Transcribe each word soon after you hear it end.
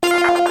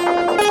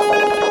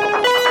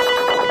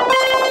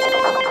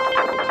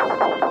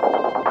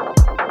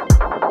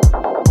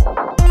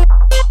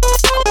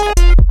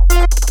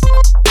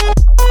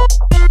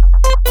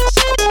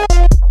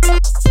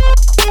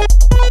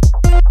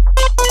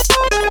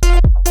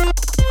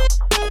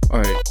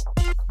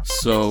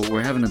So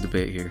we're having a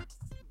debate here.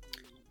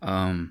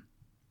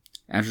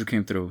 Andrew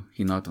came through.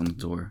 He knocked on the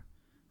door.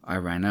 I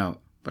ran out,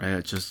 but I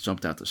had just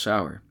jumped out the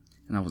shower,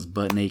 and I was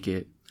butt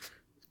naked,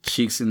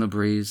 cheeks in the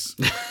breeze,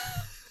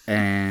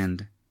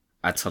 and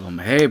I told him,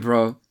 "Hey,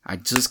 bro, I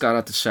just got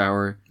out the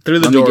shower. Through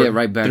the Let door. me get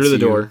right back Through to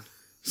the you." door.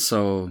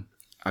 So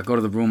I go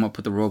to the room. I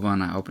put the robe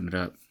on. I open it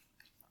up.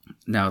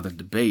 Now the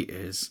debate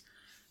is,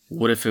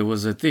 what if it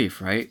was a thief,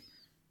 right?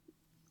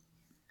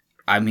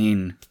 I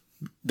mean,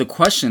 the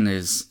question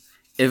is,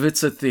 if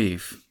it's a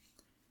thief,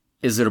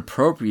 is it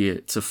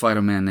appropriate to fight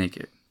a man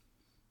naked?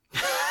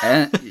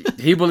 And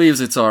he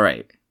believes it's all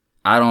right.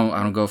 I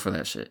don't go for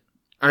that shit.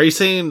 Are you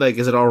saying, like,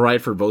 is it all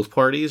right for both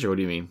parties, or what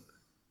do you mean?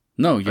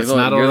 No, you're the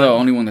right?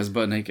 only one that's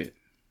butt naked.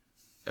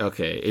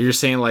 Okay. You're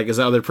saying, like, is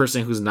the other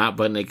person who's not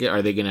butt naked,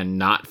 are they going to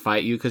not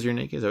fight you because you're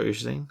naked? Is that what you're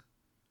saying?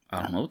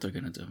 I don't know what they're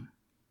going to do.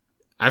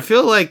 I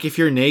feel like if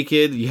you're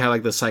naked, you have,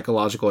 like, the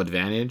psychological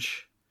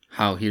advantage.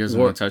 How? He doesn't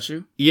want to touch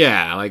you?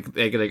 Yeah. Like,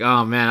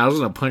 oh, man, I was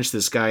going to punch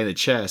this guy in the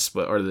chest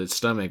or the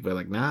stomach, but,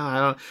 like, no, I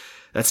don't.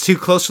 That's too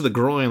close to the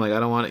groin. Like, I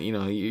don't want to, you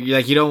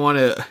don't want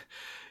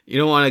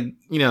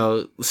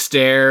to,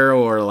 stare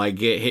or, like,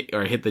 get hit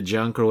or hit the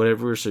junk or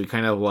whatever. So you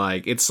kind of,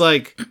 like, it's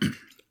like,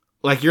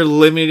 like, you're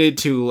limited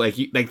to, like,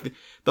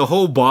 the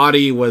whole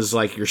body was,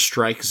 like, your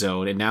strike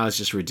zone, and now it's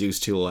just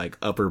reduced to, like,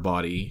 upper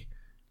body.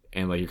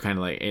 And, like, you're kind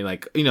of, like, I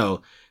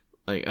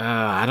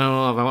don't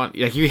know if I want,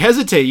 like, you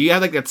hesitate. You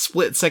have, like, that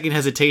split second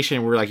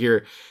hesitation where, like,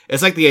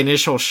 it's like the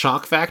initial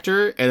shock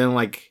factor, and then,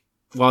 like,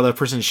 while the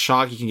person's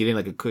shocked, you can get in,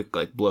 like, a quick,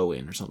 like, blow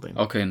in or something.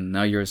 Okay,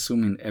 now you're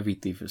assuming every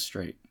thief is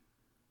straight.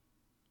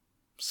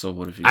 So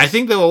what if you? I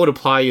think that would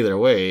apply either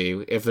way.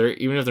 Even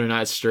if they're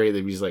not straight,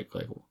 they'd be just like,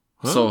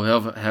 huh? So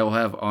he'll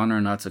have honor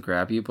not to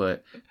grab you,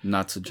 but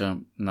not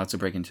to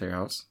break into your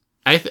house.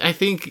 I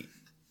think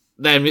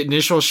that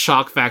initial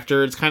shock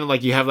factor, it's kind of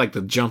like you have, like,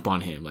 the jump on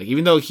him. Like,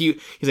 even though he's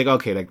like,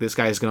 okay, like, this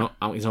guy's he's gonna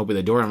open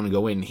the door, I'm gonna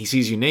go in. He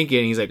sees you naked,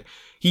 and he's like,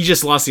 he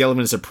just lost the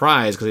element of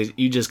surprise because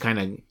you just kind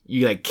of,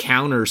 like,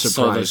 counter surprise.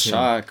 So the him.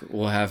 shock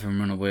will have him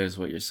run away, is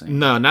what you're saying?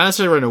 No, not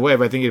necessarily run away,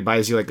 but I think it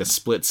buys you, like, a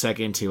split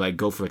second to, like,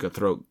 go for, like, a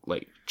throat,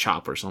 like,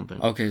 chop or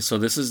something. Okay, so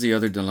this is the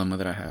other dilemma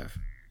that I have.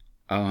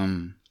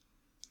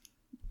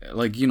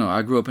 Like,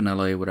 I grew up in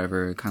LA,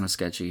 whatever, kind of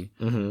sketchy.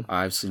 Mm-hmm.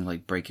 I've seen,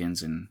 like,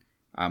 break-ins, and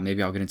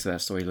maybe I'll get into that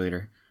story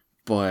later.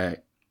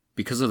 But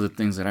because of the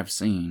things that I've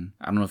seen,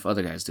 I don't know if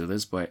other guys do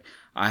this, but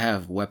I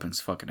have weapons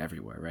fucking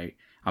everywhere, right?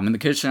 I'm in the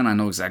kitchen. I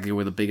know exactly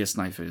where the biggest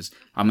knife is.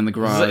 I'm in the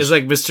garage. It's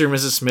like Mr. and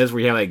Mrs. Smith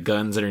where you have, like,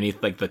 guns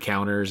underneath, like, the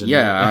counters. And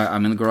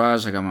I'm in the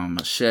garage. I got my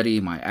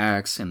machete, my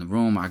axe. In the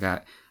room, I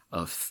got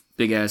a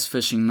big-ass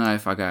fishing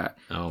knife. I got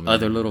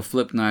other little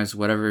flip knives,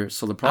 whatever.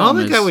 So the problem is...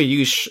 I don't think I would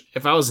use...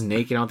 if I was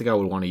naked, I don't think I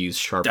would want to use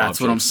sharp objects.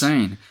 That's what I'm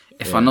saying.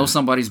 If I know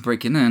somebody's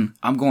breaking in,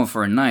 I'm going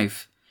for a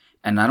knife,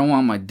 and I don't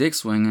want my dick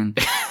swinging,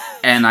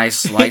 and I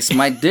slice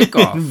my dick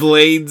off.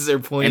 Blades are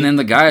pointing. And then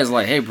the guy is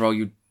like, hey, bro,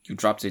 you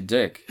dropped your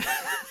dick.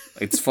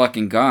 It's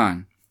fucking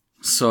gone.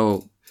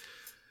 So,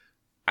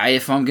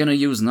 if I'm going to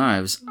use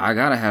knives, I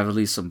got to have at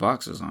least some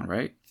boxers on,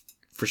 right?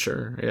 For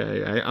sure.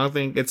 Yeah. I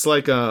think it's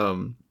like,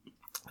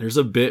 there's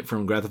a bit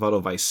from Grand Theft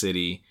Auto Vice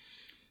City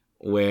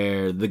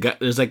where the guy,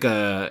 it's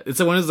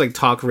one of those, like,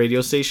 talk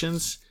radio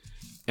stations,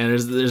 and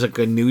there's like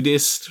a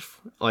nudist,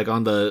 like,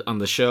 on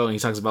the show, and he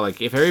talks about, like,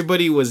 if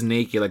everybody was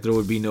naked, like, there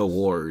would be no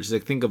wars.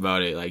 Like, think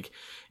about it. Like,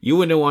 you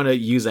wouldn't want to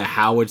use a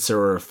howitzer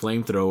or a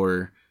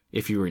flamethrower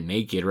if you were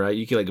naked, right?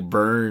 You could, like,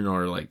 burn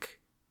or, like,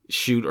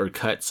 shoot or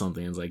cut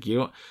something. It's like,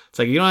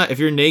 if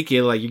you're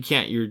naked, like,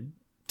 you're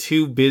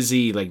too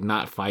busy, like,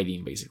 not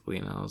fighting, basically.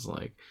 And I was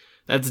like,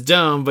 that's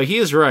dumb, but he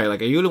is right. Like,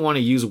 you wouldn't want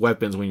to use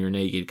weapons when you're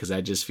naked, because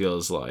that just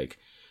feels like,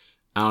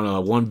 I don't know,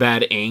 one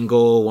bad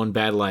angle, one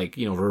bad, like,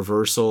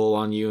 reversal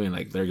on you, and,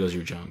 like, there goes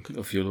your junk.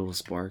 A few little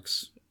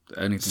sparks.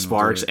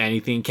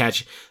 Anything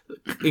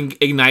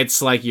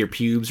ignites, like, your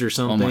pubes or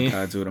something. Oh my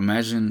god, dude!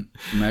 Imagine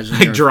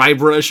like dry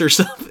brush or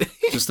something.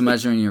 Just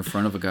imagine you're in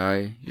front of a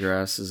guy, your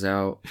ass is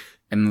out,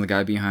 and then the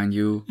guy behind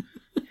you,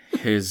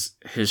 his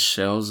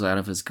shells out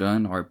of his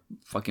gun are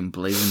fucking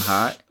blazing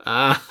hot.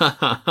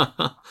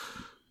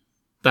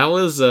 That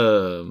was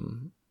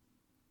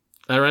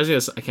that reminds me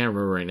of, I can't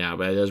remember right now,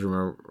 but it does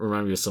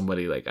remind me of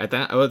somebody, like, I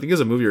think it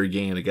was a movie or a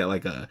game. They got,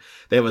 like,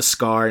 they have a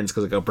scar, and it's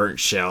because, like, a burnt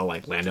shell,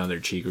 like, landed on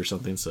their cheek or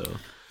something. So,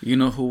 you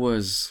know who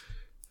was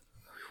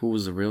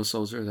the real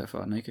soldier that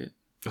fought naked?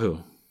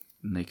 Who?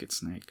 Naked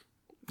Snake.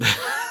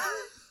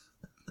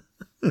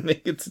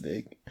 Naked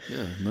Snake.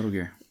 Yeah, Metal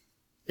Gear.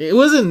 It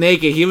wasn't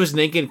naked. He was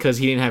naked because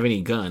he didn't have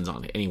any guns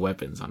on it, any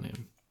weapons on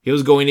him. He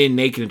was going in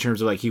naked in terms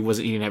of, like, he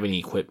didn't have any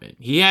equipment.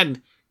 He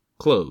had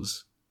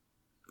clothes.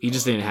 He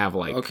just didn't have,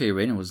 like... Okay,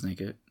 Raiden was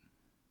naked.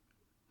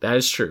 That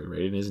is true.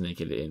 Raiden is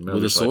naked in Metal Gear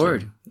with a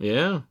sword.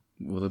 Yeah.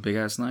 With a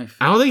big-ass knife.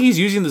 I don't think he's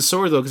using the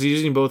sword, though, because he's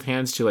using both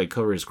hands to, like,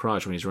 cover his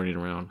crotch when he's running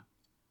around.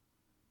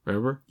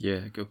 Remember?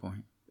 Yeah, good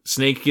point.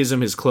 Snake gives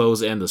him his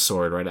clothes and the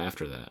sword right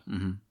after that.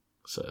 Mm-hmm.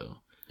 So...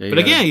 Yeah, but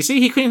again, you see,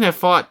 he couldn't have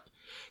fought...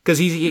 Because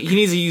he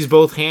needs to use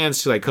both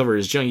hands to, like, cover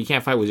his junk. You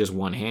can't fight with just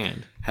one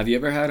hand. Have you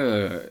ever had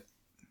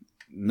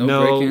No,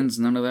 No. break-ins,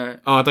 none of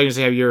that. Oh, I thought you were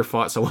saying have you ever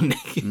fought someone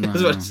naked? No, I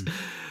was about no. to say-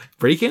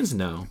 Break-ins?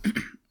 No,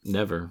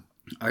 never.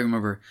 I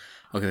remember.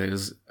 Okay,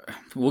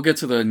 we'll get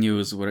to the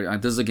news.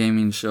 This is a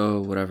gaming show,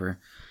 whatever.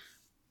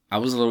 I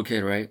was a little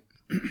kid, right?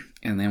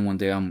 And then one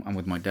day I'm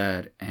with my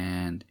dad,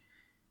 and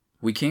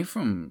we came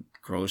from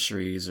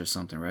groceries or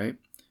something, right?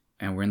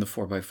 And we're in the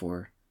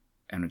 4x4,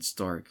 and it's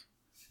dark.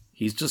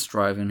 He's just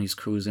driving, he's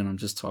cruising. I'm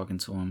just talking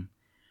to him,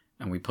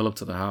 and we pull up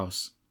to the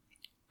house,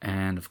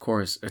 and of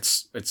course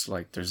it's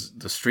like there's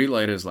the street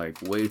light is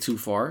like way too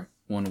far.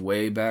 One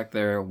way back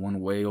there,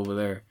 one way over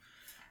there,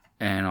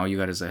 and all you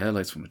got is the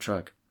headlights from the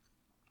truck.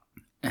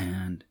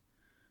 And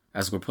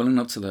as we're pulling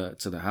up to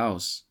the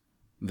house,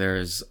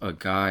 there's a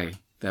guy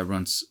that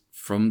runs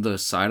from the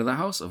side of the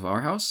house, of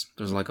our house.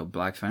 There's like a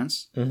black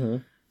fence. Mm-hmm.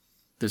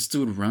 This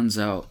dude runs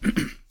out,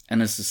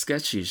 and it's the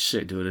sketchiest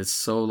shit, dude. It's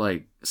so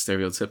like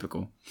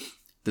stereotypical.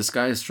 This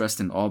guy is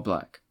dressed in all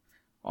black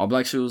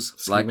shoes,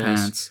 black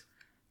pants.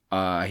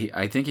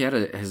 I think he had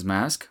his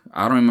mask.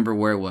 I don't remember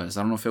where it was.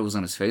 I don't know if it was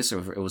on his face or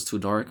if it was too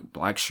dark.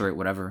 Black shirt,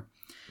 whatever.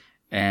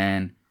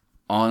 And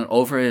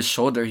over his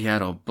shoulder, he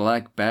had a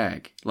black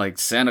bag, like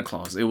Santa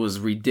Claus. It was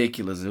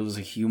ridiculous. It was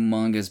a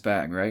humongous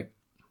bag, right?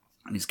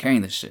 And he's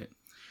carrying this shit.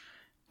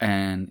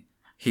 And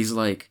he's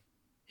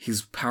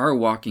power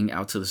walking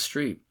out to the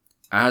street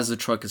as the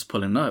truck is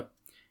pulling up.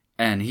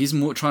 And he's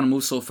trying to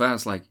move so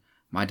fast, like,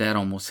 my dad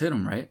almost hit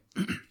him, right?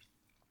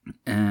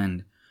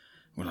 And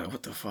we're like,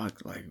 what the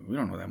fuck? Like, we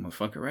don't know that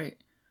motherfucker, right?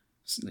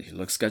 He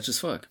looks sketch as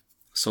fuck.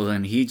 So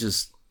then he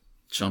just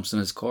jumps in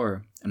his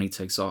car and he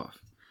takes off.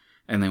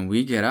 And then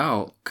we get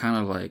out, kind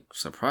of like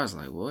surprised,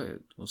 like,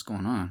 what's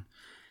going on?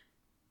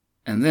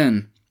 And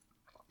then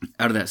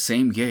out of that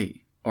same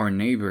gate, our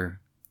neighbor,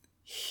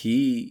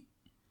 he's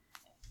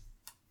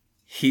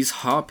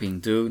hopping,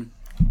 dude.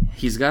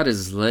 He's got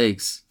his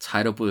legs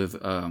tied up with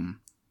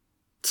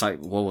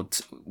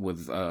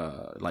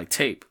like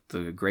tape,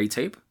 the gray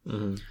tape.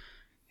 Mm-hmm.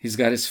 He's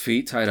got his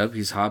feet tied up.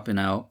 He's hopping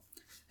out.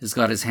 He's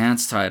got his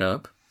hands tied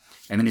up,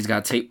 and then he's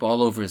got tape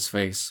all over his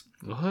face.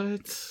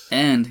 What?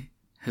 And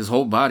his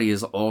whole body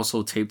is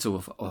also taped to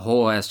a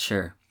whole ass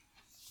chair.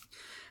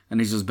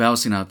 And he's just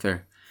bouncing out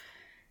there.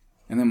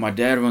 And then my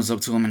dad runs up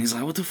to him and he's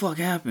like, what the fuck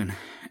happened?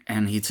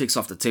 And he takes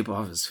off the tape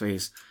off his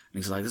face.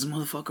 And he's like, this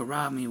motherfucker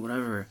robbed me,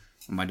 whatever.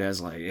 And my dad's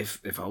like,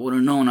 if I would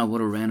have known, I would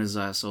have ran his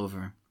ass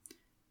over.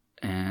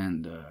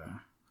 And,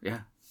 yeah.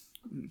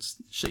 It's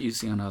shit you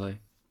see in LA.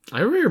 I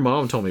remember your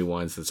mom told me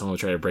once that someone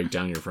tried to break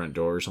down your front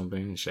door or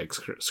something. And she like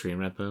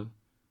screaming at them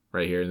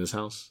right here in this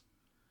house.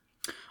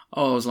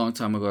 Oh, it was a long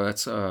time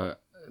ago.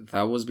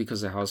 That was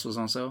because the house was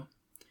on sale.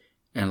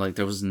 And, like,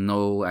 there was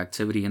no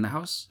activity in the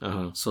house.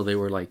 Uh-huh. So they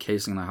were, like,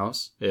 casing the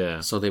house. Yeah.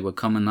 So they would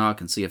come and knock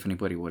and see if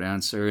anybody would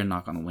answer and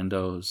knock on the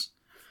windows.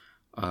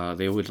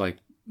 They would, like,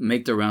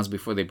 make their rounds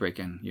before they break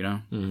in, you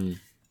know? Mm-hmm.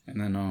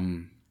 And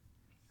then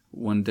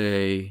one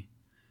day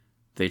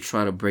they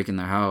tried to break in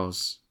the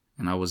house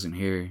and I wasn't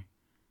here.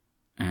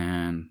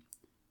 And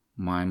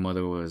my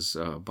mother was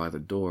by the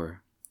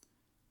door.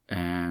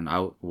 And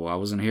I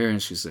wasn't here.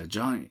 And she said,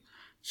 Johnny,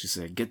 she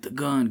said, get the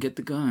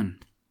gun.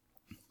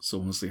 So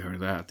once they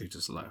heard that, they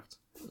just left.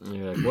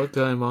 You're like, what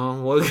gun,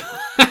 Mom? What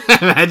gun?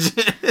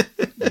 Imagine.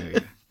 Yeah.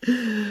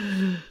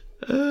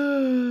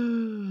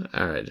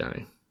 All right,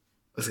 Johnny.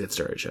 Let's get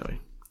started, shall we?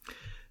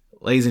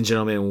 Ladies and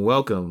gentlemen,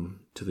 welcome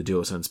to the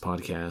DuoSense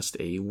Podcast,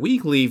 a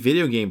weekly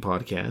video game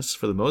podcast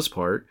for the most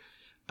part.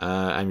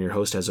 I'm your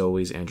host, as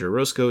always, Andrew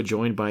Roscoe,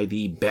 joined by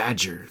the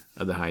Badger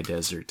of the High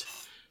Desert,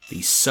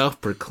 the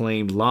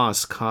self-proclaimed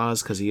lost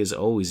cause, because he is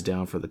always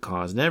down for the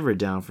cause, never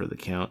down for the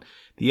count,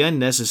 the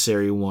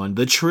unnecessary one,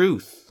 the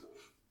truth,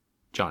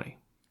 Johnny.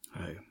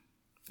 Hey.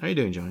 How you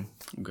doing, Johnny?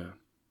 Okay.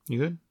 You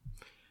good?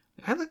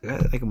 I had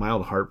like a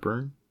mild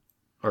heartburn.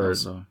 Or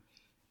Also,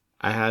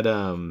 I had,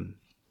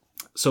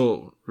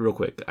 so real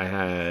quick,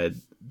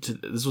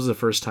 this was the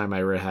first time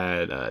I ever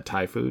had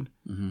Thai food.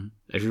 mm-hmm.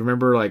 If you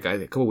remember, like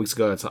a couple weeks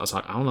ago, I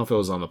don't know if it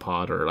was on the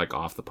pod or like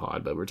off the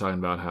pod, but we are talking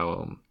about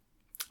how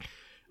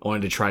I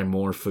wanted to try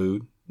more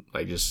food,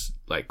 like just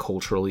like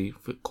cultural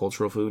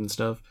food and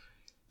stuff.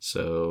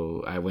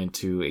 So I went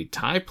to a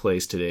Thai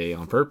place today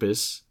on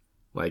purpose.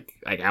 Like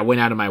I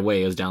went out of my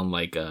way. It was down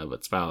like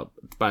it's about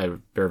by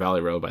Bear Valley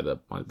Road by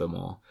the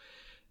mall.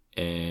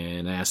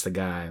 And I asked the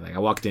guy, like I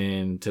walked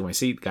in to my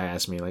seat. The guy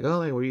asked me like, "Oh,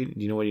 like, do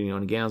you know what you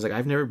want to get?" I was like,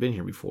 "I've never been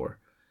here before.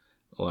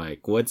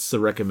 Like, what's the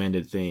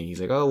recommended thing?" He's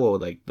like, "Oh, well,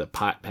 like the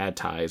pad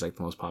Thai is like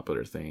the most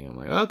popular thing." I'm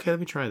like, "Okay, let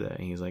me try that."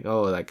 And he's like,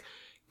 "Oh, like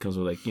it comes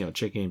with like, you know,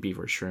 chicken, beef,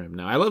 or shrimp."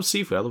 Now I love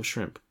seafood. I love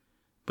shrimp.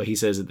 But he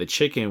says that the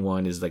chicken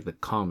one is like the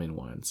common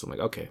one. So I'm like,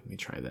 okay, let me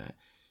try that.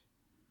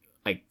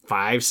 Like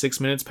 5-6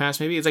 minutes pass,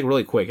 maybe. It's like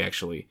really quick,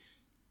 actually.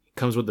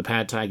 Comes with the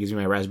pad Thai, gives me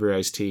my raspberry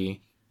iced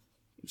tea.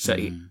 So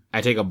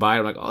I take a bite.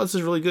 I'm like, oh, this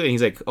is really good. And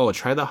he's like, oh,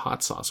 try the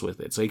hot sauce with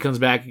it. So he comes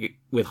back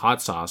with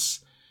hot sauce.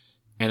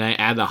 And I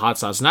add the hot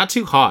sauce. Not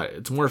too hot.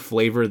 It's more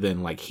flavor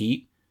than like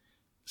heat.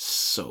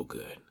 So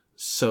good.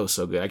 So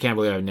good. I can't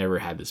believe I've never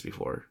had this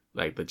before.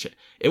 Like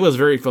it was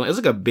very fun. It was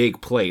like a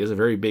big plate. It was a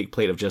very big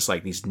plate of just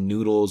like these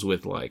noodles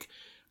with like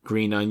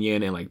green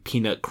onion and like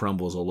peanut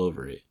crumbles all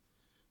over it.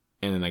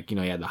 And then like, you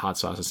had the hot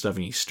sauce and stuff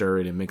and you stir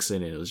it and mix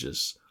it and it was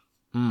just,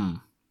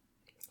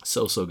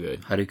 so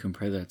good. How do you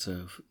compare that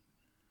to,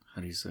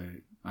 how do you say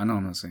it? I know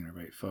I'm not saying it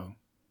right. Pho.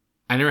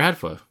 I never had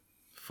pho.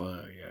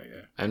 Pho,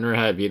 yeah. I've never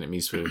had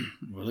Vietnamese food.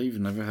 Really? You've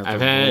never had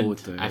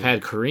I've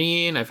had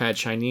Korean, I've had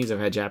Chinese, I've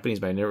had Japanese,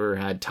 but I never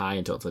had Thai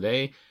until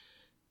today.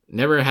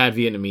 Never had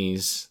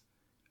Vietnamese.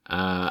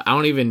 I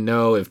don't even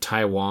know if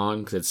Taiwan,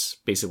 because it's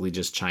basically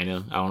just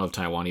China. I don't know if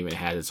Taiwan even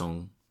has its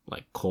own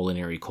like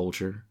culinary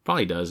culture.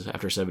 Probably does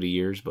after 70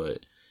 years,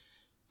 but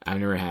I've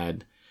never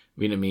had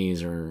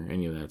Vietnamese or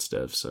any of that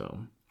stuff.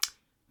 So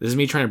this is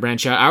me trying to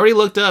branch out. I already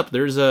looked up.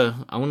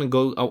 I want to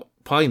go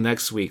probably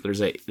next week.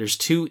 There's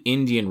 2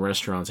 Indian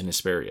restaurants in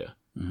Hesperia,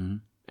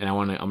 and I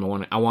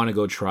want to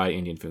go try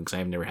Indian food because I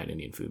have never had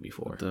Indian food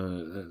before.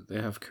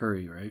 They have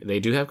curry, right? They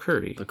do have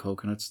curry. The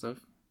coconut stuff.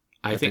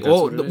 I think.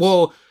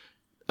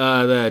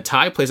 The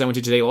Thai place I went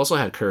to today also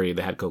had curry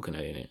that had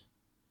coconut in it.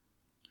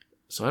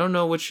 So I don't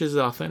know which is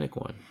the authentic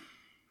one.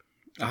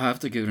 I have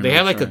to give it. They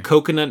have like a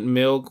coconut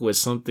milk with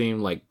something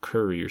like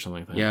curry or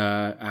something like that.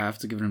 Yeah, I have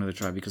to give it another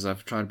try because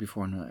I've tried it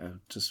before and it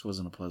just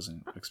wasn't a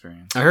pleasant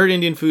experience. I heard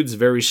Indian food's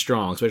very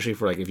strong, especially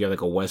for like if you have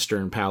like a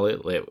Western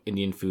palate. Like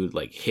Indian food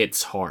like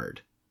hits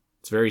hard.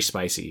 It's very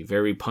spicy,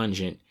 very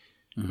pungent,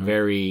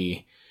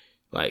 very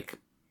like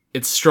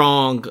it's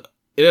strong.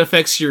 It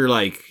affects your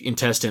like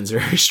intestines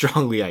very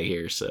strongly, I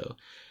hear. So,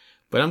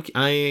 but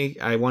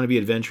I want to be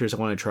adventurous. I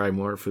want to try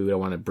more food. I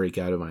want to break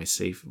out of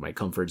my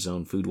comfort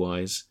zone food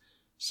wise.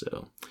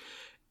 So,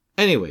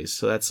 anyways,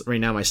 so that's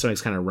right now. My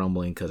stomach's kind of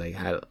rumbling because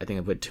I think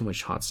I put too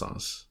much hot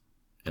sauce,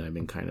 and I've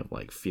been kind of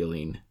like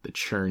feeling the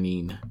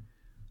churning,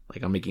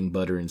 like I'm making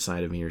butter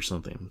inside of me or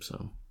something.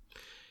 So,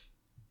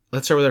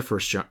 let's start with our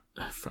first Johnny.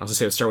 Let's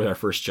start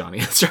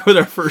with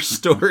our first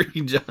story,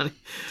 Johnny.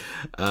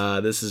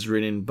 This is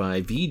written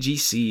by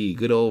VGC,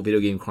 Good Old Video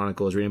Game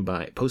Chronicles,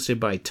 posted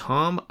by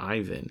Tom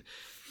Ivan.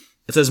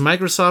 It says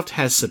Microsoft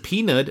has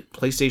subpoenaed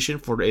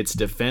PlayStation for its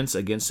defense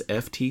against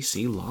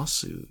FTC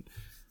lawsuit.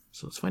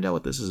 So let's find out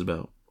what this is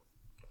about.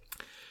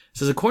 It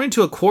says, according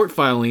to a court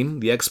filing,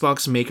 the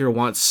Xbox maker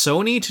wants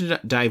Sony to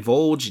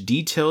divulge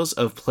details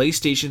of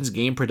PlayStation's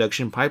game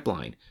production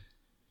pipeline.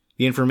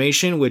 The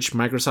information, which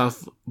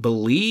Microsoft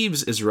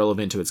believes is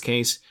relevant to its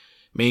case,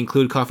 may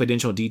include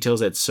confidential details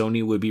that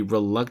Sony would be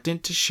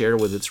reluctant to share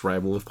with its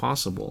rival if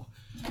possible.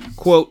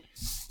 Quote,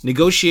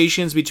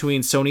 negotiations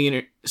between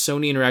Sony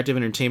Interactive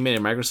Entertainment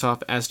and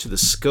Microsoft as to the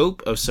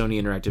scope of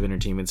Sony Interactive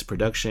Entertainment's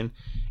production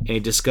and a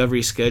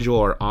discovery schedule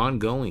are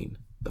ongoing,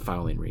 the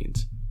filing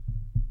reads.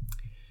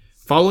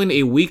 Following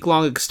a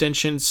week-long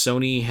extension,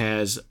 Sony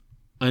has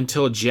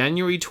until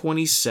January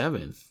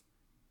 27th,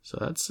 so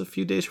that's a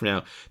few days from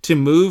now, to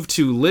move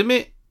to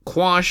limit,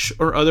 quash,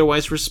 or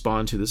otherwise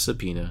respond to the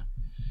subpoena.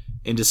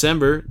 In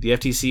December, the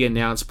FTC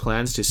announced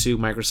plans to sue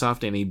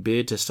Microsoft in a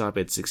bid to stop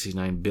its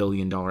 $69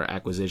 billion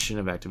acquisition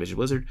of Activision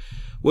Blizzard,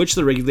 which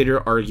the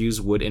regulator argues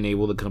would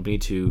enable the company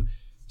to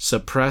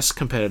suppress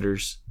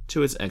competitors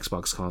to its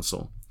Xbox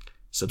console,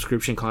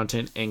 subscription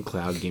content, and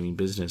cloud gaming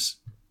business.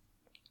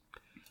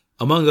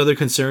 Among other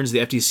concerns, the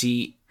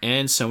FTC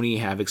and Sony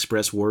have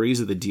expressed worries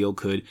that the deal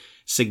could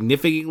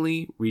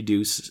significantly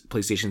reduce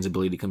PlayStation's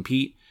ability to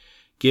compete,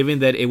 given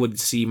that it would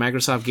see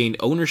Microsoft gain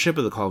ownership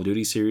of the Call of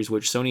Duty series,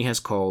 which Sony has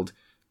called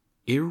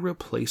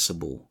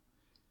irreplaceable.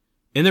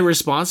 In their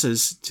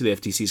responses to the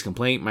FTC's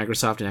complaint,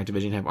 Microsoft and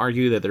Activision have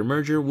argued that their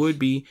merger would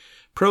be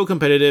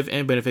pro-competitive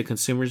and benefit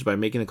consumers by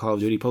making the Call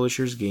of Duty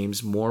publishers'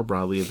 games more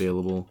broadly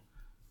available.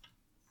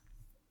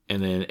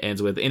 And then it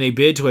ends with, in a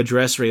bid to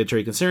address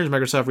regulatory concerns,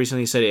 Microsoft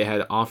recently said it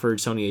had offered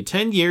Sony a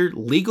 10-year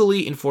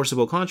legally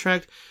enforceable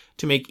contract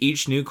to make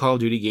each new Call of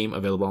Duty game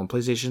available on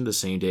PlayStation the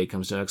same day it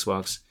comes to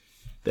Xbox.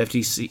 The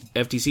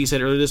FTC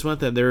said earlier this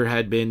month that there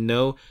had been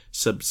no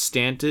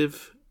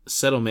substantive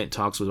settlement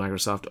talks with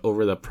Microsoft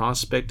over the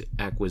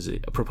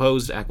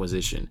proposed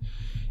acquisition.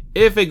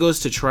 If it goes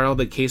to trial,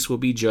 the case will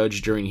be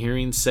judged during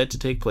hearings set to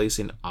take place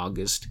in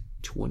August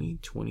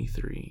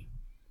 2023.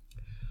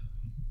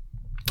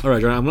 All right,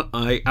 John,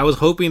 I was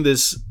hoping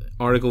this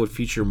article would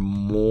feature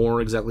more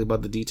exactly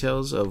about the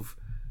details of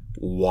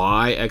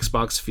why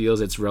Xbox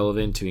feels it's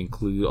relevant to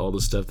include all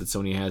the stuff that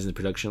Sony has in the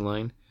production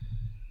line.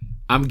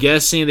 I'm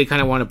guessing they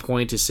kind of want to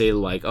point to say,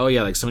 like, oh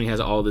yeah, like Sony has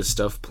all this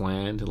stuff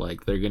planned.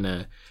 Like they're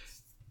gonna,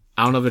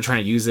 I don't know if they're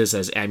trying to use this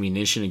as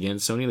ammunition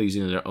against Sony. They're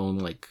using their own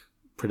like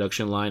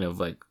production line of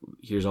like,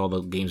 here's all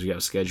the games we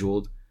have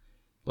scheduled.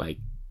 Like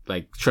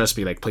trust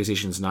me, like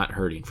PlayStation's not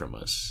hurting from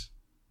us.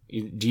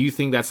 Do you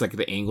think that's like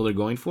the angle they're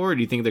going for? Or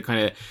do you think they're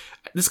kind of,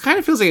 this kind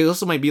of feels like it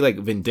also might be like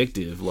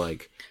vindictive,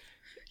 like.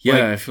 Yeah,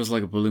 like, it feels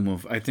like a bully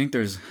move. I think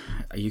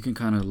you can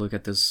kind of look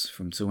at this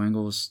from two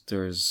angles.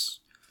 There's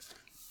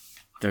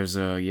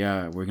a,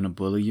 yeah, we're going to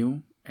bully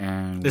you.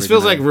 And this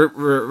feels like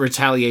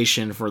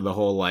retaliation for the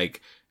whole, like,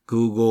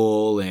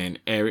 Google and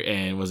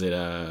was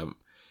it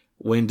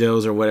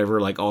Windows or whatever,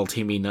 like, all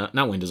teaming up.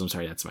 Not Windows, I'm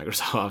sorry, that's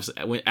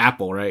Microsoft.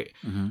 Apple, right?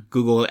 Mm-hmm.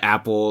 Google,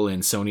 Apple,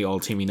 and Sony all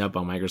teaming up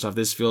on Microsoft.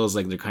 This feels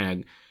like they're kind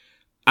of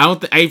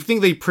I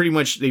think they pretty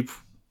much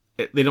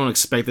they don't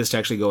expect this to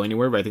actually go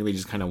anywhere, but I think they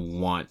just kind of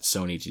want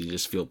Sony to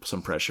just feel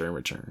some pressure in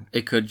return.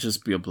 It could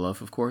just be a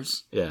bluff, of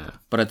course. Yeah.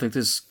 But I think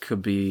this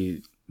could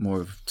be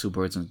more of two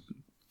birds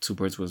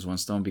with one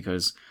stone,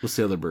 because What's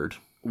the other bird?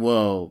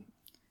 Well,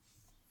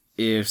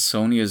 if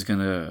Sony is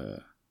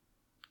gonna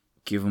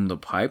give them the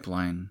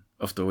pipeline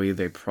of the way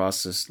they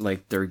process,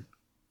 like their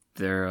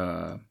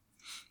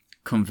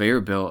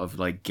conveyor belt of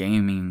like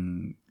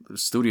gaming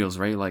studios,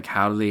 right? Like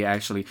how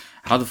the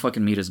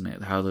fucking meat is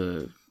made, how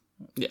the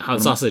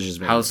sausage is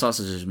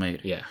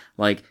made. Yeah,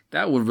 like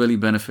that would really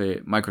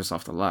benefit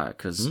Microsoft a lot,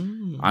 because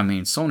I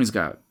mean, Sony's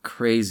got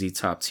crazy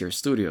top tier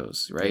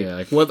studios, right? Yeah,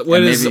 like what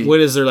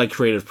is their like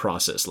creative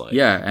process like?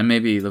 Yeah, and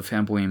maybe the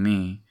fanboy in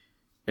me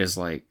is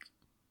like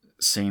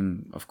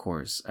saying, of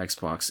course,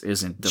 Xbox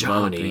isn't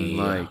developing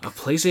like a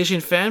PlayStation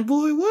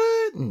fanboy.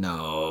 What?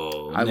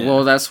 No.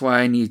 Well, that's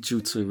why I need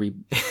you to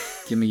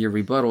give me your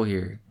rebuttal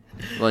here.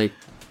 Like,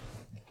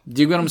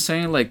 do you get what I'm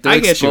saying? Like, they're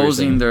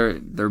exposing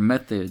their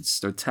methods,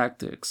 their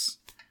tactics.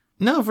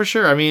 No, for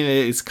sure. I mean,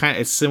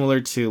 it's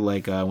similar to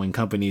like when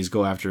companies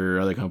go after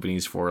other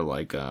companies for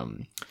like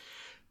your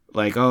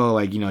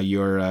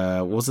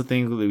what was the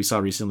thing that we saw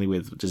recently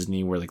with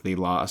Disney where like they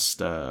lost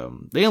they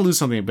didn't lose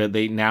something, but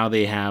they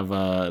have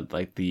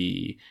like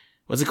the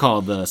what's it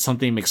called, the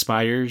something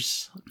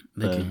expires.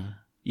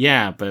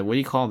 Yeah, but what do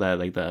you call that?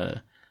 Like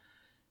the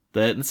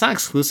it's not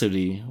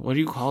exclusivity. What do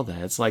you call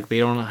that? It's like they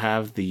don't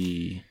have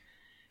the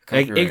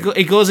like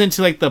it goes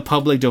into like the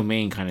public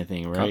domain kind of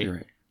thing, right?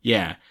 Copyright.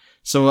 Yeah.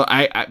 So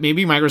I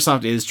maybe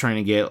Microsoft is trying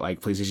to get like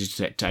PlayStation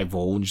to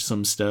divulge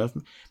some stuff.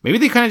 Maybe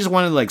they kind of just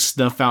want to like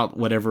snuff out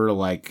whatever,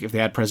 like if they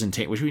had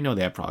which we know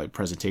they have probably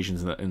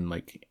presentations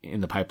in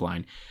the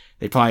pipeline.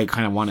 They probably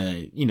kind of want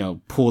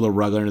to pull the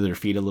rug under their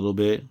feet a little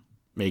bit,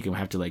 make them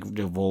have to like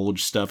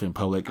divulge stuff in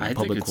public. I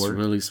think it's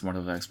really smart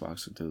of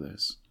Xbox to do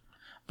this,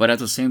 but at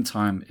the same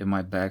time, it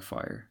might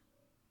backfire.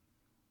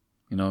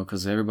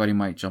 Because everybody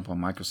might jump on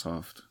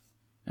Microsoft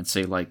and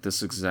say like,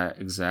 this is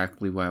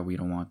exactly why we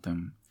don't want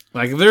them.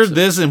 Like, they're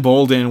this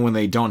emboldened when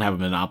they don't have a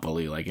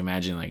monopoly. Like,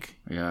 imagine, like...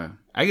 Yeah.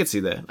 I could see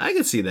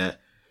that.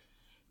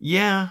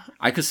 Yeah.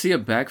 I could see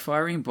it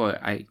backfiring, but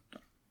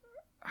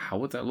how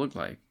would that look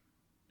like?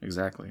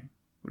 Exactly.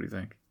 What do you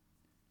think?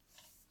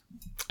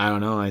 I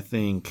don't know.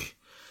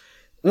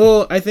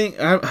 Well,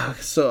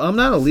 so I'm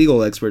not a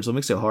legal expert, so it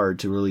makes it hard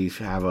to really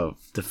have a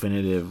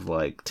definitive,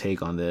 like,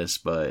 take on this,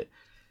 but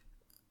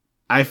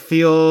I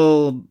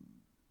feel...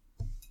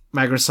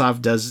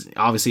 Microsoft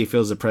obviously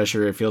feels the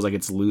pressure. It feels like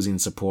it's losing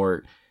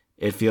support.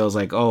 It feels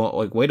like,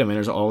 wait a minute,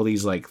 there's all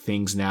these like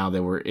things now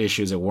that were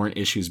issues that weren't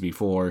issues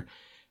before.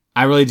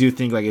 I really do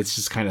think like it's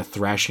just kind of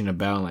thrashing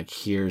about and, like,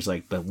 here's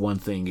like the one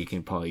thing it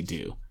can probably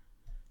do.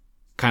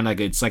 Kind of like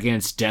it's like in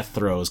its death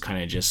throes,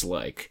 kind of just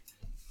like,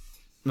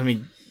 let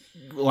me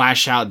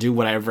lash out, do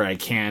whatever I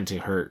can to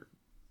hurt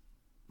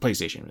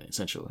PlayStation,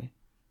 essentially.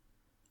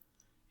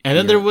 And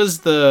then there was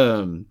I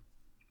don't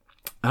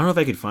know if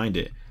I could find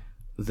it.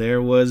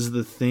 There was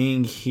the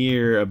thing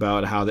here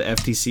about how the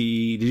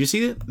FTC... Did you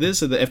see this?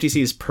 So the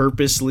FTC is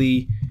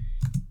purposely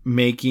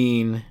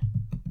making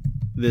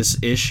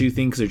this issue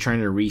thing because they're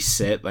trying to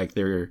reset, like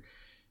they're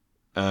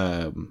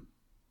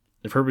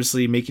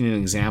purposely making an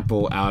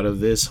example out of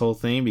this whole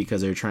thing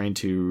because they're trying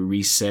to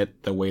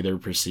reset the way they're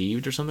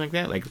perceived or something like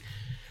that. Like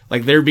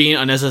they're being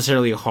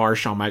unnecessarily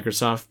harsh on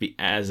Microsoft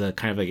as a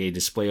kind of like a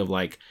display of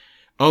like,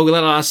 oh, we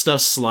let a lot of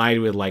stuff slide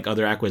with like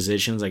other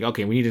acquisitions. Like,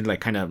 okay, we need to like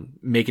kind of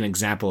make an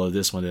example of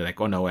this one. They're like,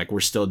 oh no, like we're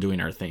still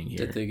doing our thing here.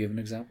 Did they give an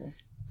example?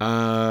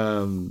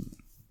 Let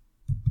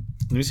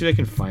me see if I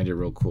can find it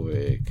real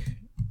quick.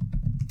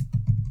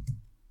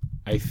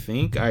 I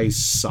think I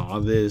saw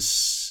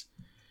this.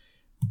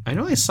 I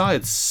know I saw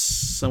it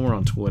somewhere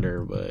on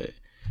Twitter, but let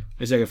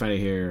me see if I can find it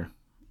here.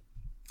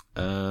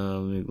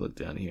 Let me look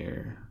down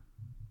here.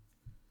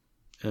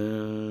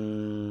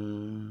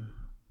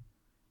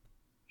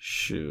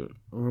 Shoot,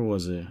 where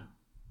was it?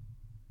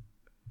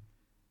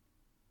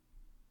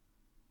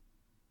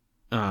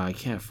 I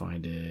can't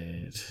find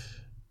it.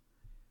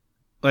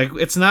 Like,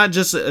 it's not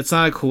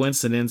a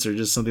coincidence or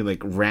just something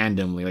like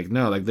randomly. Like,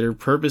 no, like they're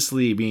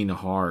purposely being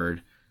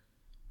hard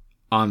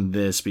on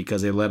this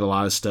because they let a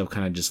lot of stuff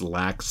kind of just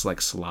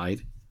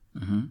slide.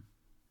 Mm-hmm.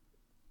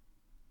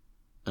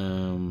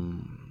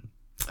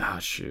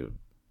 Shoot.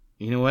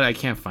 You know what? I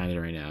can't find it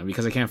right now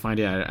because I can't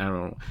find it. I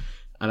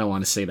don't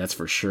want to say that's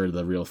for sure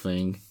the real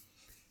thing,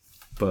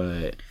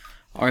 but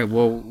all right.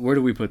 Well, where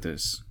do we put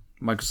this?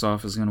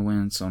 Microsoft is gonna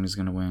win. Sony's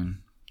gonna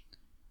win.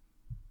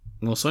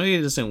 Well, Sony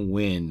doesn't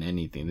win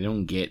anything. They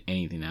don't get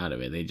anything out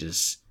of it. They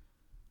just,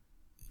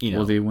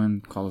 Well, they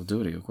win Call of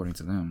Duty according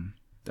to them.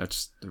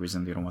 That's the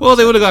reason they don't want. Well,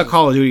 they would have got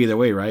Call of Duty either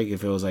way, right?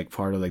 If it was like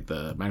part of like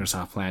the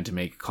Microsoft plan to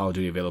make Call of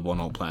Duty available on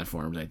all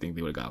platforms, I think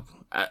they would have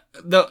got.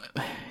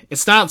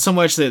 It's not so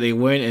much that they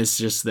win; it's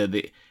just that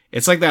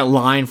it's like that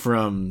line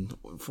from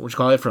what you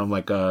call it from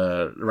like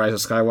Rise of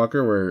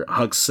Skywalker, where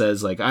Hux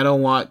says like, "I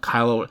don't want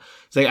Kylo."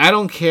 He's like, "I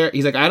don't care."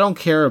 He's like, "I don't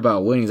care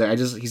about winning."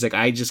 He's like,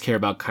 I just care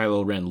about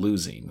Kylo Ren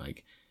losing."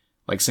 Like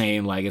like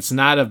saying like it's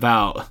not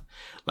about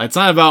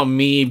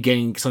me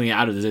getting something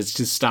out of this. It's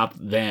to stop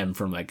them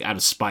from like out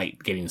of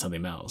spite getting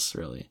something else.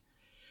 Really.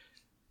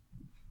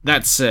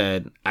 That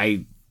said,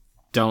 I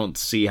don't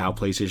see how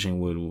PlayStation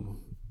would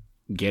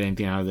get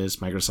anything out of this.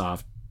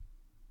 Microsoft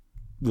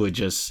would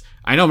just...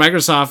 I know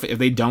Microsoft, if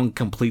they don't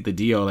complete the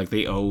deal, like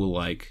they owe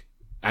like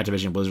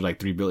Activision Blizzard like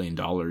 $3 billion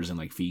in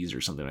like fees or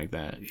something like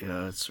that.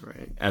 Yeah, that's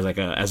right. As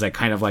a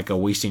kind of like a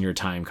wasting your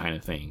time kind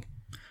of thing.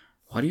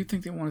 Why do you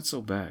think they want it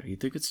so bad? You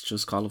think it's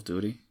just Call of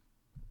Duty?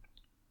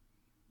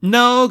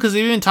 No, because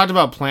they even talked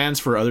about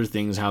plans for other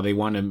things, how they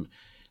want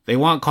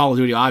Call of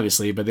Duty,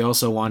 obviously, but they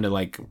also want to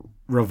like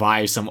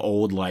revive some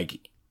old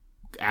like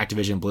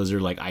Activision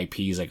Blizzard like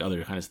IPs, like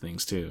other kinds of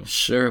things too.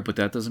 Sure, but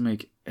that doesn't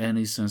make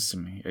any sense to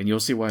me, and you'll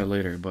see why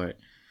later. But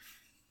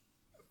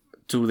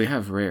dude, they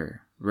have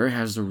Rare. Rare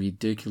has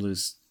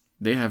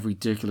They have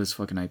ridiculous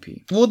fucking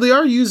IP. Well,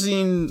 they're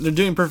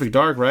doing Perfect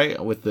Dark,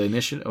 right? With the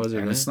Initiative. What was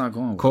it? And it's not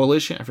going well.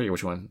 Coalition? I forget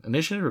which one.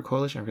 Initiative or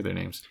Coalition? I forget their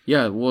names.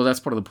 Yeah, well, that's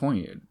part of the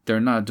point. They're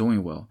not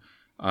doing well.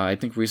 I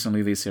think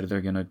recently they said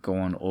they're going to go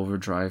on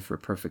overdrive for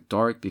Perfect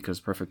Dark because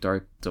Perfect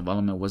Dark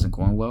development wasn't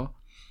going well.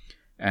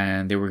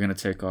 And they were going to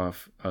take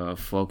off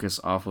focus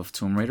off of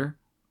Tomb Raider.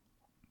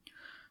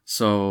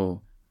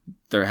 So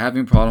they're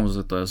having problems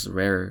with us,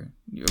 Rare,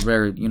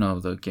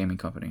 the gaming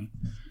company.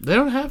 They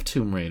don't have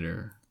Tomb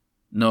Raider.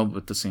 No,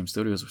 but the same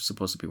studios were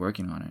supposed to be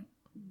working on it.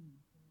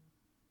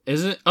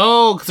 Is it?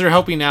 Oh, because they're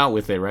helping out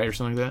with it, right? Or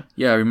something like that?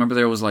 Yeah, remember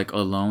there was like a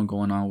loan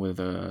going on with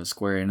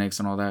Square Enix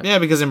and all that? Yeah,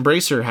 because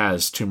Embracer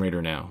has Tomb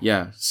Raider now.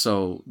 Yeah,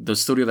 so the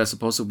studio that's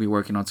supposed to be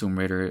working on Tomb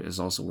Raider is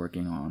also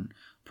working on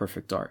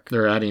Perfect Dark.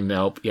 They're adding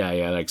help. Yeah,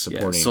 like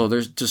supporting. Yeah, so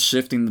they're just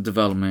shifting the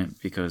development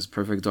because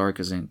Perfect Dark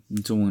isn't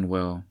doing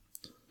well.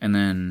 And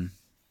then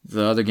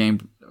the other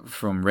game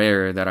from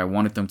Rare that I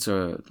wanted them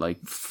to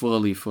like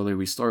fully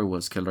restore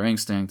was Killer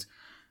Instinct.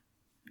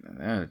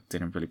 That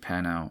didn't really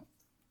pan out.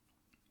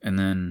 And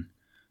then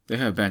they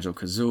have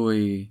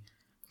Banjo-Kazooie.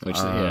 Which,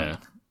 they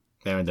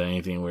haven't done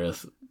anything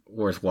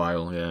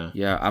worthwhile, yeah.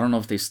 Yeah, I don't know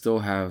if they still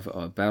have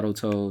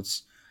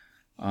Battletoads.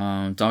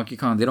 Donkey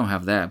Kong, they don't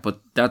have that, but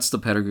that's the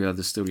pedigree of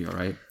the studio,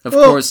 right? Of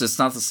course, it's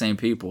not the same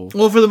people.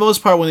 Well, for the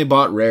most part, when they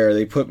bought Rare,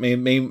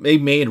 they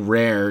made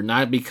Rare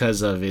not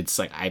because of its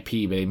like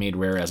IP, but they made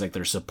Rare as like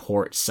their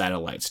support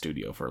satellite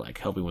studio for like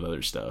helping with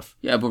other stuff.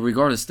 Yeah, but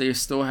regardless, they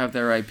still have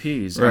their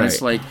IPs, right. And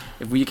it's like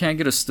if we can't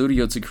get a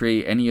studio to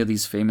create any of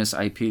these famous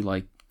IP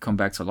like come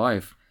back to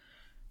life,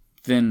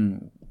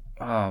 then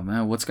oh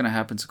man, what's gonna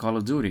happen to Call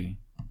of Duty?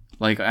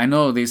 Like I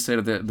know they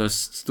said that the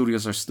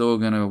studios are still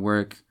gonna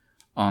work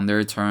on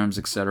their terms,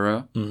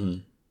 etc.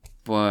 Mm-hmm.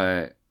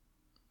 But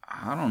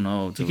I don't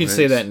know. You can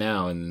say that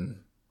now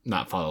and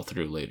not follow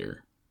through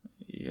later.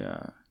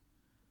 Yeah.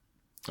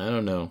 I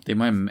don't know. They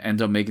might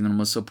end up making them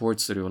a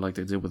support studio like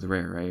they did with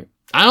Rare, right?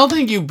 I don't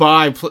think you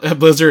buy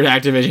Blizzard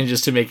Activision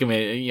just to make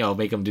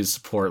them do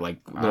support like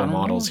little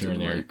models here and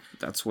there. Like,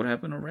 that's what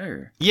happened to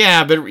Rare.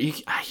 Yeah, but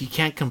you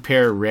can't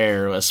compare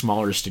Rare, a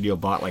smaller studio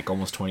bought like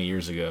almost 20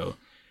 years ago,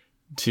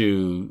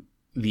 to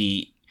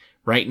the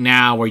right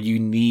now where you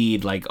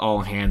need like all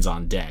hands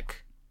on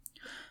deck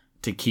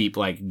to keep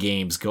like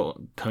games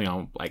coming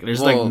on. Like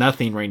there's like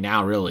nothing right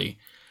now really.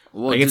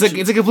 Well, like it's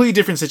a completely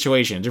different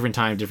situation, different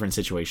time, different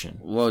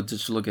situation. Well,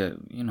 just look at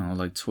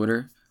like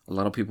Twitter. A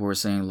lot of people were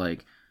saying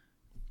like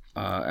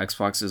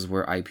Xbox is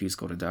where IPs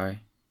go to die.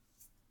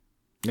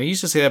 They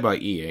used to say that about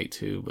EA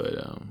too, but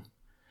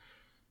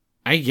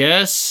I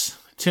guess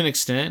to an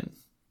extent.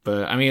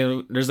 But I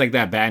mean, there's like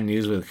that bad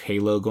news with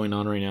Halo going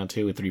on right now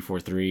too, with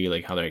 343,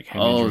 like how they're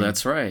hemorrhaging. Oh,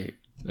 that's right.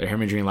 They're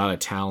hemorrhaging a lot of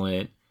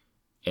talent,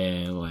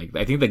 and like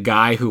I think the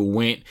guy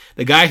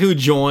who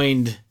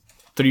joined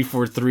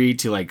 343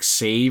 to like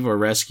save or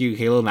rescue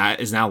Halo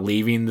is now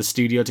leaving the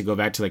studio to go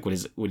back to like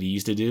what he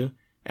used to do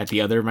at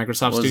the other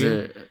Microsoft studio.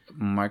 Was it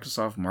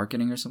Microsoft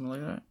Marketing or something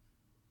like that?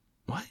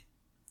 What?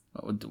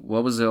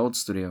 What was the old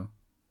studio?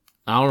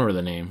 I don't remember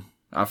the name.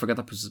 I forgot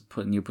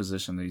the new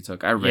position that he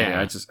took. I read it.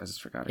 I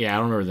just forgot it. Yeah, I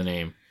don't remember the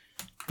name.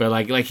 But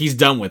like he's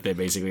done with it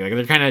basically. Like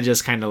they're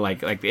kind of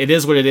like it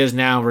is what it is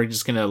now. We're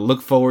just gonna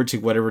look forward to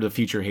whatever the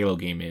future Halo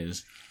game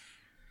is.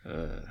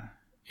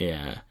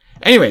 Yeah.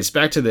 Anyways,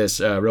 back to this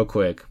real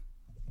quick.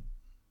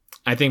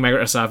 I think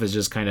Microsoft is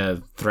just kind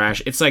of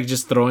thrash. It's like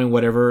just throwing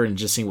whatever and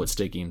just seeing what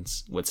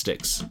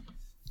sticks.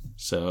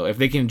 So if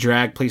they can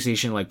drag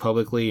PlayStation like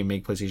publicly and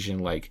make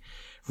PlayStation like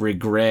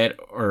regret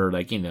or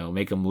like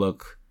make them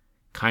look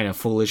kind of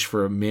foolish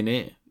for a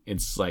minute,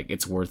 it's like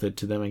it's worth it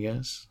to them, I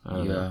guess. I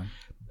don't know.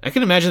 I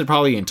can imagine they're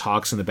probably in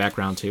talks in the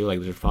background too. Like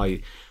there's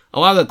probably a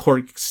lot of the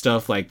court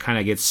stuff like kind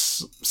of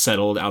gets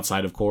settled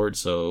outside of court,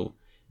 so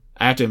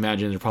I have to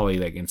imagine they're probably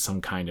like in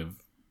some kind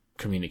of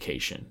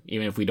communication.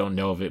 Even if we don't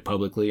know of it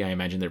publicly, I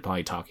imagine they're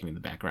probably talking in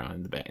the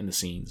background, in the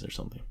scenes or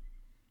something.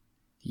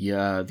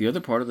 Yeah, the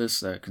other part of this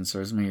that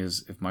concerns me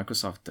is if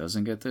Microsoft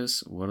doesn't get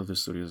this, what other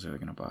studios are they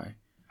going to buy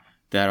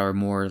that are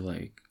more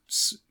like...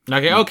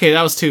 Okay,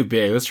 that was too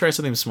big. Let's try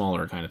something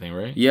smaller kind of thing,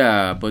 right?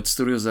 Yeah, but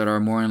studios that are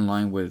more in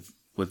line with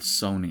with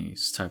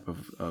Sony's type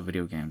of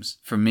video games.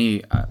 For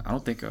me, I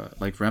don't think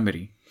like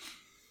Remedy,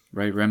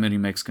 right? Remedy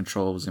makes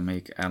Controls and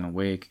make Alan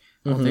Wake.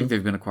 I don't think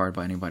they've been acquired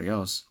by anybody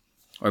else,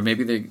 or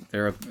maybe they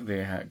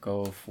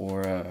go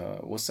for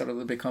what's that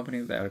other big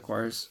company that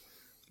acquires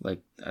like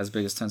as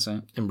big as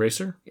Tencent?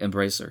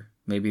 Embracer.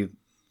 Maybe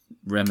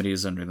Remedy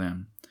is under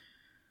them,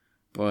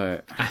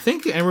 but I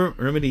think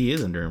Remedy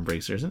is under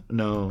Embracer, isn't it?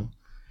 No,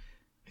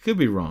 I could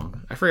be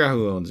wrong. I forgot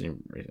who owns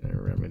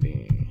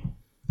Remedy.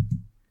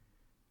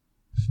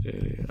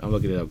 I'm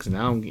looking it up because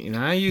now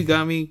you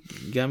got me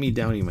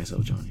doubting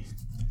myself, Johnny.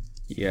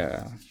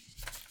 Yeah.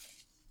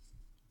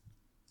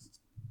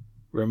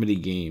 Remedy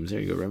Games. There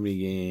you go. Remedy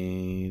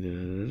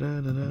Games.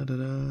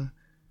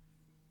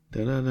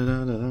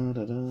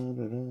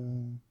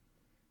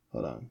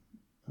 Hold on.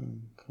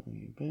 I'm calling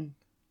you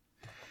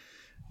back.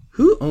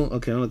 Who? Oh,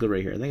 okay. I'll look it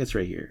right here. I think it's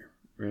right here.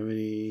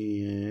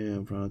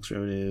 Remedy, products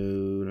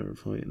revenue.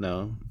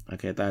 No.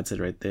 Okay, I thought it said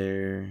right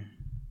there.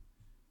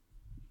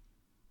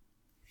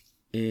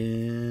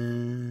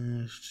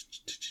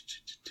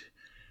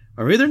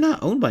 Or maybe they're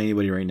not owned by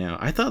anybody right now.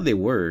 I thought they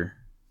were.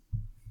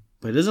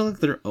 But it doesn't look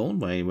like they're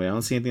owned by anybody. I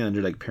don't see anything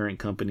under like parent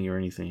company or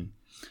anything.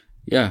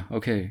 Yeah,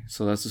 okay.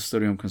 So that's the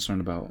studio I'm concerned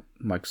about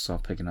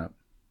Microsoft picking up.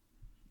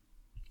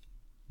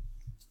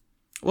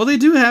 Well, they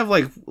do have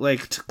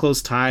like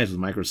close ties with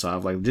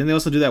Microsoft. Like, didn't they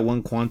also do that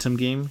one Quantum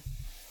game?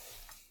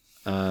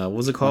 What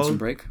was it called? Quantum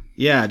Break?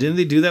 Yeah, didn't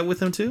they do that with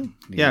them too?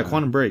 Yeah,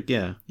 Quantum Break,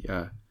 yeah.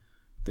 Yeah.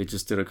 They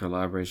just did a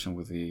collaboration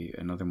with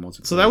another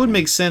multiplayer. So that would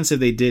make sense if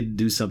they did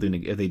do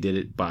something, if they did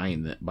it by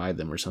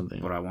them or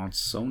something. But I want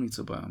Sony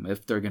to buy them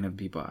if they're going to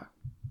be bought.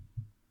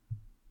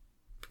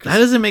 That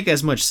doesn't make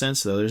as much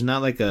sense, though. There's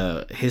not like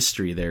a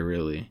history there,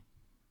 really.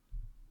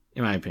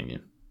 In my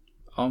opinion.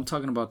 Oh, I'm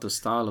talking about the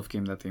style of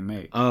game that they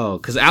make. Oh,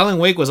 because Alan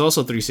Wake was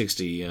also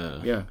 360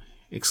 yeah,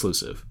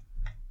 exclusive.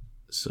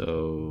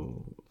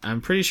 So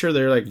I'm pretty sure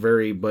they're like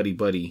very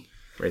buddy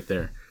right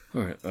there.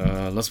 All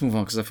right, let's move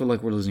on because I feel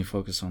like we're losing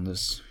focus on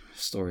this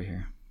story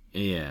here.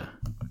 Yeah.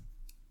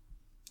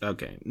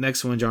 Okay,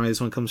 next one, Johnny.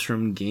 This one comes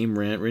from Game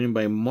Rant, written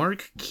by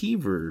Mark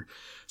Keever.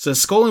 Says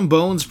Skull and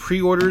Bones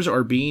pre-orders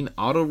are being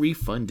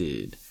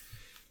auto-refunded.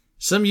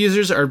 Some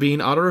users are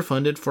being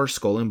auto-refunded for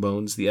Skull and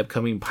Bones, the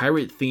upcoming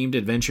pirate-themed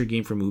adventure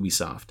game from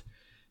Ubisoft.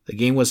 The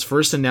game was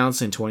first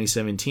announced in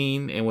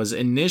 2017 and was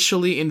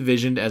initially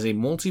envisioned as a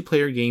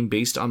multiplayer game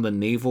based on the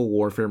naval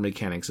warfare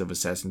mechanics of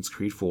Assassin's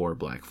Creed IV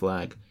Black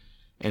Flag,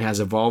 and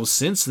has evolved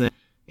since then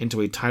into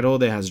a title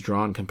that has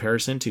drawn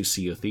comparison to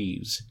Sea of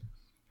Thieves.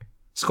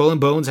 Skull and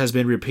Bones has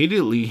been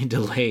repeatedly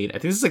delayed. I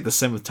think this is like the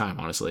 7th time,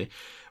 honestly.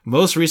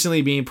 Most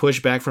recently being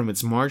pushed back from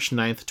its March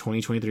 9th,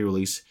 2023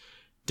 release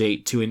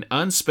date to an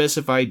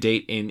unspecified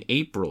date in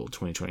April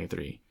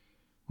 2023.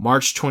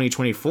 March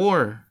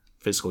 2024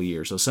 fiscal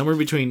year, so somewhere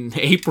between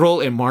April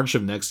and March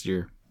of next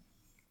year.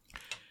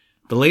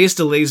 The latest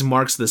delays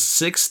marks the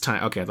 6th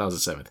time. Okay, I thought it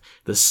was the 7th.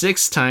 The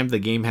 6th time the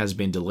game has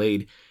been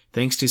delayed,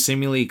 thanks to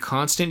seemingly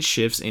constant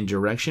shifts in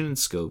direction and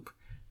scope.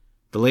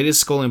 The latest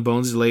Skull and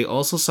Bones delay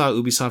also saw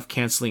Ubisoft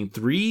canceling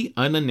 3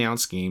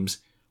 unannounced games,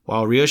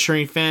 while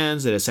reassuring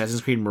fans that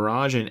Assassin's Creed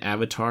Mirage and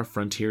Avatar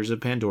Frontiers of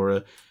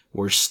Pandora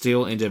were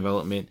still in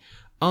development,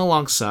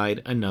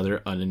 alongside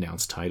another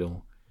unannounced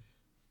title.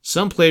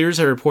 Some players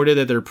have reported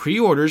that their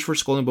pre-orders for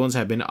Skull and Bones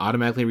have been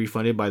automatically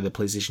refunded by the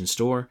PlayStation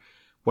Store,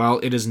 while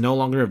it is no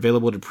longer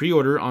available to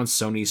pre-order on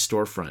Sony's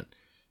storefront.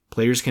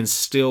 Players can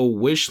still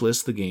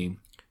wishlist the game.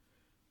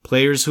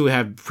 Players who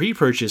have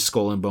pre-purchased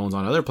Skull and Bones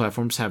on other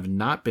platforms have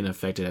not been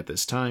affected at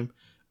this time,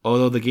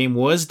 although the game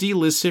was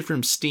delisted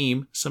from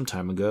Steam some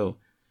time ago.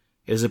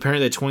 It is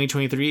apparent that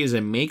 2023 is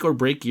a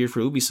make-or-break year for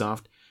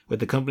Ubisoft, with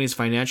the company's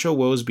financial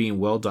woes being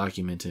well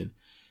documented.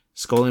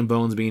 Skull and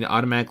Bones being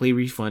automatically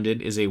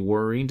refunded is a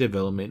worrying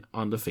development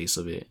on the face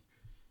of it.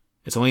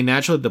 It's only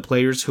natural that the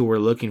players who were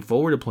looking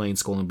forward to playing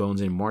Skull and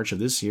Bones in March of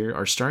this year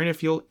are starting to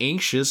feel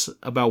anxious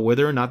about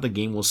whether or not the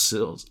game will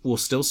still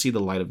see the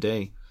light of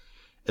day,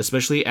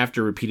 especially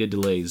after repeated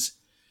delays.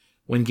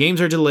 When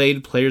games are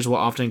delayed, players will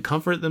often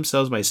comfort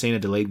themselves by saying a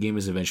delayed game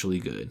is eventually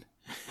good.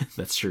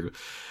 That's true.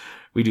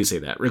 We do say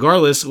that.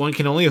 Regardless, one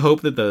can only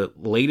hope that the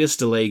latest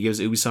delay gives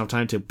Ubisoft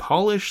time to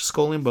polish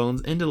Skull and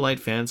Bones and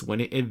delight fans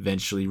when it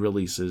eventually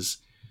releases.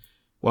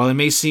 While it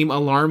may seem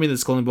alarming that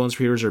Skull and Bones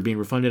pre-orders are being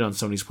refunded on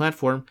Sony's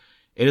platform,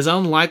 it is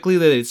unlikely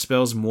that it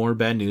spells more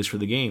bad news for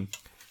the game.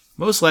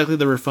 Most likely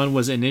the refund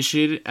was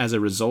initiated as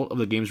a result of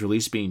the game's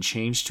release being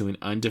changed to an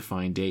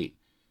undefined date.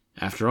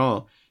 After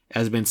all, it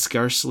has been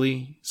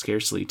scarcely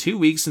 2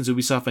 weeks since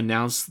Ubisoft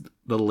announced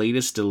the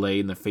latest delay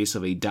in the face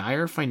of a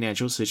dire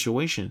financial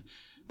situation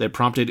that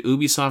prompted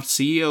Ubisoft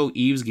CEO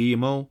Yves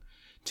Guillemot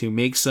to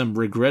make some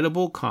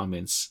regrettable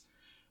comments.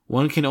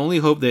 One can only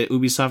hope that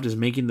Ubisoft is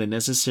making the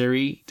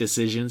necessary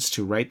decisions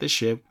to right the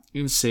ship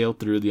and sail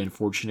through the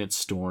unfortunate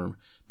storm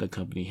the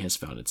company has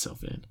found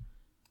itself in.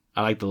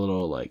 I like the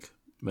little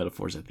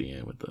metaphors at the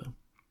end with the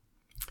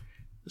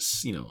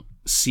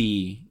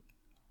sea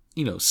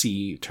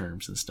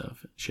terms and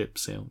stuff. Ship,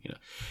 sail,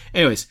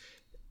 Anyways,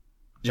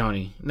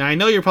 Johnny. Now I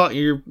know you're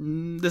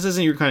this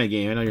isn't your kind of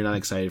game. I know you're not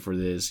excited for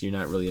this. You're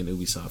not really an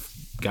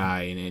Ubisoft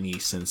guy in any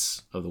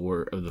sense of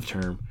the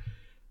term.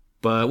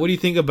 But what do you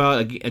think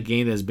about a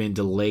game that's been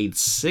delayed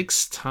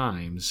 6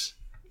 times,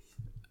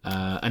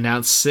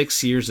 announced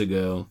 6 years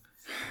ago,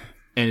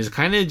 and is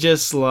kind of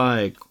just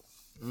like,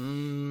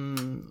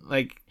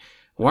 why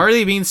are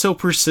they being so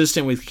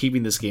persistent with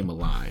keeping this game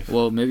alive?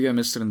 Well, maybe I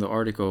missed it in the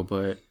article,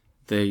 but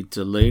they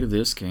delayed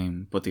this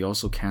game, but they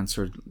also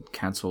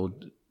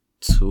canceled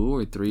 2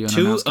 or 3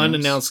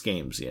 unannounced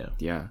games. Yeah.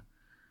 Yeah.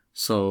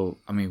 So,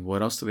 I mean,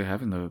 what else do they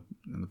have in the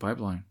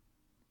pipeline?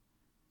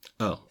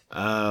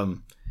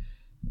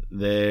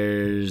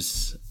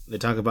 They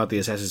talk about the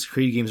Assassin's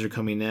Creed games are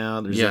coming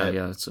out. There's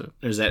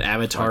that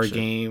Avatar flagship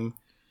game.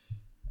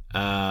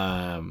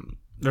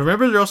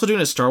 Remember they're also doing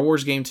a Star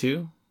Wars game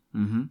too.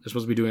 Mm-hmm. They're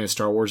supposed to be doing a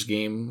Star Wars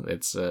game.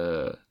 It's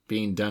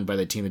being done by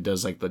the team that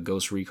does like the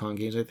Ghost Recon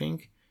games, I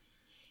think.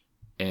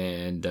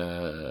 And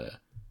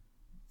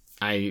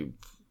I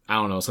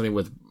don't know, something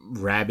with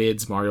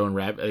Rabbids, Mario and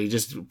Rabbids. They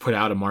just put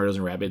out a Mario's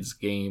and Rabbids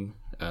game,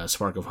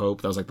 Spark of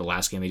Hope. That was like the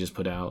last game they just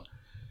put out.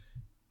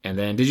 And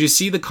then, did you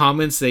see the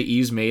comments that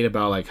Yves made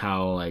about like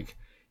how like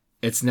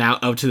it's now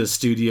up to the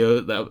studio,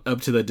 up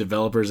to the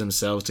developers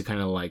themselves to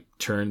kind of like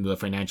turn the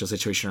financial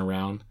situation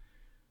around?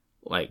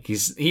 Like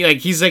he's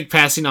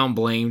passing on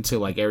blame to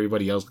like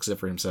everybody else except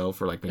for himself,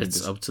 or like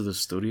it's up to the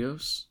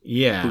studios.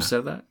 Yeah, who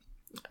said that?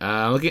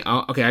 Okay,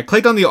 I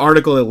clicked on the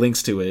article that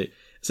links to it. It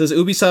says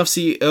Ubisoft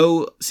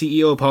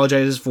CEO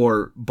apologizes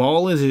for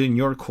 "ball is in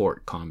your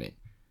court" comment.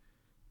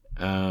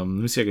 Let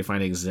me see if I can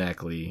find it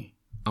exactly.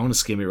 I want to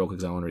skim it real quick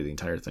because I want to read the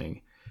entire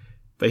thing.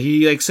 But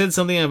he like said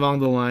something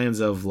along the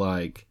lines of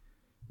like,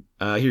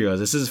 here he goes.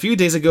 This is a few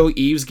days ago.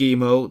 Yves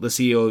Guillemot, the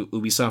CEO of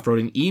Ubisoft, wrote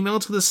an email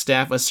to the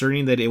staff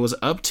asserting that it was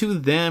up to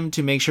them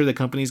to make sure the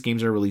company's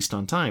games are released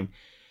on time.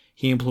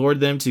 He implored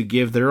them to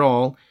give their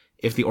all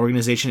if the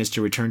organization is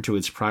to return to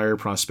its prior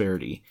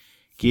prosperity.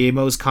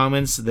 Guillemot's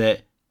comments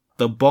that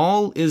the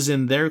ball is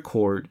in their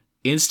court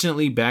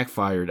instantly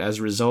backfired. As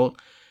a result,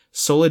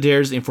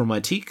 Solidaires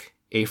Informatique,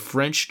 a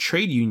French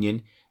trade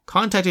union,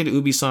 contacted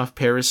Ubisoft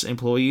Paris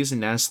employees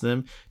and asked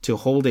them to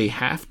hold a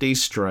half-day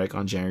strike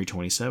on January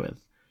 27th.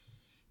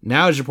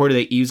 Now it's reported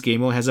that Yves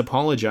Guillemot has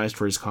apologized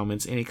for his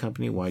comments in a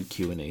company-wide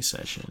Q&A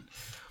session.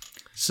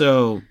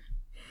 So,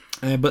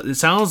 but it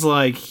sounds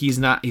like he's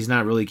not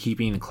really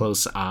keeping a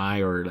close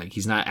eye, or like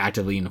he's not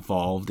actively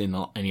involved in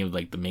any of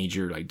like the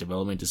major like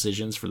development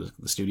decisions for the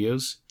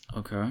studios.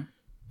 Okay.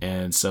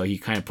 And so he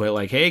kind of put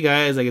like, hey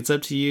guys, like it's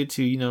up to you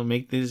to,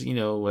 make this,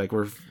 like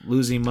we're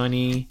losing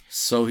money.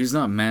 So he's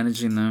not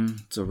managing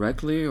them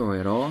directly or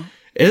at all?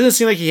 It doesn't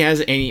seem like he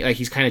has any, like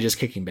he's kind of just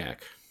kicking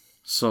back.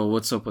 So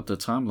what's up with the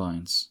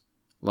timelines?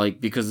 Like,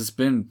 because it's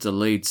been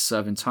delayed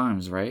 7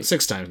 times, right?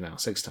 6 times now,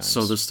 6 times.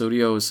 So the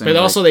studio is saying, but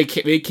also they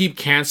keep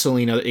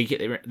canceling.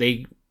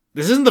 This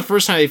isn't the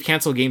first time they've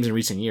canceled games in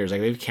recent years. Like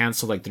they've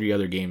canceled like 3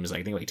 other games,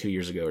 I think like 2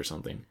 years ago or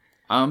something.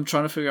 I'm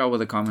trying to figure out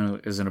whether the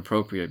comment is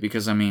inappropriate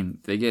because, I mean,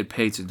 they get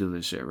paid to do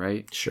this shit,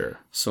 right? Sure.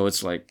 So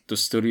it's like the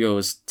studio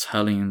is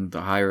telling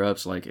the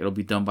higher-ups, like, it'll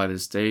be done by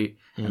this date.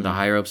 Mm-hmm. And the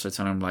higher-ups are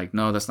telling them, like,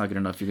 no, that's not good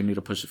enough. You're going to need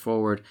to push it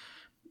forward.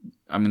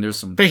 I mean, there's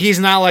some... But he's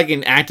not, like,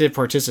 an active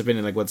participant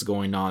in, like, what's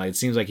going on. It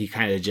seems like he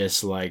kind of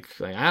just, like,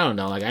 I don't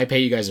know, like, I pay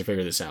you guys to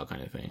figure this out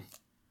kind of thing.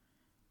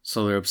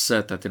 So they're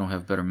upset that they don't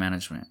have better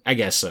management. I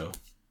guess so.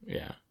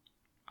 Yeah.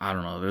 I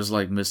don't know. There's,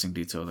 like, missing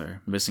detail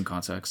there. Missing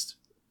context.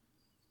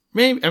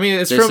 Maybe, I mean,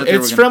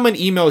 it's from an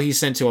email he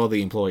sent to all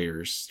the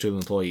employees.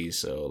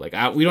 So like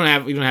we don't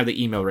have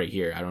the email right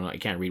here. I don't know. I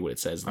can't read what it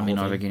says. I mean,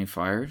 are they getting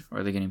fired?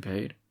 Or are they getting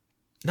paid?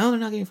 No, they're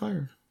not getting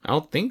fired. I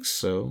don't think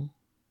so.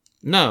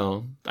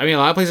 No, I mean a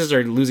lot of places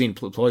are losing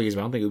employees,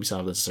 but I don't think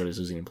Ubisoft necessarily is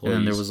losing employees.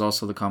 And there was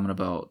also the comment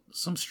about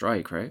some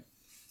strike, right?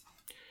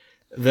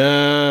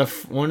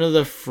 One of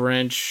the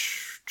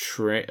French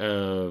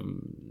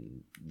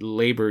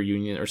labor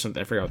union or something.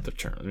 I forgot what the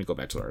term. Let me go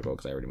back to the article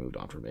because I already moved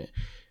on from it.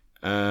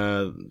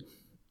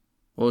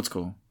 Well, it's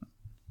cool.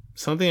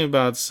 Something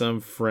about some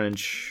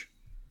French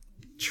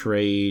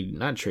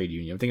not trade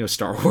union. I'm thinking of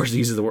Star Wars. He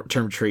uses the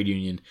term trade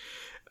union.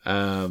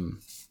 Oh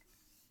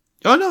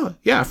no,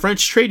 yeah,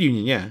 French trade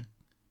union. Yeah,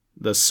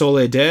 the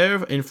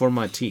Solidaires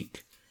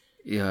Informatique.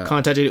 Yeah,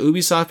 contacted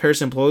Ubisoft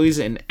Paris employees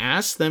and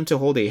asked them to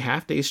hold a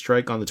half-day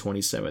strike on the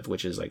 27th,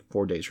 which is like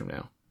 4 days from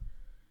now.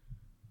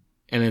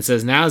 And it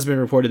says, now it's been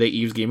reported that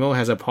Yves Guillemot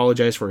has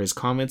apologized for his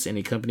comments in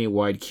a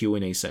company-wide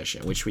Q&A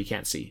session, which we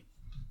can't see.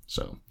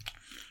 So,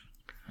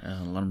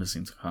 a lot of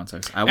missing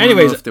context. I want to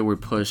know if they were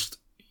pushed,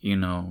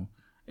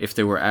 if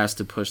they were asked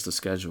to push the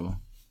schedule.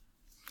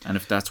 And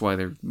if that's why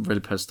they're really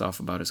pissed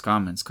off about his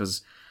comments.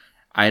 Because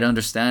I'd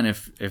understand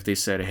if they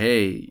said,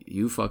 hey,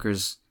 you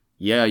fuckers,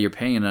 yeah, you're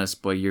paying us,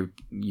 but you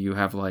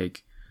have,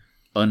 like,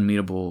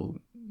 unmeetable,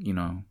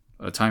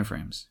 time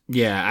frames.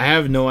 Yeah, I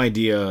have no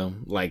idea,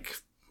 like...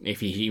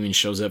 if he even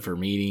shows up for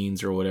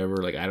meetings or whatever.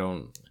 Like, a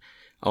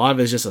lot of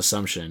it's just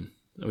assumption.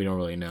 We don't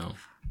really know.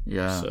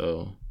 Yeah.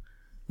 So,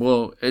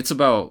 well, it's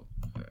about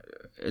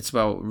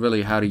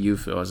really how do you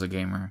feel as a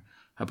gamer?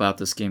 about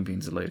this game being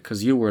delayed?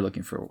 Because you were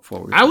looking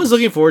forward. I was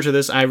looking forward to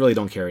this. I really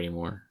don't care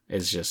anymore.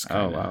 It's just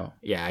Oh, wow.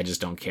 Yeah, I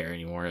just don't care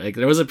anymore. Like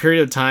there was a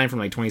period of time from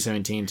like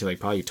 2017 to like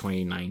probably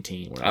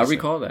 2019 where I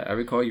recall that. I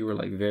recall you were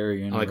like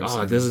very I'm like, interested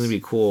oh, this is gonna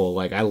be cool.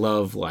 Like I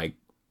love like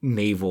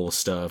naval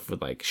stuff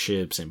with like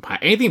ships and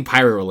anything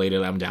pirate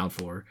related. I'm down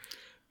for,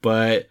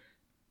 but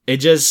it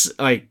just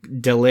like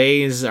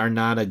delays are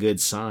not a good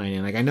sign.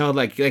 And like I know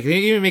like they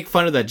even make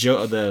fun of that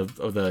joke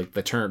of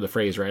the term, the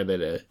phrase, right,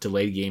 that a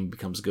delayed game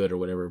becomes good or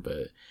whatever,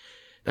 but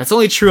that's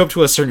only true up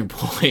to a certain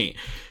point,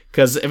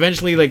 because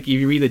eventually like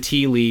you read the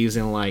tea leaves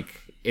and like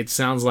it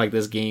sounds like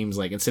this game's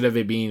like, instead of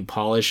it being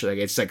polished, like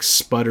it's like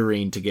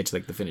sputtering to get to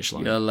like the finish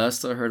line. Yeah,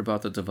 last I heard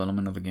about the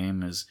development of the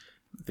game is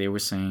they were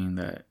saying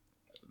that,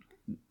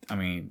 I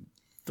mean,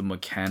 the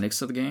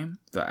mechanics of the game,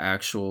 the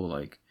actual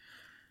like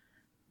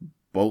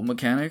boat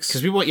mechanics,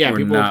 because people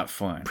were not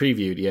fun.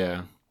 Previewed,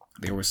 yeah.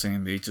 They were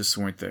saying they just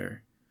weren't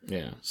there.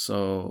 Yeah.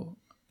 So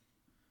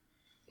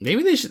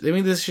maybe they should. I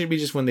mean, this should be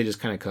just when they just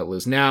kind of cut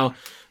loose. Now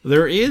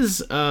there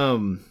is,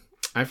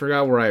 I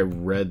forgot where I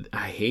read.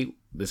 I hate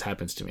this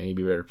happens to me. I need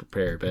to be better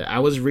prepared. But I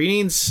was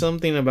reading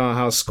something about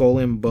how Skull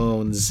and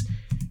Bones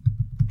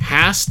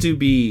has to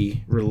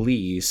be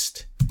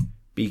released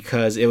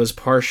because it was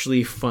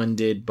partially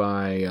funded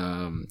by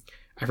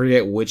I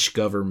forget which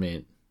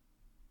government.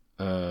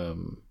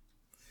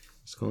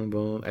 Skull and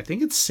Bones. I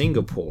think it's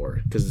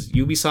Singapore, because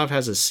Ubisoft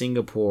has a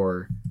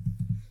Singapore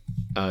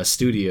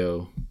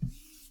studio,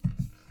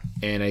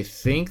 and I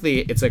think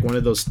it's like one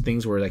of those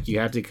things where like you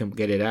have to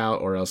get it out,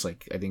 or else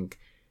like I think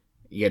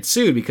you get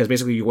sued because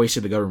basically you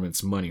wasted the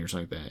government's money or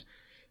something like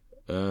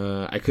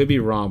that. I could be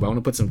wrong, but I want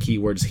to put some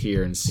keywords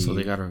here and see. So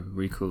they gotta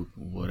recoup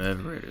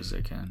whatever it is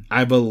they can.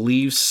 I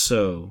believe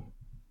so.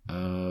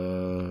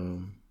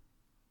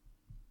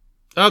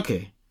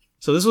 Okay.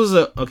 So this is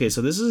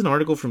an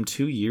article from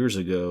 2 years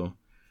ago.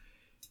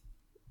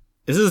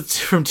 This is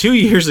from 2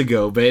 years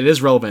ago, but it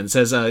is relevant. It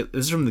says, this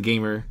is from The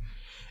Gamer.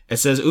 It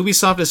says,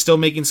 Ubisoft is still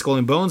making Skull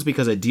and Bones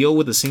because a deal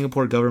with the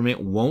Singapore government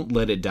won't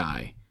let it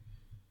die.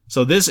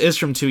 So this is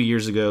from 2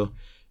 years ago.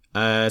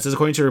 It says,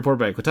 according to a report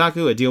by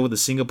Kotaku, a deal with the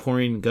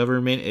Singaporean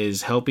government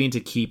is helping to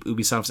keep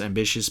Ubisoft's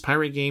ambitious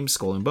pirate game,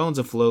 Skull and Bones,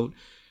 afloat.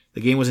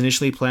 The game was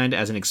initially planned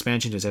as an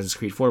expansion to Assassin's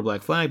Creed 4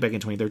 Black Flag back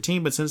in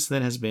 2013, but since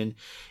then has been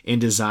in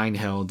design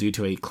hell due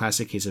to a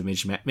classic case of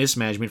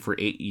mismanagement for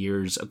 8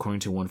 years,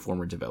 according to one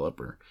former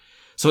developer.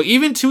 So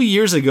even 2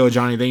 years ago,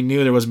 Johnny, they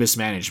knew there was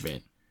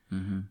mismanagement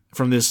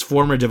from this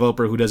former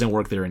developer who doesn't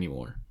work there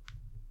anymore.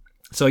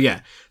 So yeah,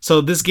 so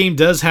this game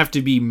does have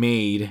to be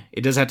made.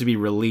 It does have to be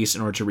released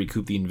in order to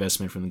recoup the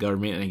investment from the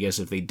government. And I guess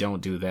if they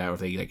don't do that, or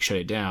if they like shut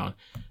it down,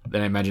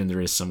 then I imagine there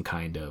is some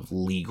kind of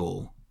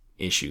legal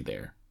issue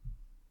there.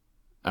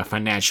 A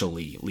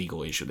financially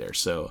legal issue there.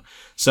 So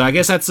I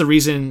guess that's the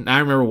reason. I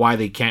remember why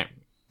they can't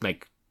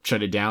like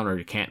shut it down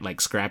or can't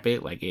like scrap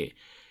it. Like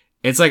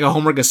it's like a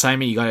homework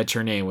assignment you got to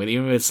turn in.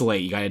 Even if it's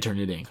late, you got to turn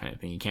it in, kind of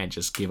thing. You can't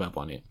just give up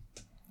on it.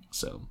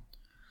 So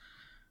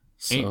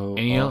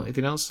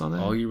anything else on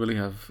that? All you really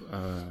have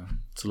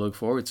to look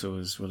forward to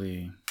is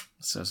really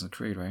Assassin's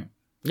Creed, right?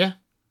 Yeah.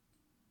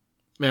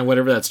 Man,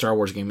 whatever that Star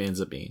Wars game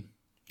ends up being,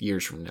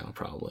 years from now,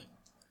 probably.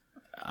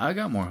 I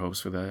got more hopes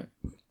for that.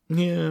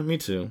 Yeah, me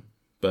too.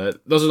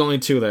 But those are the only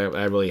two that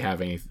I really have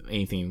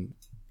anything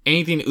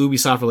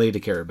Ubisoft related to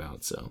care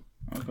about. So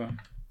okay,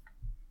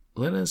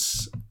 let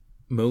us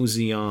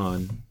mosey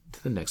on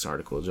to the next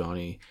article,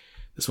 Johnny.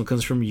 This one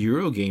comes from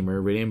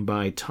Eurogamer, written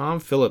by Tom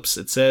Phillips.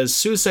 It says,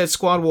 Suicide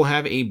Squad will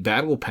have a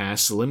battle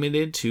pass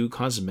limited to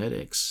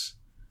cosmetics.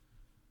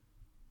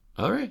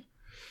 All right.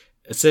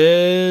 It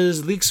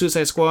says, leaked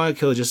Suicide Squad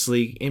Kill the Justice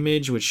League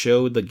image, which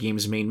showed the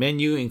game's main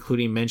menu,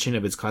 including mention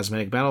of its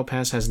cosmetic battle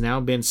pass, has now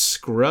been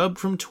scrubbed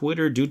from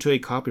Twitter due to a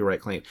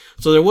copyright claim.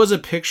 So there was a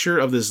picture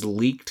of this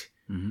leaked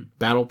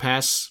battle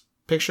pass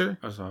picture,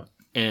 I saw it,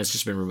 and it's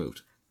just been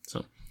removed. So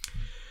it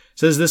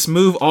says, this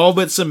move all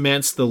but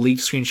cements the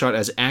leaked screenshot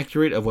as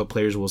accurate of what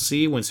players will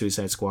see when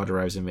Suicide Squad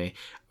arrives in May.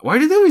 Why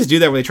do they always do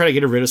that when they try to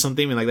get rid of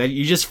something and like that?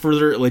 You just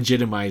further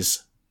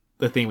legitimize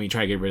the thing when you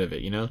try to get rid of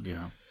it, you know?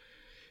 Yeah.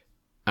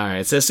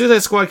 Alright, it says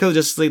Suicide Squad Kill the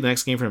Justice League, the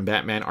next game from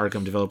Batman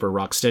Arkham developer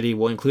Rocksteady,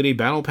 will include a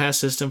battle pass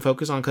system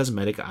focused on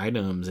cosmetic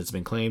items. It's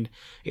been claimed.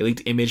 A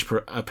leaked image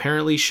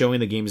apparently showing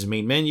the game's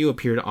main menu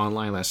appeared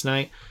online last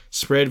night,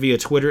 spread via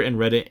Twitter and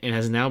Reddit, and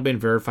has now been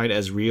verified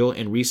as real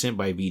and recent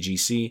by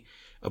VGC,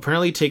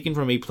 apparently taken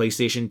from a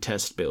PlayStation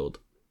test build.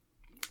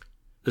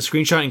 The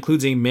screenshot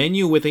includes a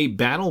menu with a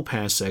battle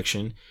pass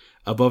section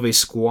above a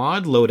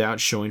squad loadout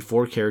showing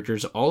 4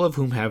 characters, all of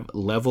whom have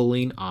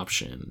leveling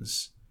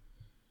options.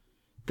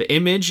 The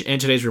image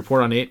and today's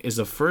report on it is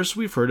the first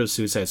we've heard of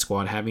Suicide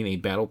Squad having a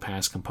battle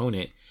pass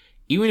component,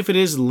 even if it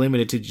is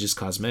limited to just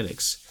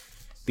cosmetics.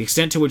 The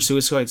extent to which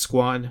Suicide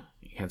Squad...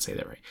 You can't say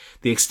that right.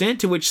 The extent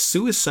to which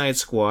Suicide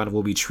Squad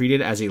will be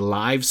treated as a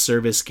live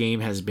service game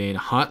has been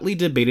hotly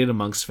debated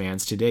amongst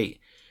fans to date,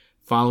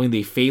 following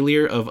the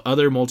failure of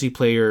other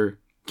multiplayer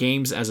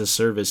games as a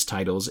service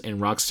titles in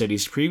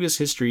Rocksteady's previous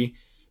history,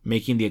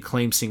 making the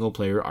acclaimed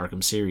single-player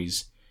Arkham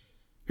series.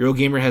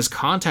 Eurogamer has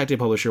contacted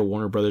publisher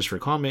Warner Brothers for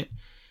comment.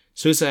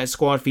 Suicide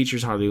Squad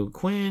features Harley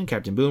Quinn,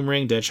 Captain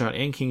Boomerang, Deadshot,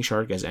 and King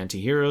Shark as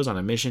anti-heroes on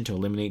a mission to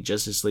eliminate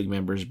Justice League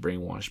members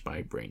brainwashed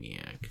by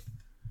Brainiac.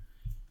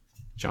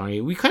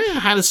 Johnny, we kind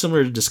of had a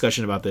similar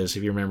discussion about this,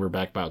 if you remember,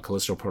 back about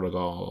Callisto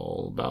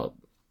Protocol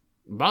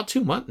about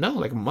 2 months, no,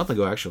 like a month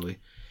ago actually,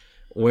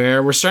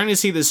 where we're starting to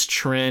see this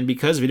trend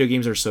because video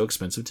games are so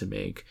expensive to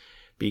make,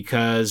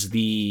 because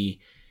the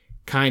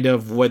kind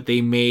of what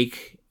they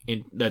make,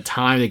 in the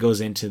time that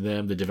goes into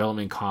them, the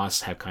development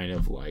costs have kind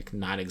of like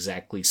not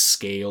exactly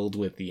scaled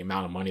with the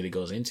amount of money that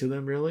goes into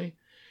them, really.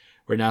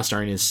 We're now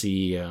starting to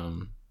see,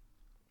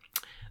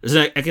 there's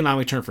an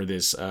economic term for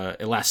this,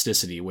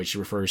 elasticity, which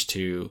refers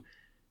to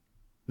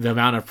the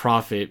amount of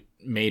profit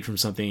made from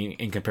something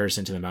in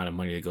comparison to the amount of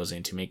money that goes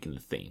into making the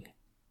thing.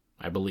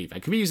 I believe. I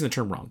could be using the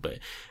term wrong, but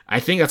I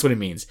think that's what it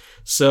means.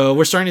 So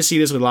we're starting to see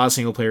this with a lot of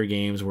single player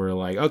games where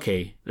like,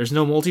 okay, there's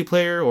no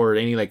multiplayer or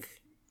any like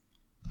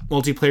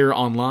multiplayer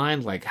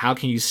online. Like, how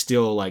can you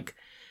still like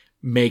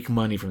make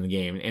money from the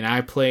game? And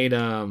I played, it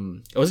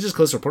wasn't just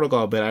Callisto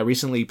Protocol, but I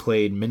recently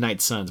played Midnight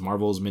Suns,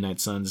 Marvel's Midnight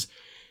Suns,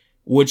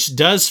 which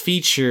does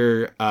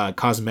feature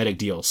cosmetic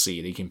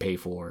DLC that you can pay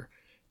for.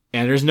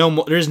 And there's no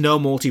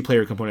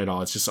multiplayer component at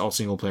all. It's just all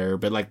single player.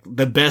 But like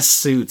the best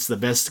suits, the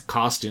best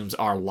costumes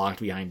are locked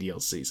behind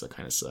DLC, so it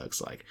kind of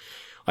sucks.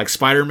 Like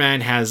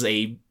Spider-Man has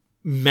a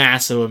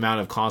massive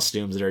amount of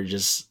costumes that are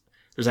just,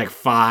 there's like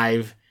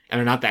 5, and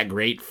they're not that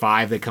great.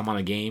 5 that come on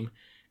the game,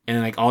 and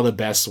then like all the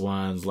best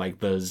ones, like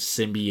the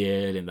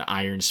Symbiote and the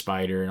Iron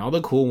Spider, and all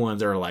the cool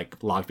ones are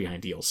like locked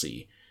behind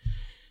DLC.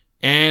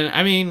 And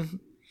I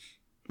mean,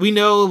 we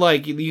know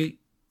like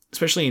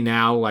especially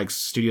now, like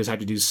studios have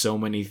to do so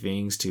many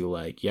things to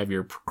like, you have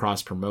your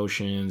cross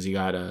promotions, you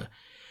gotta,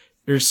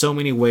 there's so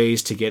many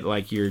ways to get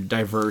like your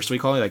diverse, we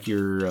call it like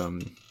your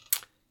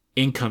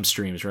income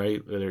streams,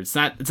 right? It's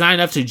not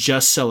enough to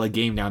just sell a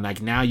game now.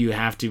 Like now you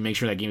have to make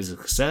sure that game is a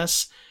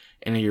success,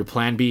 and then your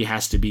plan B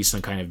has to be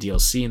some kind of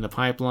DLC in the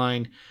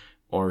pipeline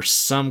or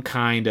some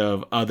kind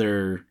of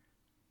other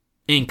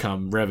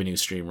income revenue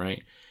stream,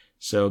 right?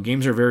 So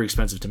games are very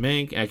expensive to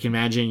make. I can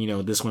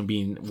imagine, this one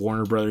being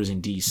Warner Brothers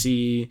in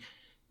DC,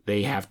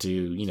 they have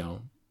to,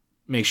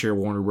 make sure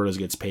Warner Brothers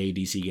gets paid,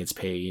 DC gets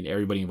paid,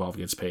 everybody involved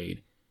gets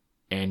paid,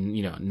 and,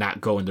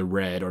 not go in the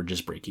red or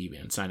just break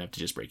even, sign up to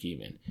just break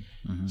even.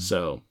 Mm-hmm.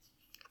 So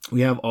we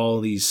have all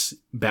these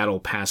battle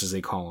passes, they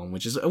call them,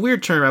 which is a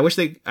weird term. I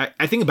think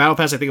a battle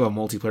pass, I think of a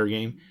multiplayer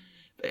game.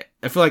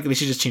 I feel like they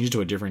should just change it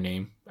to a different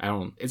name.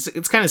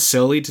 It's kind of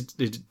silly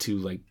to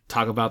like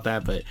talk about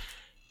that, but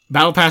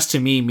Battle Pass to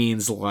me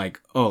means like,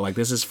 oh, like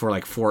this is for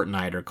like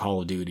Fortnite or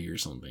Call of Duty or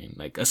something.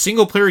 Like a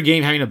single player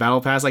game having a Battle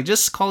Pass, like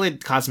just call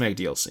it cosmetic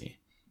DLC.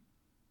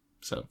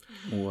 So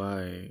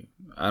why?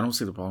 I don't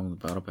see the problem with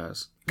Battle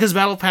Pass. Because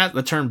Battle Pass,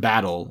 the term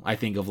battle, I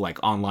think of like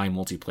online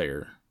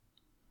multiplayer.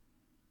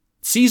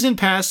 Season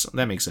Pass,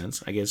 that makes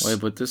sense, I guess.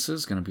 Wait, but this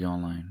is gonna be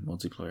online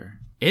multiplayer.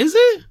 Is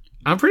it?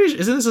 I'm pretty sure.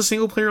 Isn't this a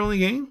single player only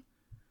game?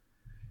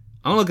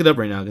 I'll look it up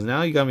right now because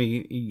now you got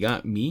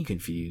me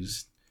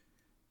confused.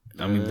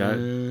 I mean,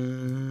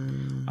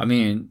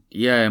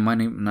 yeah, it might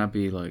not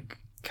be like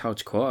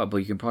couch co-op, but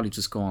you can probably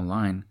just go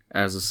online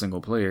as a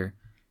single player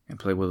and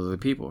play with other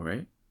people,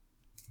 right?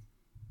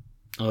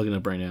 I'll look it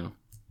up right now.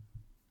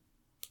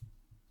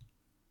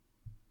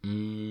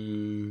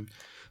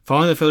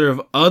 Following the failure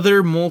of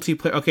other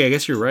multiplayer... Okay, I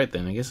guess you're right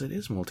then. I guess it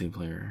is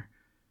multiplayer.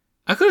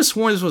 I could have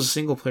sworn this was a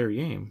single player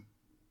game.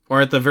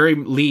 Or at the very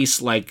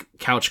least, like,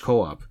 couch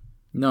co-op.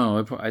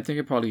 No, I think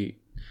it probably...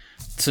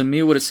 To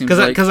me, what it seems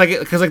like... Because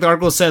like the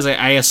article says,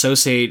 I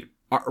associate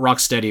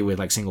Rocksteady with,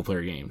 like,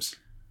 single-player games.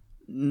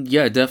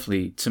 Yeah,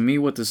 definitely. To me,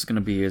 what this is going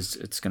to be is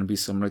it's going to be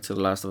similar to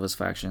The Last of Us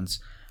Factions,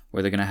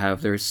 where they're going to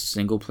have their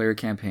single-player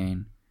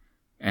campaign,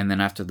 and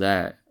then after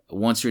that,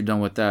 once you're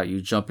done with that,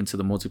 you jump into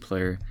the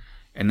multiplayer,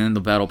 and then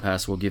the Battle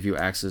Pass will give you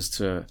access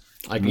to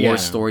like more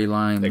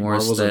storyline, like more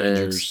Marvel's aesthetics.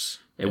 Avengers.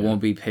 It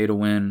won't be pay to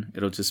win.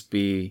 It'll just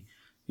be,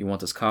 you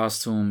want this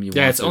costume.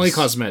 It's only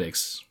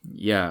cosmetics.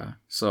 Yeah.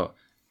 So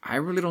I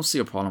really don't see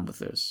a problem with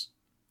this.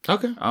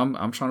 Okay.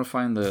 I'm trying to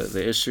find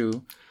the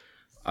issue.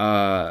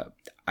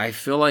 I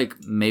feel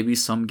like maybe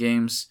some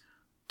games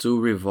do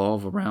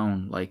revolve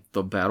around like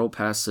the Battle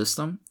Pass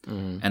system,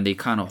 and they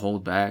kind of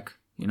hold back,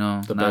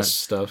 the best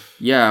stuff.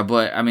 Yeah,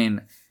 but I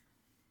mean,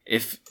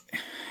 if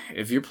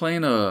you're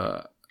playing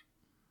a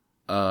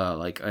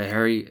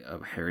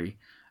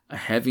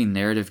heavy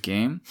narrative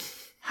game,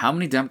 how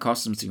many damn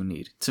costumes do you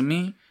need? To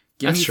me,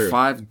 give me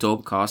 5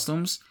 dope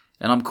costumes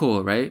and I'm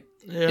cool, right?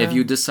 Yeah. If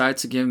you decide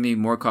to give me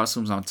more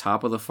costumes on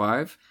top of the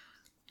 5,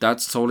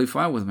 that's totally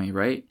fine with me,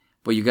 right?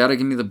 But you gotta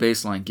give me the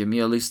baseline. Give me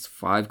at least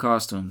 5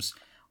 costumes,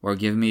 or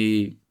give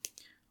me,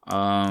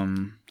 I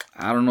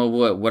don't know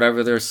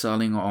whatever they're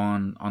selling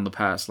on the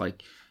pass.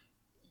 Like,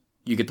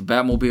 you get the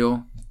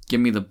Batmobile.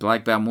 Give me the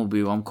black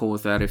Batmobile. I'm cool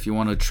with that. If you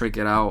want to trick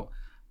it out,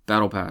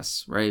 Battle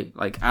Pass, right?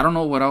 Like, I don't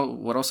know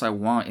what else I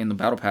want in the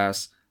Battle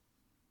Pass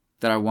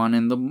that I want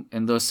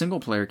in the single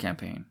player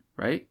campaign,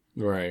 right?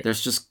 Right.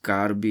 There's just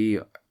gotta be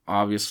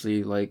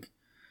obviously like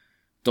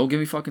don't give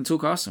me fucking 2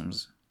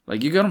 costumes.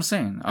 Like, you get what I'm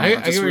saying? I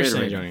get what you're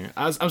saying, Johnny.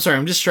 I'm sorry,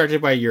 I'm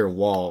distracted by your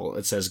wall.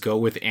 It says, go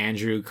with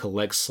Andrew,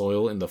 collect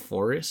soil in the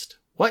forest.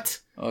 What?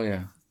 Oh,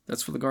 yeah.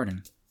 That's for the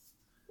garden.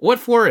 What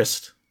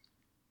forest?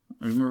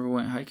 Remember we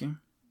went hiking?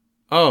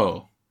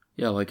 Oh.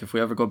 Yeah, like, if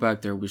we ever go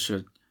back there, we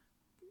should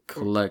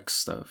collect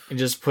stuff. And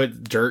just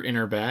put dirt in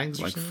our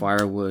bags? Like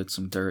firewood,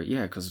 some dirt.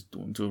 Yeah, because,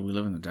 dude, we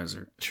live in the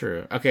desert.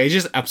 True. Okay,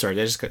 I'm sorry.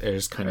 That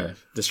just kind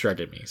of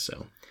distracted me,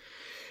 so.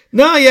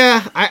 No,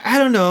 yeah. I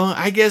don't know.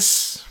 I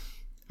guess...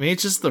 I mean,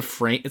 it's just the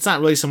frame. It's not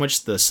really so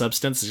much the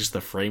substance. It's just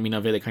the framing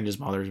of it that kind of just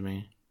bothers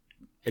me.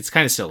 It's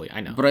kind of silly, I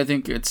know. But I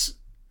think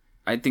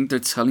they're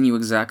telling you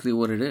exactly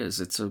what it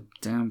is. It's a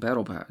damn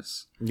battle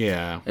pass.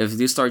 Yeah. If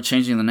they start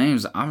changing the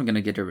names, I'm going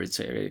to get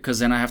irritated. Because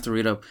then I have to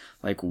read up,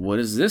 like, what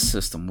is this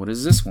system? What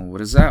is this one?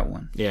 What is that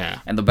one?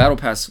 Yeah. And the battle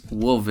pass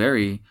will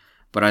vary,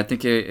 but I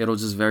think it'll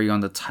just vary on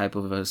the type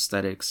of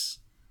aesthetics.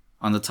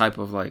 On the type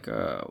of, like,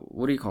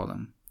 what do you call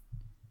them?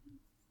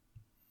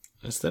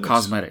 Aesthetics?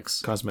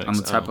 Cosmetics. On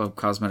the type of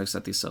cosmetics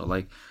that they sell.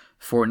 Like,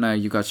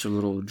 Fortnite, you got your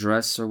little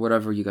dress or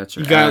whatever. You got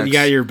your you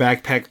got your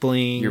backpack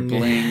bling. Your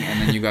bling,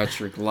 and then you got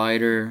your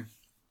glider.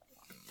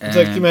 It's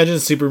like, imagine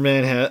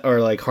Superman or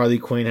like Harley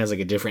Quinn has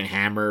like a different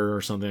hammer or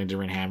something, like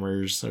different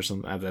hammers or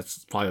something.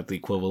 That's probably like the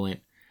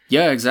equivalent.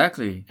 Yeah,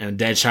 exactly. And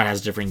Deadshot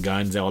has different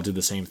guns. They all do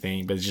the same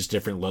thing, but it's just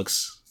different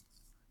looks.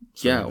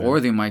 Yeah, like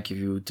or they might give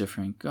you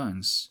different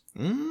guns.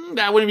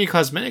 That wouldn't be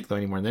cosmetic though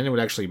anymore. Then it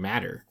would actually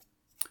matter.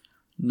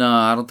 No,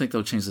 I don't think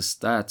they'll change the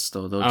stats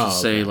though. They'll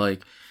just say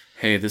like,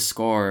 "Hey, this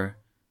scar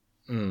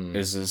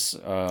is this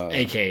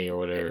AK or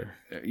whatever."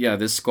 Yeah,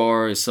 this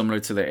scar is similar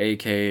to the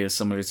AK. Is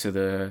similar to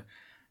the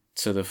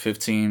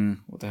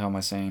 15. What the hell am I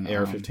saying?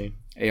 AR-15.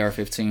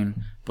 AR-15,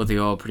 but they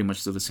all pretty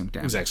much do the same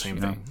damage. Exact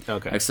same thing.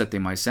 Okay. Except they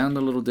might sound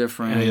a little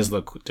different. And they just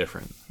look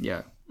different.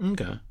 Yeah.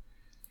 Okay.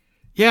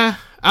 Yeah,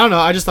 I don't know.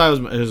 I just thought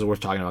it was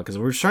worth talking about because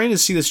we're starting to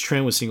see this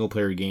trend with single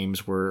player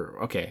games where,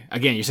 okay,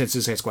 again, you said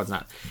Suicide Squad's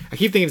not. I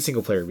keep thinking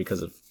single player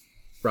because of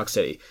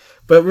Rocksteady.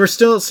 But we're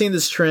still seeing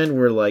this trend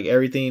where like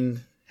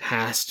everything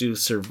has to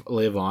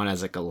live on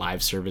as like a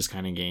live service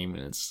kind of game,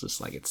 and it's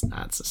just like it's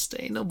not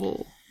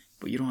sustainable.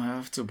 But you don't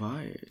have to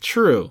buy it.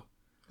 True.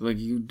 Like,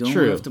 you don't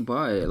have to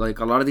buy it. Like,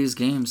 a lot of these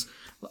games,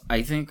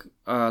 I think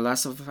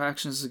Last of Us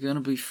Factions is going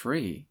to be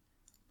free.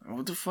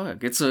 What the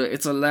fuck? It's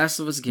a Last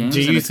of Us game.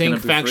 Do you think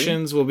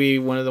Factions will be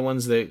one of the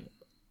ones that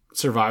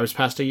survives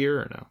past a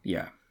year or no?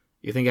 Yeah.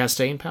 You think it has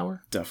staying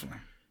power? Definitely.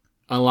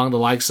 Along the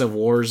likes of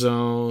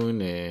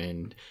Warzone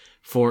and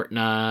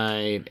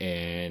Fortnite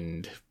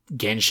and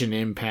Genshin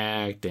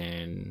Impact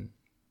and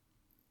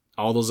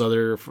all those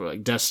other,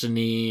 like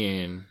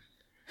Destiny and...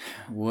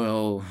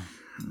 Well,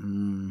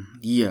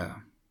 yeah.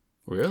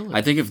 Really?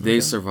 I think if they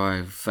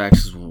survive,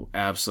 Factions will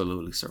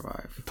absolutely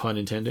survive. Pun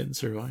intended,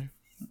 survive.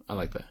 I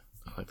like that.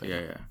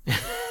 Yeah.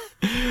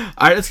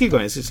 All right, let's keep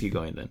going. Let's just keep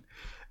going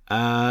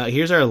then.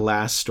 Here's our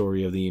last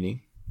story of the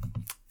evening.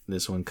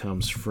 This one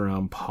comes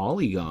from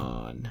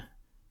Polygon.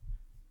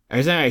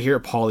 Every time I hear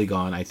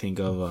Polygon, I think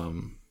of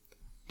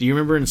do you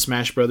remember in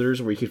Smash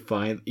Brothers where you could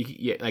find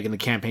like in the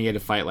campaign you had to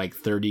fight like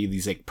 30 of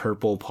these like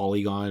purple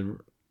Polygon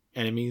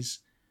enemies,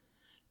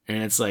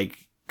 and it's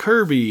like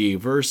Kirby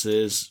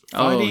versus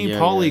fighting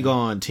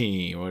Polygon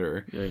team or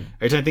whatever. Yeah.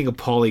 Every time I think of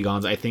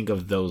polygons, I think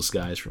of those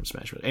guys from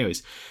Smash Bros.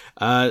 Anyways,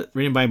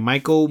 written by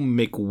Michael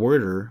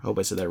McWhorter. Hope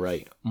I said that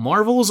right.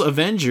 Marvel's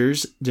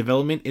Avengers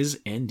development is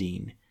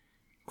ending.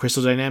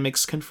 Crystal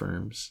Dynamics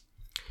confirms.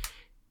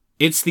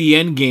 It's the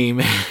end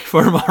game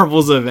for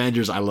Marvel's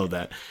Avengers. I love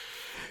that.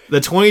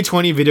 The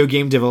 2020 video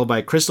game developed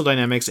by Crystal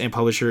Dynamics and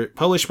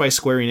published by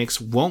Square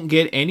Enix won't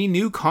get any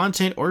new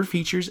content or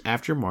features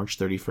after March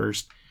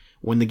 31st.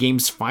 When the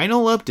game's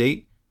final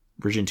update,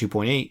 version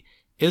 2.8,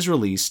 is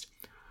released.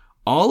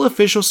 All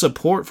official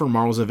support for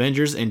Marvel's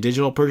Avengers and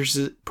digital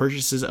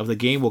purchases of the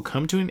game will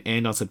come to an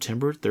end on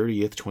September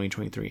 30th,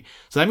 2023.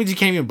 So that means you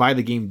can't even buy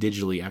the game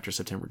digitally after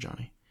September,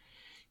 Johnny.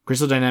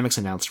 Crystal Dynamics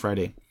announced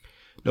Friday.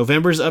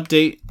 November's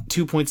update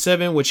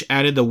 2.7, which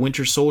added the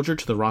Winter Soldier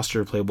to the roster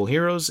of playable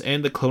heroes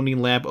and the Cloning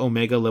Lab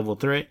Omega level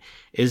threat,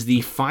 is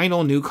the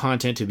final new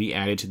content to be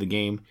added to the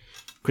game,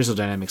 Crystal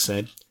Dynamics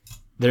said.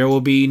 There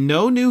will be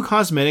no new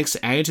cosmetics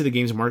added to the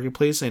game's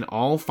marketplace, and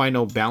all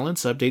final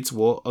balance updates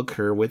will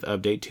occur with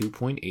update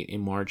 2.8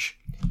 in March.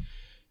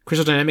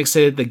 Crystal Dynamics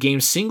said the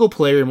game's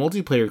single-player and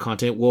multiplayer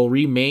content will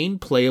remain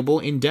playable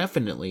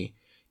indefinitely,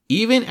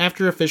 even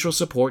after official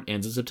support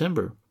ends in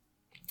September.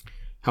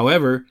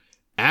 However,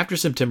 after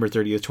September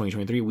 30th,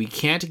 2023, we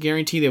can't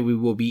guarantee that we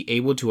will be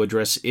able to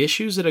address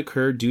issues that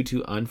occur due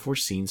to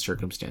unforeseen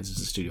circumstances,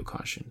 the studio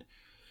cautioned.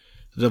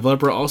 The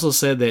developer also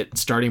said that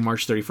starting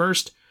March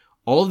 31st,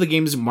 all of the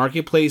game's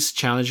marketplace,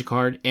 challenge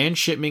card, and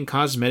shipment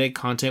cosmetic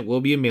content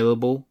will be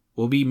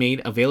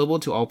made available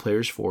to all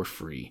players for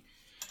free.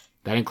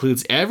 That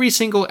includes every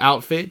single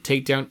outfit,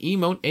 takedown,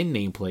 emote, and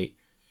nameplate.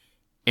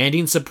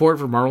 Ending support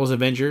for Marvel's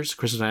Avengers,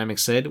 Crystal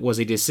Dynamics said, was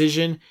a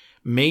decision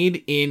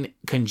made in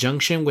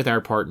conjunction with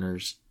our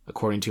partners,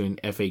 according to an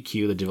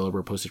FAQ the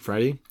developer posted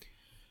Friday.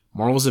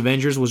 Marvel's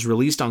Avengers was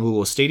released on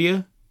Google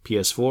Stadia,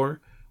 PS4,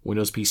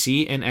 Windows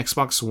PC, and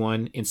Xbox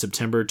One in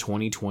September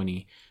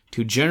 2020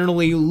 to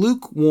generally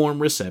lukewarm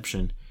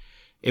reception.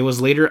 It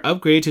was later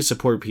upgraded to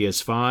support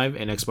PS5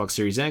 and Xbox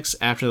Series X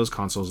after those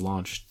consoles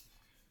launched.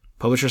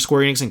 Publisher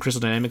Square Enix and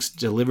Crystal Dynamics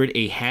delivered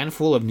a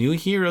handful of new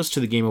heroes to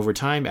the game over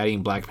time,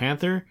 adding Black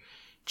Panther,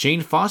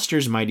 Jane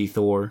Foster's Mighty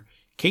Thor,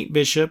 Kate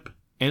Bishop,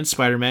 and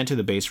Spider-Man to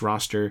the base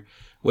roster,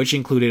 which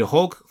included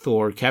Hulk,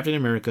 Thor, Captain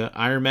America,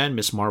 Iron Man,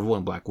 Ms. Marvel,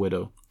 and Black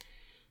Widow.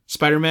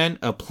 Spider-Man,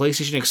 a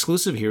PlayStation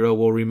exclusive hero,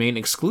 will remain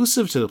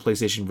exclusive to the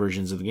PlayStation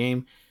versions of the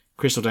game,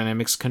 Crystal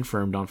Dynamics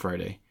confirmed on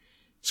Friday.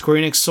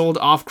 Square Enix sold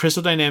off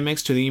Crystal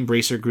Dynamics to the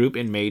Embracer Group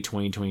in May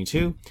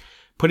 2022,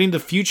 putting the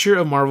future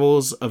of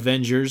Marvel's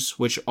Avengers,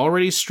 which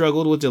already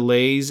struggled with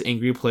delays,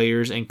 angry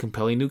players, and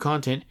compelling new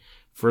content,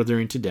 further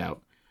into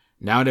doubt.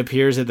 Now it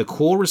appears that the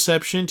cool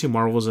reception to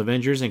Marvel's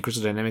Avengers and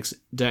Crystal Dynamics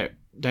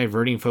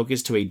diverting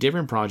focus to a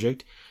different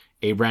project,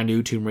 a brand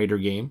new Tomb Raider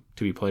game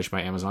to be published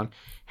by Amazon,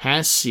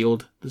 has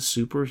sealed the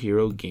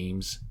superhero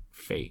game's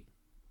fate.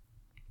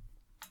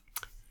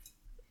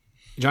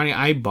 Johnny,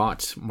 I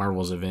bought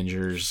Marvel's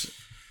Avengers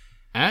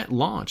at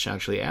launch,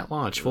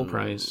 full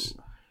price.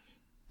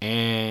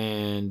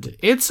 And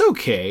it's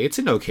okay. It's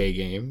an okay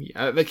game.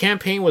 The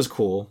campaign was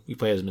cool. You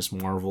play as Ms.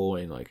 Marvel,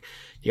 and like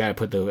you got to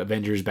put the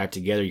Avengers back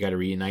together. You got to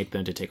reunite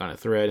them to take on a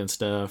threat and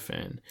stuff.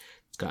 And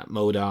it's got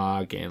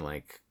MODOK and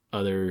like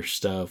other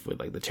stuff with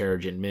like the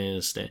Terrigen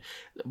Mist and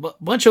a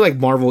bunch of like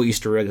Marvel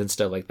Easter eggs and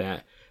stuff like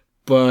that.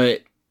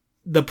 But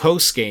the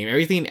post game,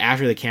 everything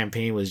after the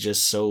campaign was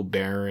just so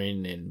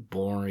barren and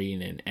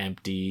boring and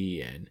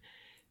empty, and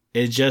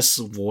it just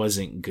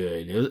wasn't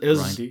good. It was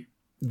grindy.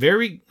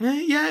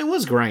 It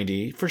was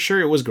grindy for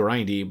sure. It was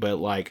grindy, but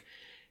like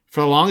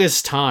for the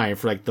longest time,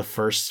 for like the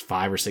first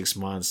 5 or 6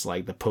 months,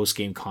 like the post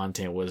game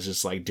content was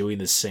just like doing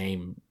the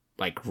same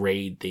like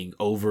raid thing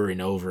over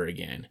and over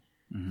again,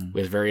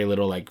 with very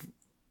little like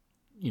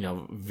we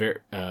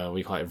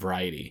call it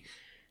variety.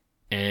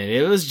 And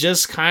it was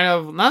just kind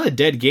of not a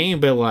dead game,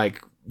 but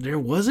like there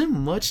wasn't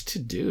much to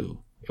do.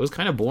 It was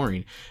kind of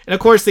boring. And of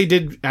course they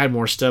did add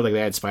more stuff. Like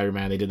they had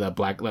Spider-Man. They did that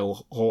black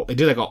little whole.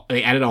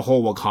 They added a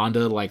whole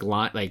Wakanda like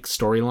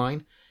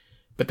storyline.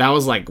 But that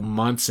was like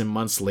months and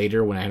months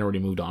later when I had already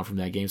moved on from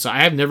that game. So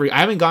I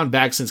haven't gone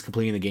back since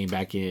completing the game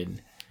back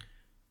in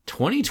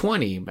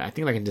 2020. I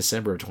think like in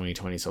December of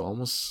 2020. So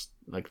almost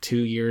like 2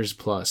 years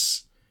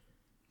plus.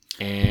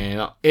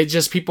 And it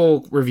just,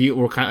 people were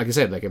kind of, like I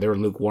said, like they were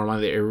lukewarm on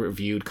it. They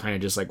reviewed kind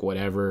of just like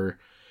whatever.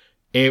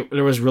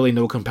 There was really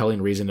no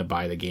compelling reason to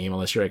buy the game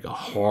unless you're like a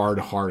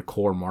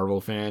hardcore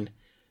Marvel fan.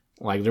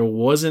 Like there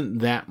wasn't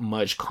that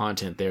much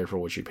content there for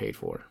what you paid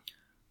for.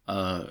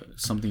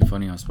 Something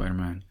funny on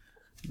Spider-Man.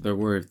 There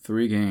were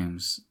 3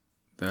 games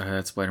that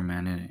had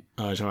Spider-Man in it.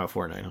 Oh, you're talking about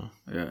Fortnite,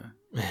 huh?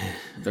 Yeah.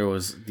 There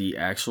was the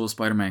actual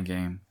Spider-Man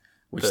game,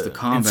 which the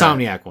combat...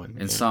 Insomniac one.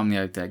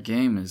 Insomniac, that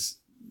game is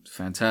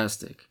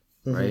fantastic,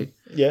 right?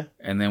 Yeah.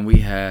 And then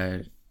we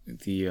had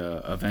the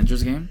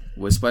Avengers game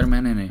with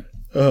Spider-Man in it.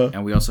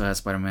 And we also had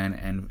Spider-Man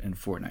and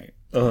Fortnite.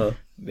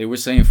 They were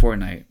saying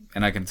Fortnite,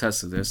 and I can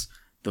attest to this.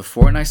 The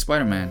Fortnite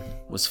Spider-Man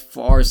was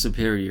far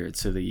superior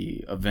to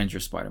the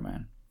Avengers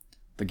Spider-Man,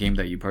 the game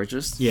that you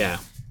purchased. Yeah.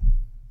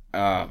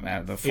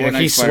 Man, the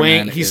Fortnite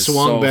Spider-Man he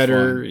swung so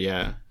better. Fun.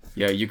 Yeah.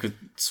 Yeah, you could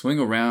swing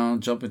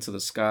around, jump into the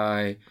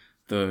sky.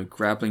 The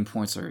grappling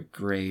points are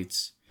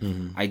great.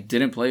 I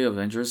didn't play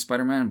Avengers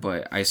Spider-Man,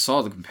 but I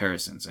saw the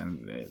comparisons,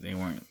 and they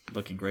weren't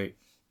looking great.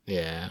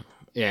 Yeah.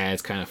 Yeah,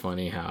 it's kind of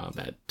funny how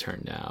that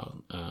turned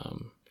out.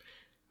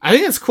 I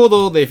think it's cool,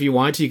 though, that if you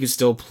want to, you could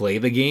still play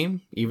the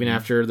game, even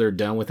after they're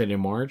done with it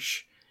in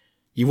March.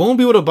 You won't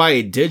be able to buy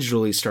it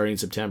digitally starting in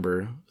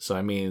September. So,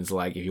 I mean, it's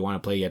like, if you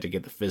want to play, you have to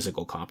get the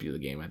physical copy of the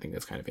game. I think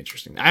that's kind of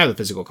interesting. I have the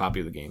physical copy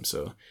of the game,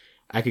 so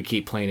I could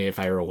keep playing it if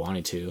I ever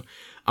wanted to.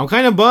 I'm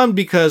kind of bummed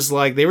because,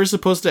 like, they were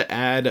supposed to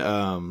add,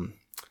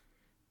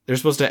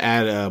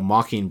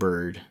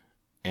 Mockingbird,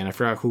 and I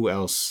forgot who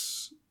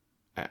else.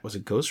 Was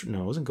it Ghost?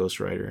 No, it wasn't Ghost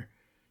Rider.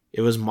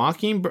 It was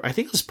Mockingbird. I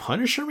think it was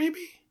Punisher, maybe?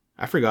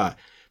 I forgot.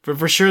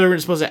 For sure, they were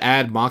supposed to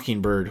add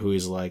Mockingbird, who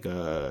is like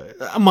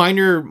a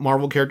minor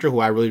Marvel character who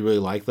I really, really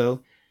like,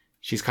 though.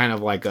 She's kind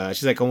of like,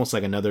 she's like almost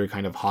like another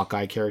kind of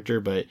Hawkeye character,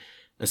 but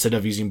instead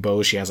of using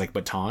bows, she has like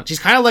baton. She's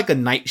kind of like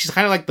she's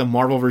kind of like the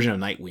Marvel version of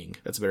Nightwing.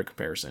 That's a better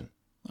comparison.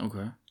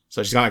 Okay.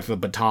 So she's got like the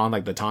baton,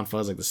 like the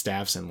tonfas, like the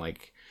staffs, and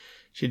like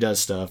she does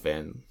stuff,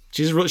 and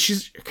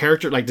she's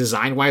character, like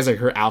design wise, like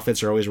her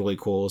outfits are always really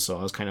cool. So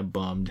I was kind of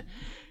bummed.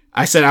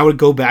 I said I would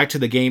go back to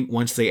the game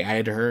once they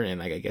added her, and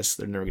like I guess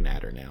they're never gonna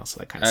add her now. So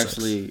that kind of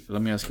actually sucks.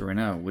 Let me ask you right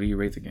now. What do you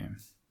rate the game?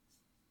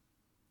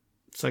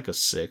 It's like a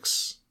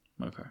 6.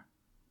 Okay.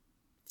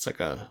 It's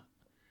like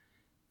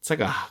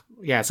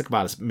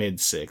about a mid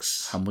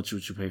 6. How much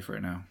would you pay for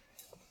it now?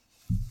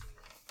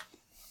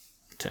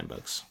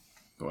 $10.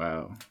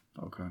 Wow.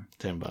 Okay.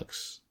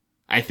 $10.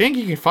 I think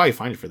you can probably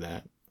find it for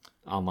that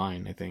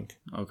online. I think.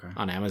 Okay.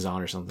 On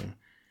Amazon or something.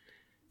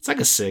 It's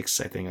like a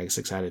 6. I think like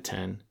 6 out of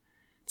 10.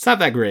 It's not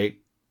that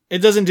great. It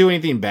doesn't do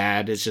anything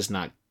bad. It's just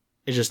not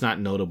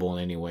notable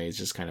in any way. It's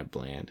just kind of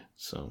bland.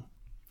 So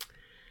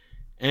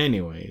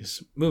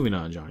Anyways, moving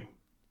on, Johnny.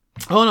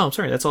 Oh no, I'm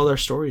sorry. That's all our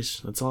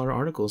stories. That's all our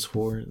articles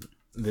for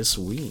this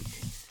week.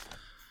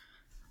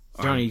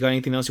 Johnny, you got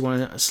anything else you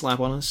want to slap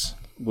on us?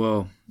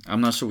 Well,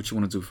 I'm not sure what you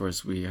want to do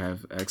first. We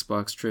have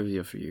Xbox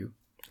trivia for you.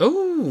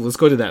 Oh, let's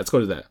go to that.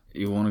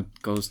 You want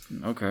to go?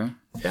 Okay.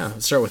 Yeah,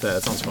 let's start with that.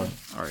 That sounds fun.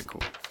 All right,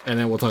 cool. And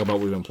then we'll talk about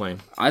what we've been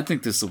playing. I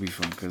think this will be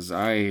fun because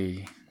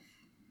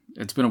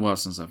it's been a while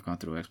since I've gone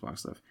through Xbox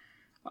stuff.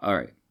 All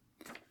right.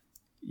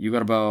 You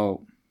got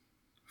about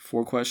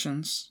 4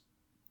 questions.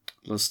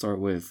 Let's start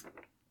with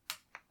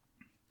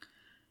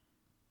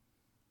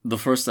the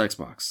first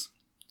Xbox.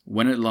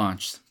 When it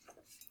launched,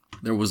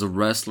 there was a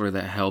wrestler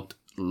that helped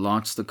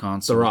launch the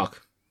console. The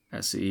Rock.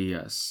 At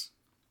CES.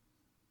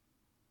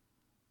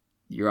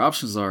 Your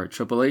options are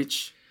Triple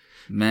H,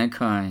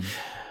 Mankind,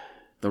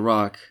 The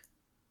Rock,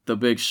 The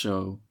Big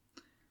Show,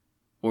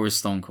 or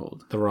Stone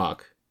Cold. The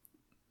Rock.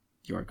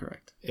 You are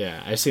correct.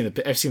 Yeah, I've seen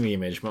the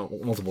image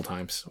multiple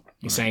times.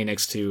 He's standing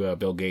next to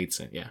Bill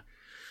Gates, and yeah.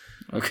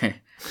 Okay.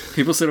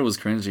 People said it was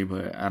cringy,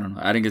 but I don't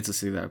know. I didn't get to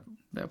see that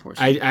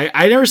portion.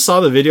 I never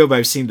saw the video, but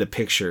I've seen the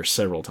picture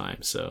several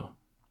times. So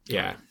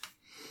yeah.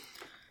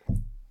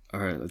 All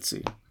right, let's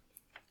see.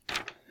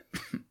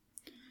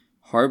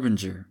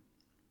 Harbinger.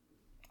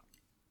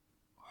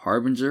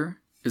 Harbinger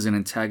is an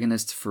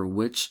antagonist for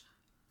which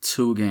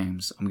 2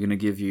 games? I'm going to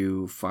give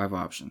you 5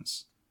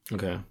 options.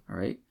 Okay. All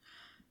right.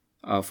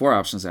 4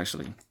 options,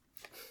 actually.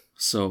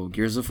 So,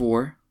 Gears of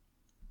War,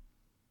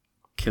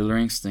 Killer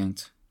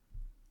Instinct,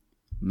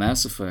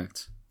 Mass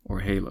Effect, or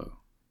Halo.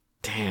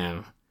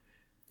 Damn.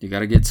 You got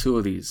to get 2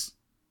 of these.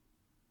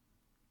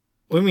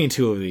 What do you mean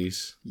 2 of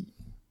these?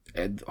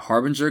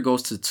 Harbinger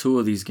goes to 2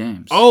 of these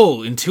games.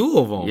 Oh, in 2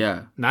 of them?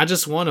 Yeah. Not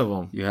just one of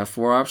them. You have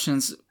 4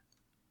 options,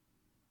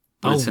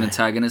 but it's an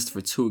antagonist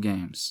for 2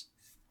 games.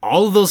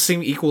 All of those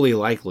seem equally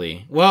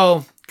likely.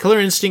 Well, Killer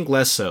Instinct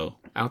less so.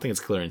 I don't think it's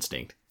Killer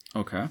Instinct.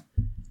 Okay.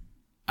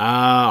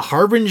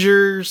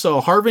 Harbinger. So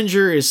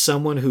Harbinger is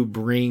someone who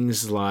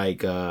brings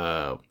like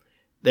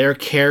they're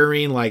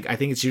carrying like I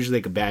think it's usually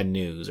like a bad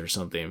news or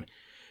something.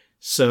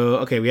 So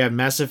okay, we have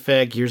Mass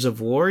Effect, Gears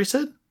of War. You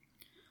said,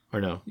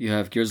 or no? You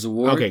have Gears of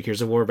War. Okay,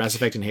 Gears of War, Mass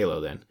Effect, and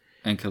Halo then.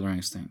 And Killer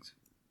Instinct.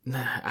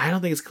 Nah, I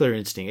don't think it's Killer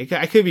Instinct.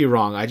 I could be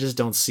wrong. I just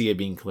don't see it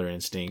being Killer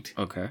Instinct.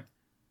 Okay.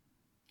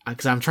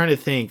 Because I'm trying to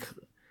think.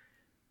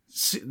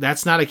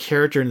 That's not a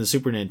character in the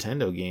Super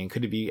Nintendo game.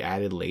 Could it be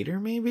added later,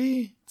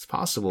 maybe? It's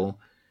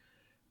possible.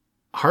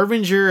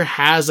 Harbinger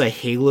has a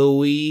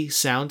Halo-y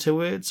sound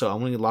to it, so I'm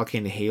going to lock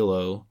in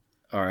Halo.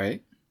 All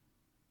right.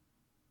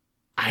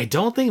 I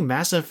don't think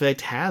Mass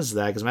Effect has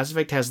that, because Mass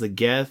Effect has the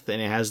Geth,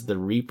 and it has the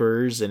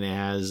Reapers, and it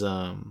has...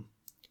 I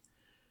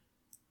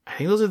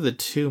think those are the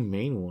 2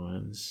 main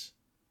ones.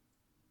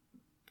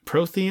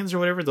 Protheans or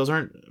whatever, those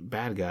aren't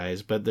bad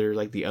guys, but they're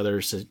like the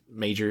other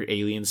major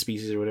alien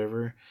species or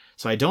whatever.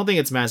 So I don't think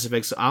it's Mass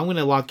Effect, so I'm going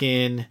to lock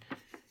in...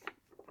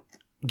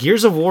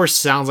 Gears of War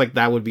sounds like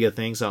that would be a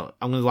thing, so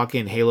I'm going to lock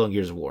in Halo and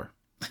Gears of War.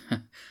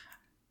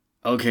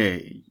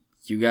 Okay,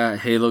 you got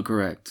Halo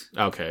correct.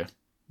 Okay.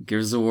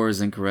 Gears of War is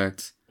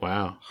incorrect.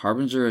 Wow.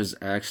 Harbinger is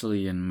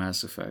actually in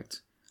Mass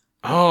Effect.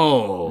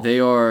 Oh.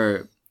 They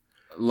are,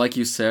 like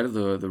you said,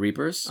 the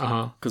Reapers.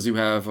 Uh-huh. Because you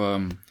have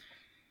the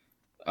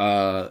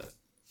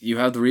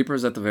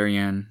Reapers at the very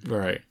end.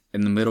 Right.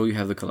 In the middle, you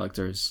have the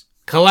Collectors.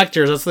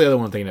 Collectors, that's the other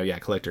one thing. Yeah,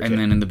 Collectors. And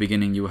then in the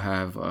beginning, you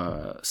have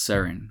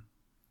Saren.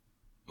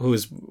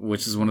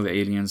 Which is one of the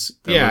aliens.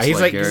 Yeah, he's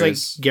like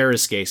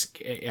Garrus Case.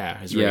 Yeah,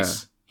 his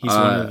race. He's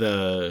one of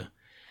the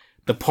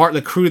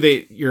crew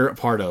that you're a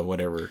part of,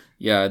 whatever.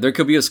 Yeah, there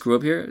could be a screw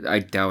up here. I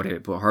doubt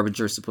it, but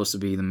Harbinger is supposed to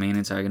be the main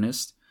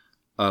antagonist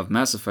of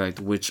Mass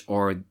Effect, which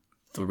are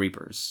the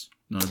Reapers.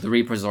 No, the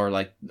Reapers are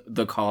like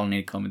the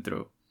colony coming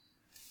through.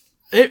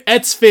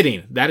 It's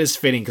fitting. That is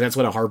fitting because that's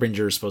what a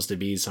Harbinger is supposed to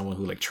be. Someone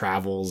who like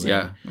travels.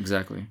 Yeah,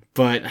 exactly.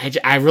 But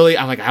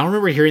I'm like, I don't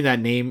remember hearing that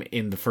name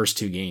in the first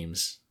 2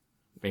 games.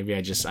 Maybe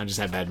I just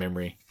have bad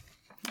memory.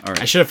 All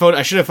right. I should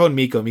have phoned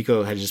Miko.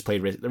 Miko had just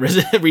played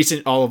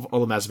recent all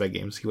the Mass Effect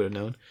games. He would have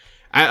known.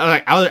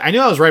 I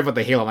knew I was right about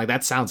the Halo. I'm like,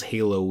 that sounds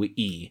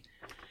Halo-y.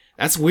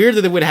 That's weird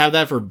that they would have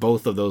that for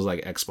both of those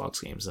like Xbox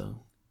games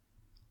though.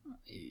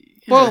 Yeah.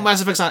 Well,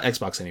 Mass Effect's not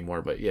Xbox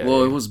anymore, but yeah.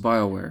 Well, it was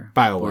BioWare.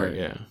 BioWare,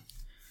 yeah.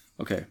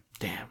 Okay.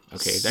 Damn.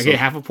 Okay. Did I get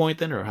half a point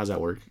then, or how's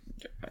that work?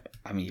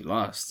 I mean, you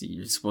lost.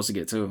 You're supposed to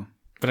get 2.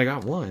 But I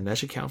got 1. That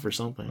should count for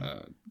something.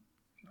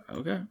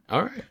 Okay.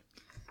 All right.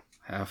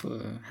 Half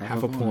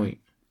a point.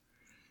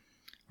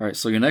 All right.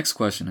 So your next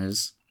question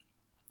is,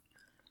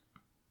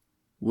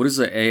 what is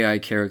the AI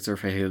character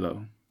for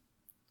Halo?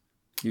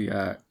 You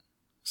got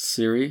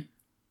Siri,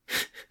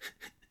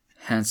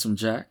 Handsome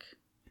Jack,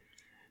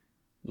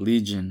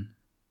 Legion,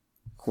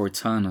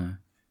 Cortana,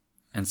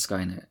 and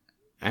Skynet.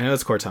 I know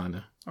it's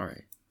Cortana. All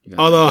right.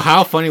 Although,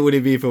 how funny would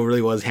it be if it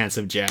really was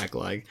Handsome Jack?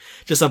 Like,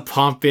 just a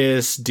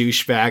pompous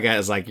douchebag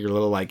as like your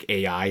little like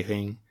AI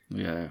thing.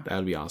 Yeah. That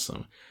would be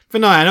awesome. But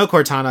no, I know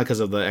Cortana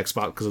because of the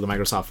Xbox, because of the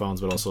Microsoft phones,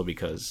 but also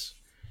because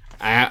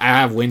I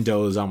have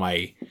Windows on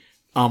my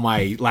on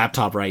my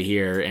laptop right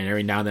here, and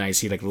every now and then I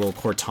see like a little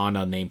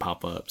Cortana name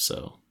pop up.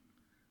 So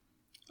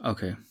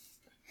Okay.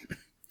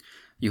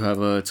 You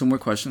have 2 more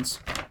questions.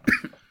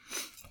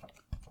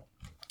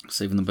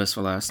 Saving the best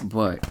for last,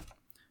 but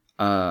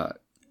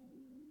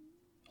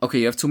okay,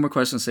 you have 2 more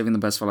questions. Saving the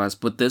best for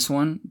last, but this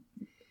one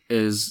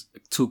is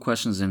 2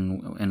 questions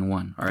in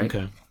one. All right.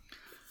 okay.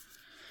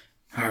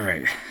 All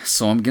right.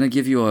 So I'm gonna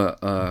give you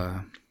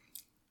a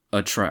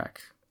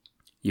track.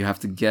 You have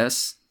to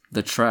guess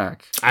the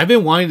track. I've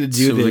been wanting to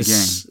do To the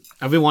this.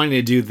 I've been wanting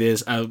to do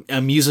this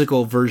a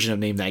musical version of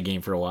Name That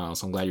Game for a while.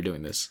 So I'm glad you're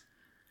doing this.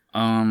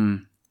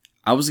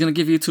 I was gonna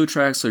give you 2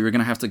 tracks, so you're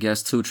gonna have to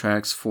guess 2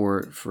 tracks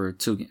for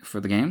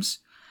the games.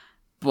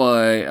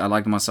 But I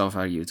liked myself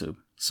out of YouTube,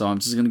 so I'm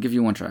just gonna give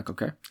you 1 track.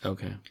 Okay.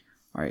 Okay.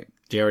 All right.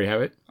 Do you already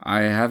have it?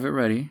 I have it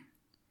ready.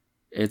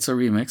 It's a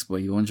remix, but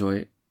you'll enjoy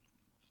it.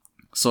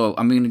 So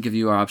I'm gonna give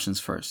you our options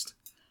first: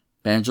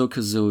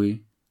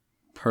 Banjo-Kazooie,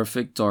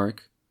 Perfect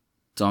Dark,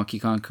 Donkey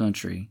Kong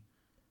Country,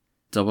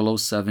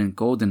 007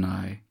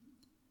 GoldenEye,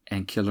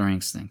 and Killer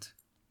Instinct.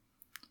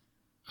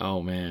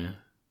 Oh man.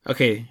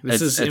 Okay,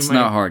 It's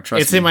not hard. Trust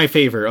me. It's in my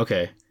favor.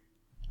 Okay,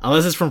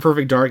 unless it's from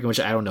Perfect Dark, in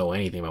which I don't know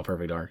anything about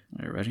Perfect Dark.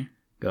 Are you ready?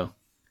 Go.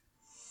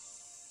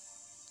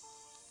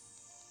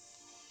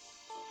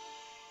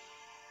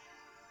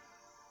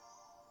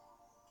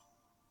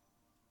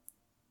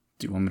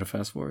 Do you want me to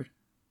fast forward?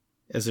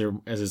 Is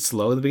it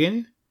slow at the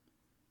beginning?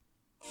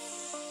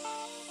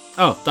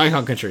 Oh, Donkey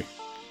Kong Country.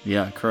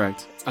 Yeah,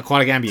 correct.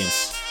 Aquatic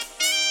Ambience.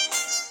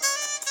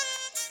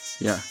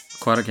 Yeah,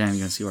 Aquatic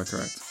Ambience, you are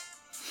correct.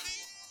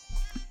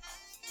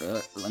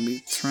 Let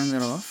me turn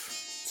that off.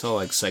 It's all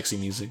like sexy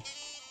music.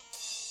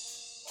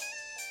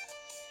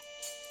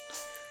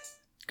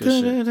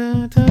 Good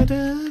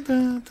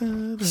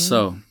shit.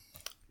 So,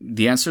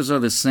 the answers are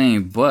the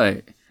same,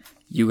 but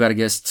you gotta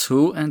guess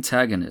 2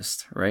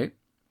 antagonists, right?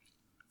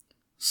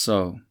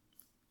 So,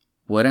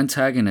 what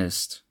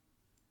antagonist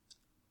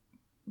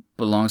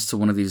belongs to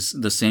one of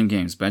the same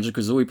games?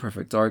 Banjo-Kazooie,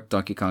 Perfect Dark,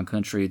 Donkey Kong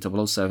Country,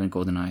 007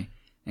 GoldenEye,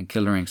 and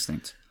Killer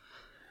Instinct.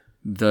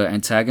 The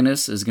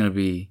antagonist is gonna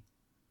be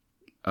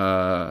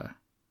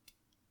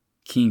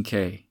King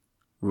K.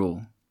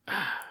 Rool.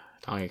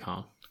 Donkey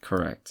Kong.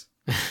 Correct.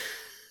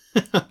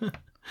 The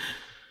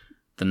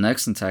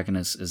next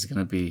antagonist is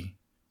gonna be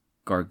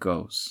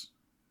Gargos.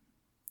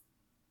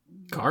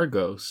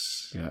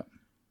 Gargos. Yeah.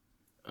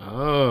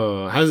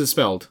 Oh, how's it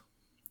spelled?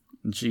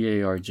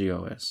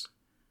 Gargos.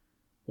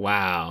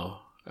 Wow.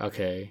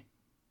 Okay.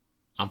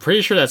 I'm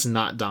pretty sure that's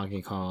not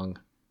Donkey Kong.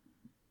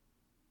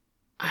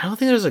 I don't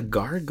think there's a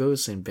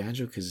Gargos in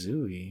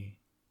Banjo-Kazooie.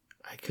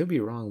 I could be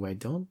wrong, but I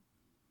don't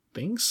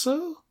think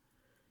so.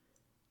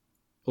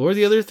 What were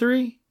the other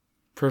 3?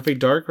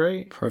 Perfect Dark,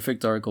 right?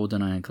 Perfect Dark,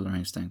 GoldenEye, and Killer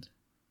Instinct.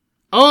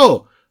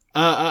 Oh!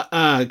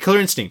 Killer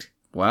Instinct.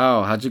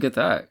 Wow, how'd you get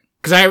that?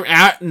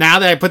 Because now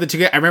that I put the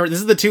 2, I remember this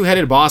is the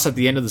 2-headed boss at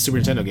the end of the Super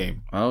Nintendo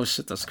game. Oh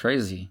shit, that's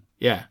crazy.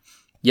 Yeah.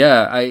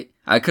 Yeah,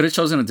 I could have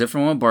chosen a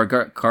different one, but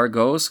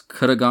Gargos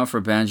could have gone for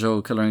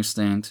Banjo, Killer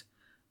Instinct,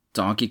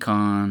 Donkey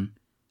Kong,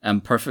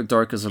 and Perfect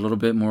Dark is a little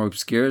bit more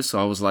obscure, so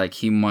I was like,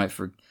 he might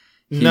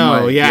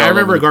I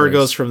remember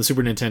Gargos from the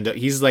Super Nintendo.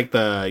 He's like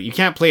you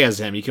can't play as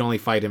him, you can only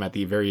fight him at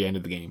the very end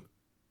of the game.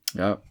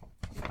 Yep.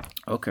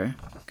 Okay,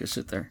 good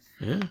shit there.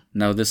 Yeah.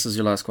 Now this is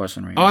your last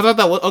question right now. I thought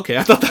that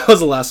was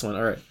the last one.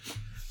 All right.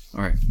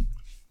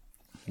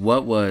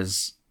 What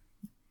was...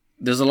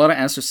 There's a lot of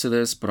answers to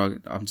this, but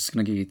I'm just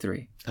going to give you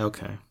 3.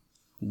 Okay.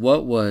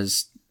 What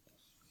was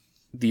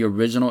the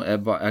original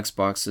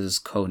Xbox's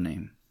code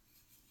name?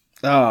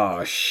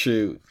 Oh,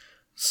 shoot.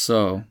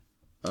 So...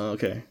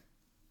 Okay.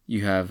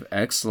 You have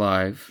X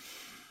Live,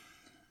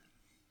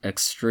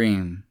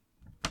 Extreme,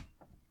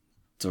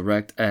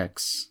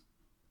 DirectX,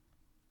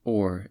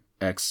 or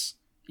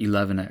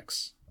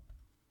X11X.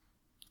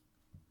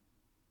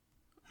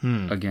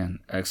 Again,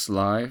 X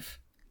Live,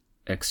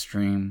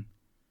 Extreme,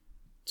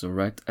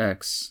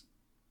 DirectX,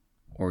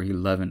 or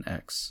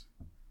 11X.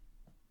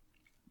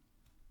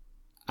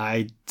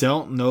 I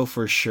don't know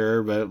for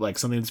sure, but like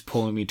something's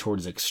pulling me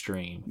towards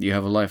Extreme. You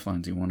have a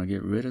lifeline. Do you want to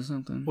get rid of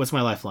something? What's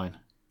my lifeline?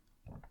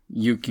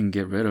 You can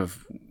get rid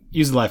of...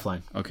 Use the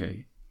lifeline.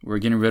 Okay. We're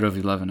getting rid of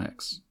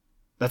 11X.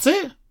 That's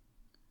it?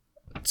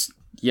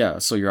 Yeah,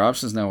 so your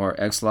options now are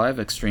X Live,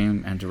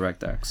 Extreme, and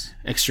DirectX.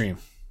 Extreme.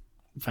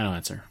 Final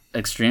answer.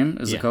 Extreme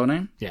is the code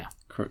name? Yeah.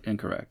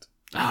 Incorrect.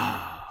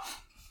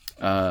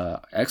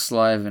 X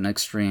Live and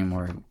Extreme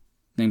were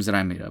names that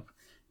I made up.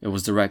 It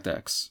was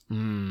DirectX.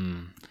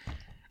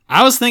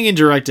 I was thinking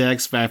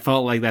DirectX, but I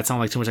felt like that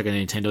sounded like too much like a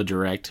Nintendo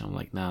Direct. I'm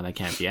like, no, that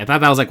can't be. I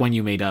thought that was like one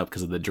you made up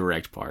because of the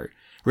Direct part.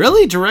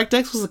 Really?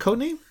 DirectX was the code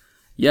name?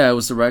 Yeah, it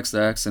was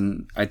DirectX,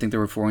 and I think there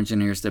were 4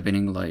 engineers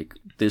debating, like,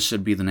 this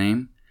should be the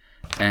name.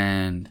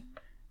 And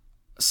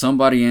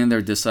somebody in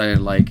there decided,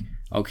 like,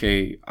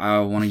 okay, I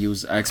want to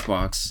use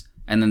Xbox.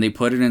 And then they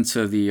put it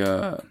into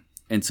the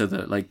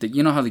like,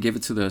 you know how they give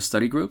it to the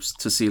study groups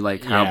to see,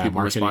 like, how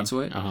people respond to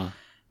it?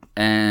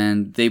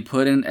 and they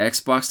put in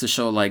Xbox to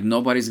show like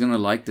nobody's gonna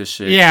like this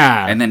shit.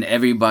 Yeah. And then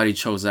everybody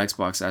chose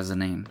Xbox as a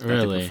name that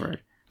Really? they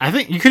preferred. I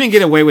think you couldn't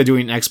get away with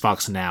doing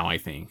Xbox now, I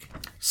think.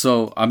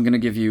 So I'm gonna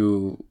give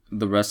you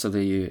the rest of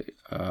the.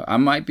 I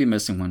might be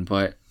missing one,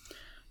 but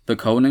the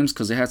codenames,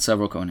 because they had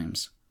several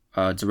codenames.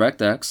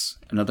 DirectX.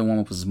 Another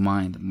one was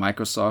Mind,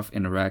 Microsoft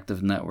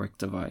Interactive Network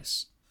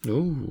Device.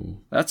 Ooh,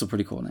 That's a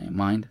pretty cool name,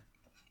 Mind.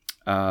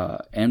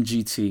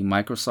 MGT,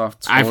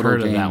 Microsoft Total I've heard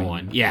Gaming. of that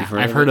one. Yeah, You've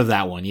I've heard of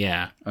that one.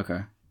 Yeah.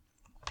 Okay.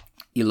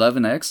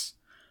 11X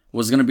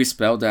was gonna be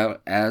spelled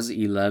out as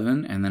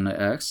 11 and then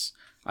the X.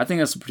 I think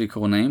that's a pretty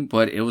cool name,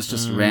 but it was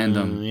just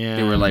random. yeah.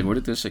 They were like, "Where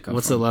did this shit come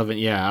What's from?" 11?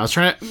 Yeah, I was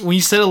trying to, when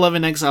you said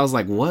 11X, I was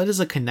like, what is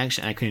a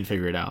connection? I couldn't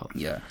figure it out.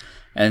 Yeah,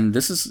 and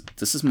this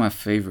is my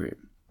favorite.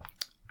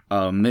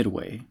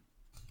 Midway.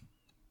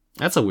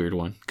 That's a weird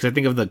one because I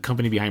think of the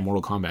company behind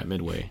Mortal Kombat,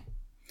 Midway,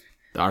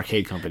 the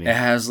arcade company. It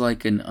has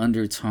like an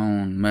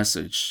undertone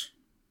message.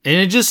 And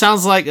it just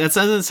sounds like, that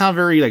doesn't sound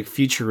very like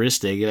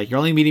futuristic. Like you're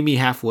only meeting me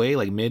halfway,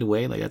 like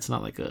midway. Like that's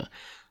not like a,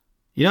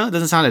 it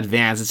doesn't sound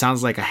advanced. It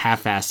sounds like a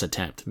half-assed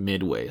attempt.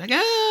 Midway, like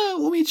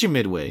we'll meet you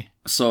midway.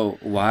 So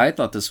why I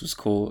thought this was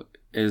cool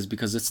is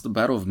because it's the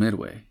Battle of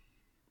Midway,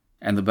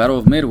 and the Battle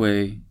of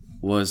Midway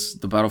was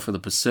the battle for the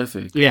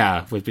Pacific.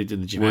 Yeah, with the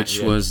Japan, which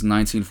was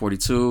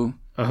 1942.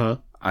 Uh-huh.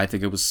 I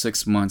think it was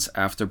 6 months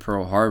after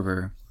Pearl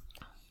Harbor.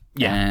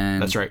 Yeah, and,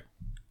 that's right.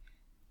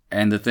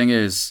 And the thing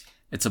is,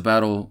 it's a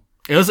battle.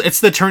 It's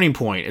the turning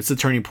point. It's the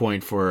turning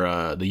point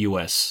for the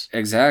U.S.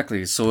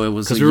 Exactly. So it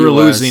was because we were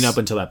losing up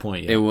until that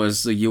point. Yeah. It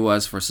was the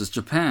U.S. versus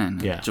Japan.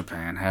 Yeah.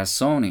 Japan has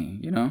Sony.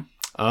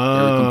 Oh,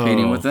 they were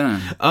competing with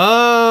them.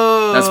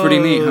 Oh, that's pretty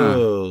neat,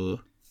 huh?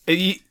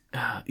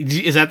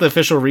 Is that the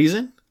official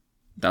reason?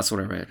 That's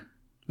what I read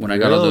when I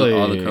got all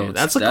the codes.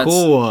 That's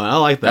cool one. I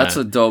like that. That's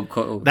a dope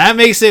code. That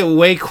makes it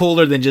way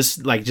cooler than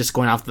just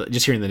going off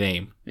just hearing the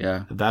name.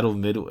 Yeah, the Battle of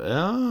Midway.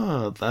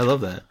 Oh, I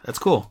love that. That's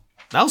cool.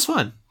 That was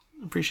fun.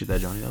 Appreciate that,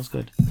 Johnny. That was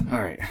good.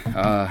 All right.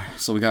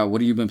 So we got.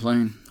 What have you been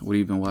playing? What have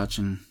you been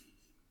watching?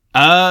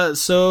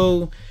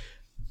 So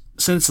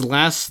since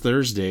last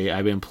Thursday,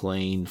 I've been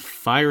playing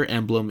Fire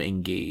Emblem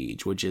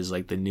Engage, which is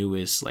like the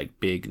newest like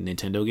big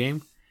Nintendo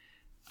game.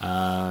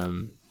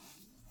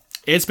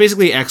 It's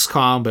basically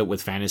XCOM but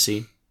with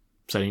fantasy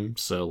setting.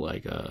 So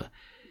like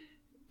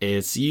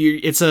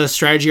it's a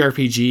strategy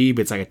RPG,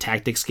 but it's like a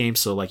tactics game.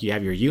 So like you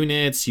have your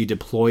units, you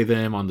deploy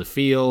them on the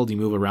field, you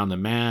move around the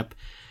map.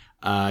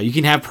 You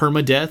can have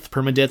permadeath.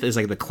 Permadeath is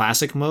like the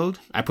classic mode.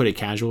 I put it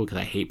casual because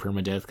I hate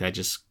permadeath.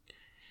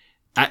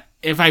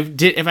 If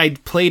I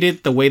played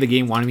it the way the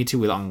game wanted me to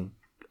with on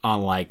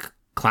like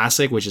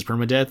classic, which is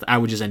permadeath, I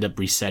would just end up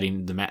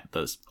resetting the map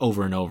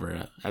over and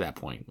over at that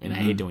point, and I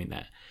hate doing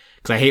that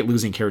because I hate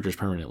losing characters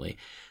permanently.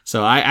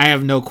 So I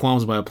have no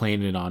qualms about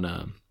playing it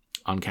on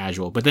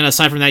casual. But then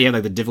aside from that, you have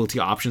like the difficulty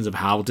options of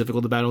how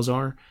difficult the battles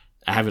are.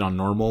 I have it on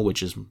normal,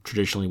 which is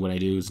traditionally what I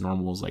do. Is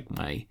normal is like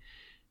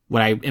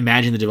what I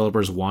imagine the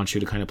developers want you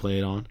to kind of play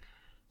it on.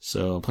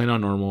 So I'm playing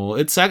on normal.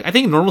 I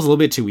think normal's a little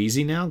bit too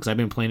easy now because I've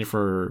been playing it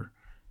for.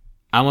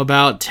 I'm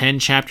about 10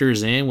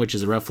 chapters in, which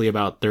is roughly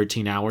about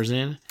 13 hours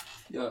in.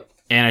 Yeah.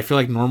 And I feel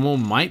like normal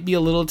might be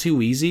a little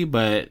too easy,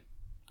 but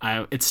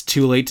it's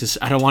too late to.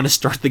 I don't want to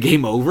start the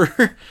game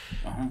over.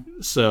 Uh-huh.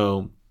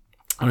 So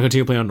I'm gonna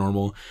continue playing on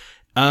normal.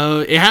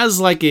 It has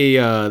like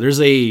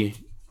there's a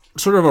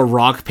sort of a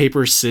rock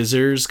paper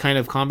scissors kind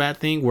of combat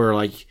thing where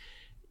like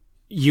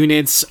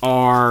units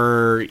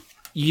are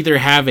either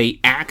have a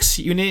axe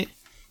unit,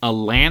 a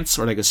lance,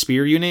 or like a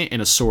spear unit,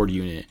 and a sword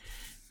unit.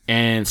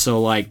 And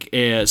so like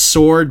a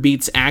sword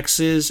beats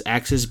axes,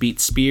 axes beat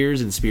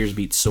spears, and spears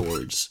beat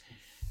swords.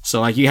 So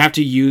like you have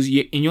to use,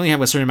 and you only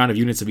have a certain amount of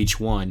units of each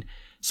one.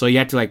 So you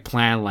have to like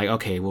plan like,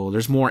 okay, well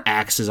there's more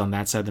axes on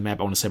that side of the map.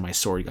 I want to send my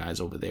sword guys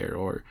over there,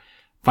 or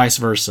vice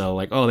versa.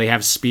 Like, oh, they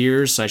have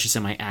spears, so I should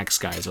send my axe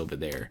guys over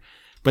there.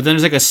 But then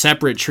there's like a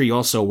separate tree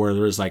also where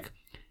there's like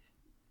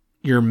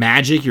your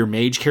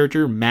mage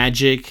character.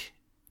 Magic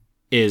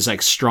is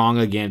like strong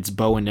against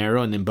bow and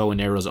arrow, and then bow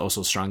and arrow is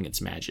also strong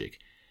against magic.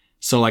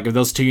 So like if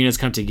those two units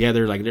come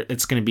together, like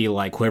it's going to be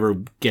like whoever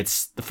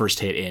gets the first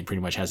hit in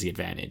pretty much has the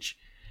advantage.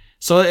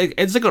 So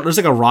it's like there's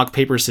like a rock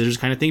paper scissors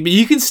kind of thing, but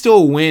you can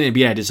still win and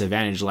be at a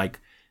disadvantage. Like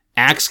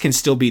axe can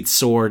still beat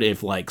sword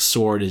if like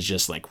sword is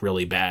just like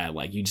really bad,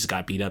 like you just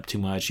got beat up too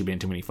much, you've been in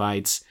too many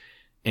fights,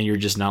 and you're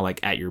just not like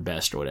at your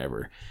best or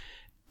whatever.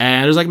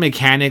 And there's like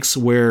mechanics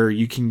where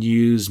you can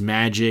use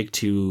magic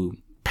to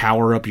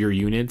power up your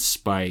units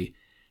by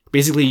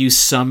basically you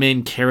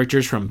summon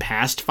characters from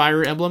past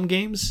Fire Emblem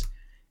games.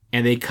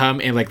 And they come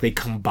and like they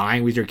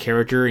combine with your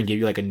character and give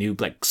you like a new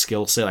like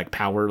skill set, like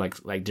power,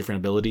 like different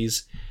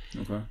abilities.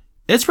 Okay,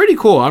 it's pretty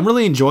cool. I'm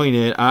really enjoying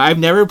it. I've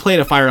never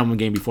played a Fire Emblem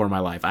game before in my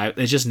life.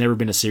 It's just never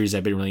been a series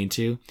I've been really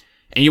into.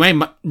 And you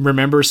might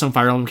remember some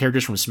Fire Emblem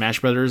characters from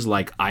Smash Brothers,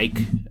 like Ike,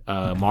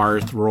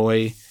 Marth,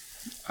 Roy.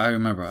 I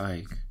remember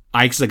Ike.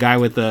 Ike's the guy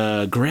with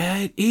the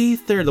great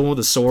ether, the one with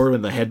the sword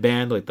and the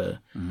headband, like the.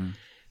 Mm-hmm.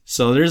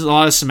 So there's a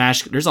lot of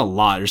Smash. There's a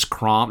lot. There's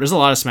Chrom. There's a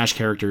lot of Smash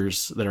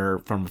characters that are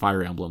from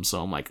Fire Emblem.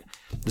 So I'm like,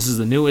 this is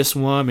the newest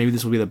one. Maybe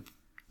this will be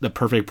the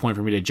perfect point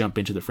for me to jump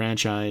into the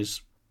franchise.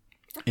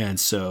 And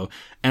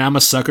I'm a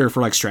sucker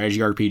for like strategy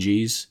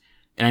RPGs.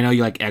 And I know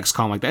you like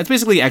XCOM like that. It's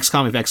basically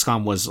XCOM if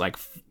XCOM was like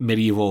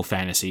medieval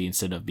fantasy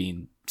instead of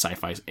being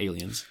sci-fi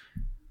aliens.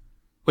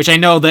 Which I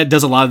know that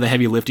does a lot of the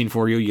heavy lifting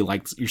for you. You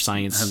like your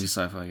science. Heavy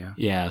sci-fi, yeah.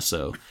 Yeah,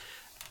 so.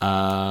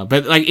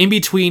 But like in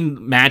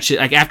between matches,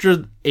 like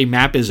after a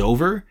map is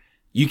over,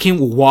 you can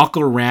walk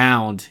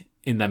around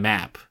in the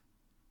map.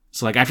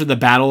 So like after the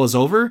battle is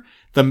over,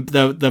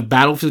 the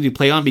battlefield you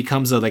play on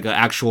becomes like an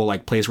actual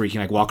like place where you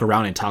can like walk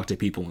around and talk to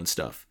people and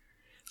stuff.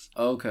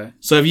 Okay.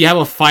 So if you have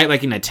a fight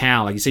like in a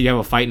town, like you say you have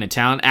a fight in a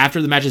town,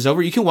 after the match is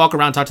over, you can walk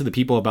around and talk to the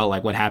people about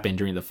like what happened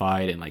during the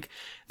fight, and like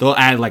they'll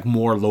add like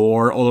more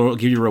lore or they'll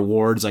give you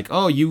rewards like,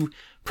 oh, you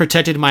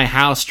protected my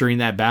house during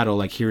that battle,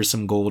 like here's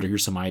some gold or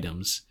here's some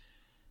items.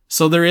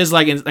 So there is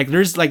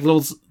there's like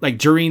little like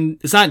during,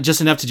 it's not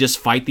just enough to just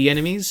fight the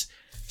enemies.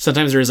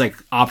 Sometimes there's like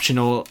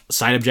optional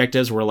side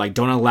objectives where like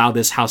don't allow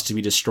this house to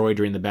be destroyed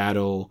during the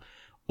battle,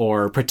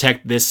 or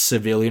protect this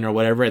civilian or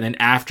whatever. And then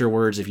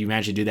afterwards, if you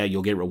manage to do that,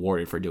 you'll get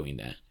rewarded for doing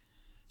that.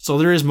 So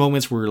there is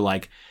moments where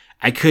like,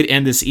 I could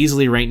end this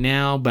easily right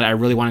now, but I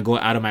really want to go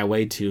out of my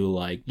way to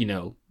like, you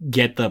know,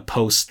 get the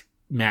post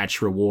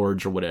match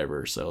rewards or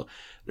whatever. So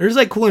there's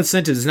like cool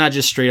incentives. It's not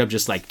just straight up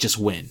just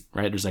win,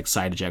 right? There's like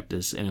side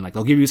objectives, and like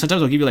sometimes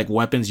they'll give you like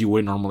weapons you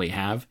wouldn't normally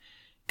have,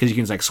 because you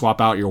can like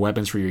swap out your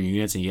weapons for your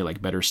units and you get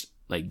like better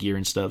like gear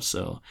and stuff.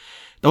 So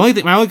my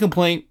only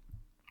complaint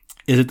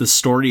is that the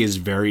story is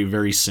very,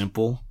 very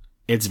simple.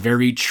 It's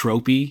very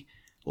tropey.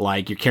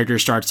 Like your character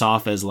starts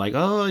off as like,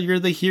 oh, you're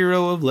the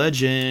hero of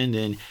legend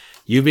and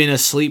you've been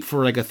asleep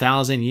for like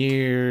 1,000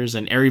 years,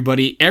 and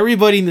everybody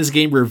in this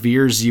game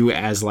reveres you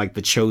as like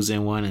the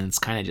chosen one. And it's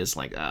kind of just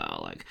like,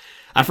 oh, like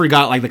I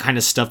forgot like the kind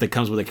of stuff that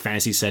comes with like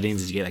fantasy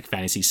settings is you get like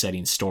fantasy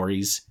setting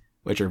stories,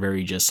 which are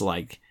very just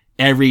like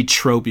every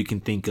trope you can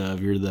think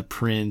of. You're the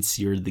prince,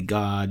 you're the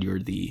god, you're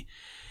the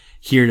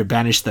here to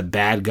banish the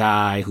bad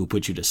guy who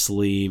put you to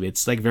sleep.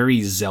 It's like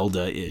very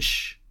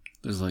Zelda-ish.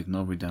 There's like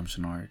no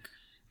redemption arc.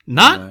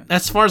 Not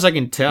as far as I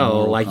can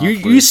tell. Like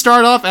you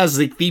start off as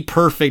like the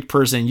perfect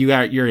person.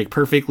 You're like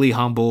perfectly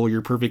humble.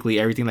 You're perfectly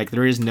everything. Like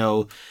there is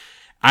no,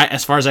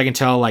 as far as I can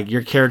tell, like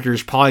your character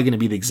is probably going to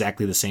be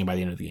exactly the same by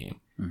the end of the game.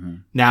 Mm-hmm.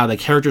 Now the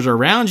characters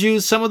around you,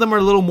 some of them are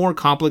a little more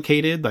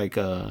complicated. Like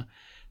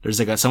there's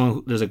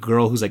a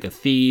girl who's like a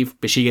thief,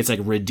 but she gets like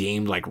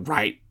redeemed like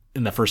right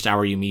in the first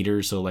hour you meet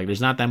her. So like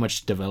there's not that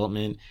much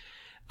development.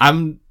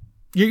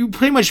 You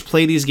pretty much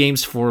play these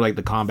games for like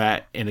the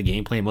combat and the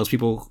gameplay. Most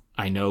people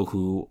I know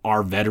who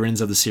are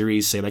veterans of the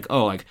series say like,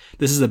 oh, like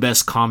this is the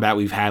best combat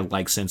we've had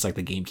like since like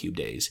the GameCube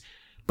days.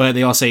 But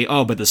they all say,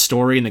 oh, but the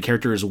story and the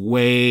character is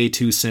way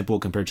too simple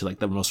compared to like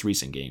the most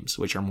recent games,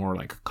 which are more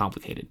like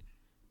complicated.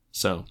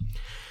 So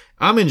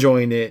I'm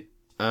enjoying it.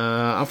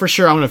 For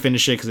sure I'm gonna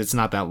finish it because it's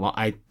not that long.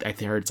 I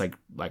think it's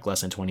like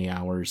less than 20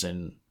 hours,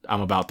 and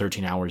I'm about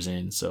 13 hours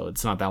in, so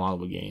it's not that long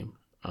of a game.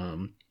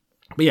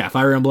 But yeah,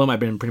 Fire Emblem, I've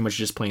been pretty much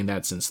just playing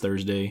that since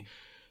Thursday.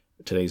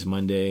 Today's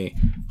Monday.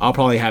 I'll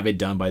probably have it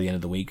done by the end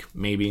of the week,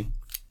 maybe.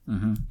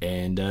 Mm-hmm.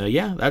 And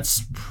yeah,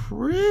 that's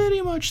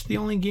pretty much the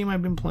only game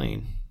I've been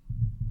playing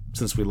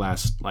since we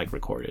last like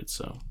recorded.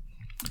 So,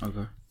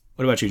 okay.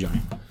 What about you,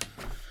 Johnny?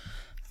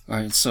 All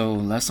right. So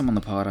last time on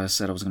the pod, I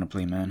said I was gonna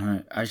play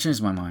Manhunt. I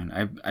changed my mind.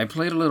 I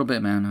played a little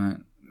bit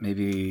Manhunt,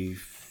 maybe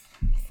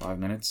 5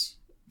 minutes.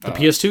 The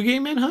PS2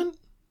 game Manhunt?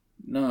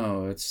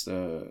 No, it's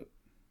the.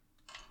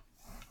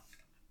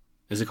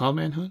 Is it called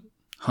Manhunt?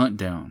 Hunt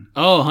Down.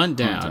 Oh, Hunt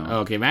Down.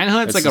 Okay,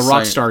 Manhunt's like a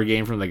Rockstar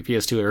game from like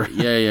PS2 era.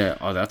 Yeah.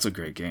 Oh, that's a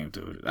great game,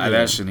 dude. Yeah.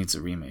 That shit needs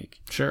a remake.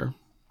 Sure.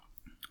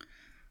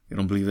 You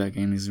don't believe that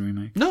game needs a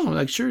remake? No,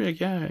 like sure, like,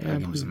 yeah.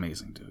 That game is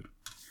amazing, dude.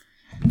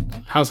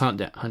 How's Hunt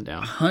Down?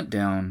 Hunt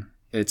Down.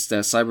 It's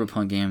that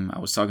cyberpunk game I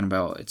was talking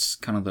about. It's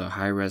kind of the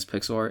high-res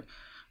pixel art.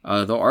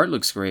 The art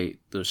looks great.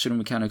 The shooting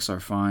mechanics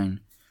are fine.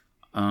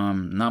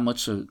 Not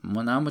much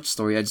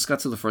story. I just got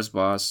to the first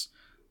boss.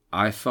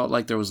 I felt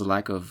like there was a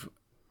lack of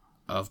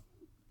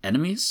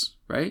enemies,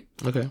 right?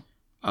 Okay.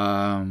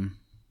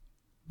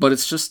 But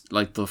it's just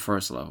like the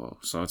first level,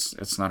 so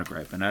it's not a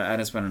gripe, and I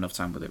didn't spend enough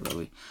time with it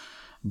really.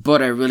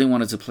 But I really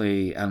wanted to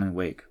play Alan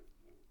Wake.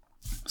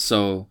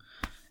 So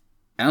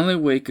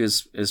Alan Wake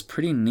is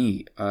pretty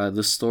neat.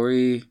 The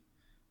story,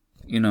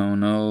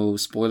 no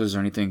spoilers or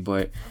anything,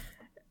 but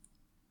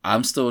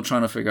I'm still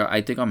trying to figure out.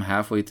 I think I'm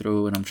halfway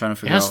through, and I'm trying to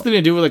figure out. It has something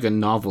to do with like a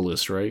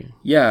novelist, right?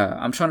 Yeah,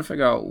 I'm trying to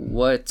figure out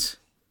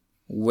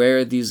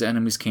where these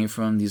enemies came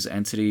from, these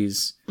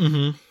entities.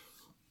 Mm-hmm.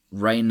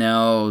 Right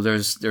now,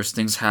 there's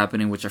things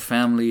happening with your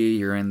family.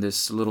 You're in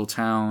this little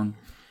town,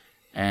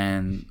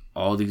 and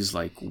all these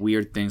like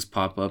weird things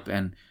pop up.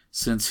 And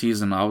since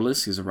he's a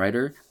novelist, he's a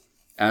writer,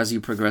 as you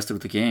progress through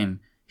the game,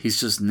 he's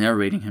just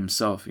narrating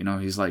himself.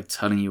 He's like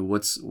telling you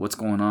what's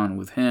going on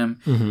with him.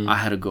 Mm-hmm. I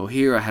had to go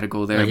here, I had to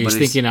go there. Like he's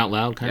thinking out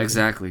loud, kind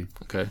exactly. of.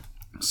 Exactly. Okay.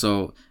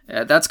 So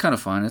that's kind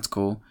of fun. It's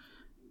cool.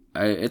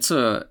 It's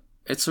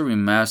it's a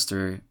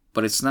remaster,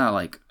 but it's not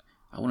like,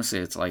 I want to say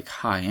it's like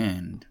high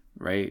end,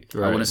 right?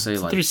 I want to say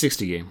it's a like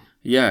 360 game.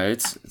 Yeah,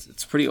 it's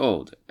pretty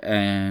old,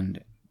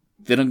 and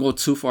they didn't go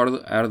too far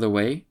out of their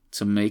way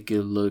to make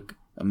it look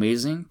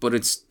amazing, but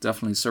it's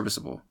definitely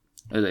serviceable.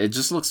 It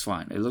just looks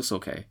fine. It looks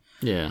okay.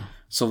 Yeah.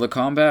 So the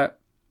combat,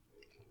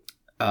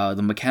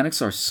 the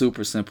mechanics are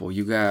super simple.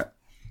 You got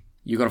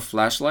a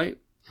flashlight,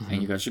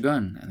 and you got your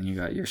gun, and then you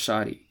got your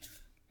shotty,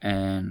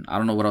 and I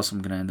don't know what else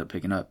I'm gonna end up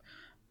picking up.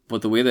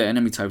 But the way the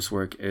enemy types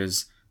work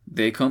is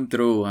they come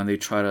through and they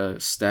try to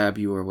stab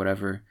you or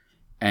whatever,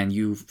 and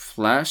you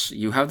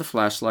have the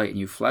flashlight and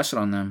you flash it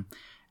on them,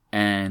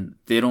 and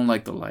they don't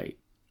like the light.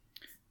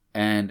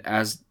 And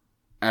as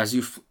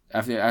you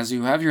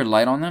have your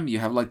light on them, you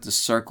have like the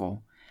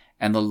circle,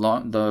 and the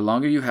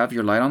longer you have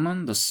your light on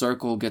them, the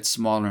circle gets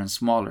smaller and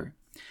smaller,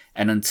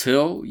 and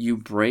until you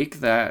break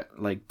that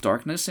like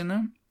darkness in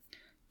them,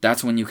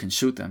 that's when you can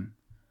shoot them.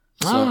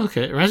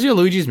 Okay. It reminds me of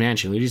Luigi's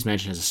Mansion. Luigi's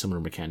Mansion has a similar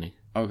mechanic.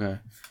 Okay.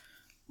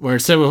 Where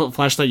instead of a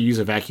flashlight, you use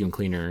a vacuum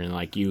cleaner, and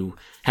like you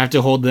have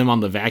to hold them on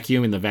the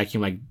vacuum, and the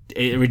vacuum like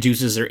it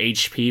reduces their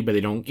HP, but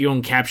you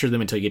don't capture them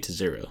until you get to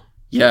 0.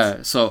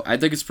 Yeah, so I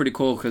think it's pretty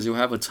cool because you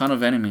have a ton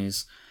of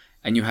enemies,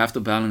 and you have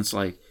to balance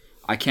like,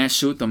 I can't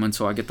shoot them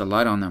until I get the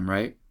light on them,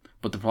 right?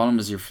 But the problem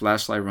is your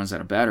flashlight runs out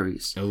of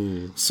batteries.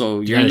 Oh,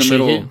 so you're in the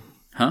middle,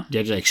 huh? You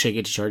have to like shake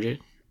it to charge it.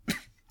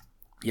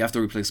 You have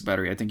to replace the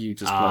battery. I think you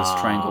just press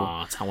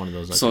triangle. It's not one of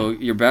those. Like so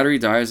your battery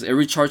dies. It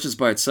recharges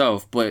by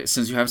itself, but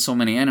since you have so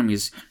many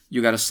enemies,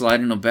 you got to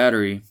slide in a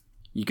battery.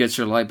 You get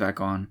your light back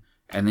on,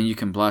 and then you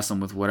can blast them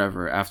with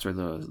whatever after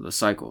the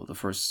cycle, the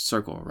first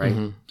circle, right?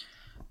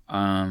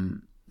 Mm-hmm.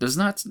 There's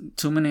not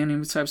too many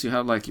enemy types. You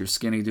have like your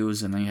skinny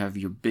dudes, and then you have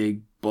your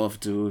big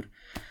buff dude,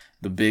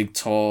 the big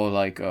tall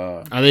like.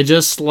 Are they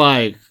just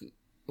like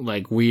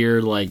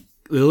weird like?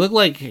 They look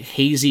like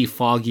hazy,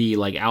 foggy,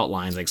 like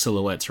outlines, like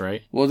silhouettes,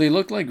 right? Well, they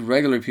look like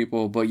regular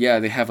people, but yeah,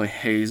 they have a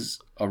haze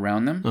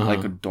around them,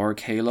 like a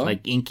dark halo,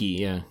 like inky.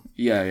 Yeah,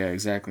 yeah,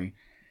 exactly.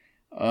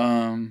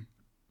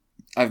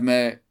 I've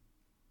met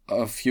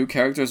a few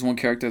characters. One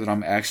character that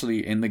I'm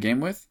actually in the game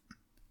with,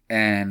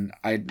 and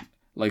I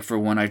like for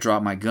when I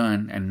drop my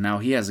gun, and now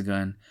he has a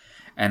gun,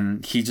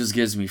 and he just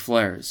gives me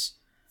flares.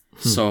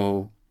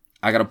 So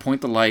I gotta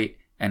point the light,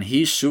 and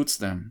he shoots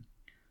them.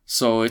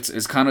 So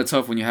it's kind of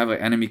tough when you have an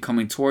enemy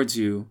coming towards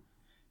you,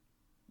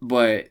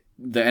 but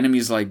the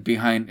enemy's like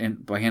behind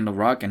the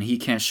rock, and he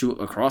can't shoot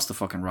across the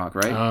fucking rock,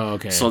 right? Oh,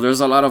 okay. So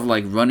there's a lot of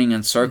like running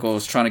in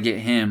circles trying to get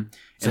him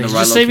in the right just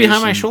location. Stay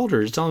behind my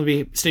shoulder. Just tell him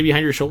to stay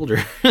behind your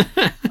shoulder.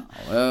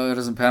 Well, it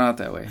doesn't pan out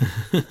that way.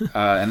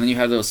 And then you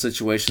have those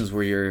situations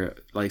where you're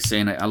like say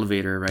in an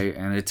elevator, right?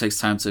 And it takes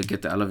time to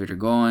get the elevator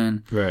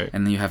going, right?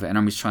 And then you have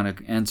enemies trying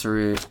to enter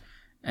it.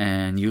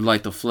 And you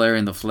light the flare,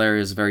 and the flare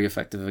is very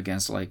effective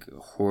against like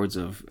hordes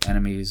of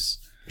enemies.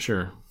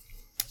 Sure.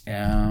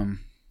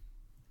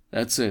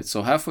 That's it.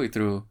 So halfway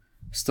through,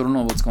 still don't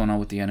know what's going on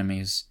with the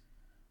enemies.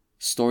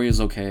 Story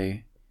is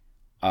okay.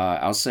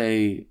 I'll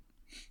say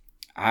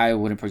I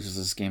wouldn't purchase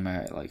this game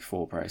at like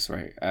full price,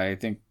 right? I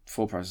think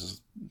full price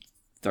is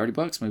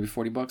 $30, maybe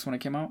 $40 when it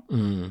came out.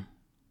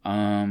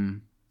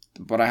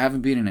 But I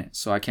haven't beaten it,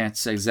 so I can't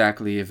say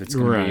exactly if it's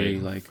gonna be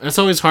like. That's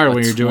always hard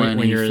when you're doing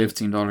when you're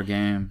 $15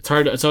 game. It's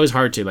hard. It's always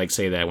hard to like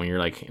say that when you're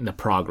like in the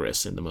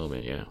progress in the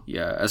moment. Yeah.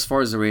 Yeah. As far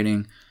as the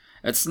rating,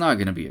 it's not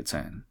gonna be a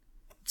 10.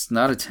 It's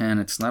not a 10.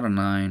 It's not a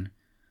 9.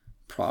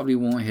 Probably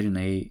won't hit an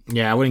 8.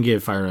 Yeah, I wouldn't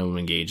give Fire Emblem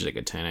Engage like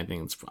a 10. I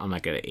think I'm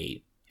like at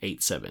an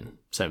 8, 7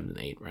 and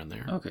 8 around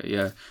there. Okay.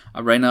 Yeah.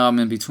 Right now I'm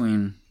in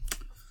between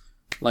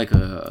like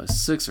a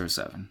 6 or a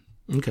 7.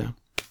 Okay.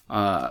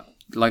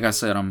 Like I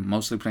said, I'm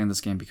mostly playing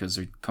this game because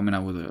they're coming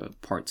out with a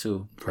part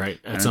 2. Right,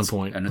 at some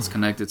point. And it's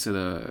connected to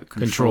the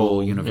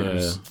Control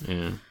universe.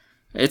 Yeah.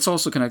 It's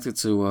also connected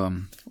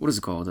to, what is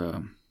it called?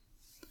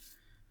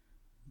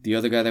 The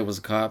other guy that was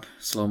a cop,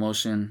 slow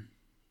motion.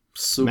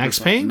 Max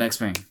Payne? Max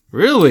Payne.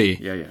 Really?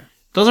 Yeah.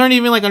 Those aren't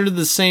even like under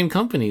the same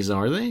companies, though,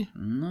 are they?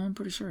 No, I'm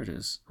pretty sure it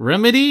is.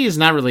 Remedy is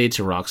not related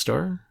to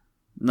Rockstar?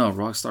 No,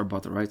 Rockstar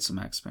bought the rights to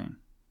Max Payne.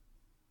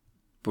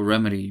 But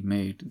Remedy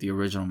made the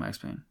original Max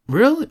Payne.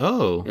 Really?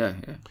 Oh. Yeah.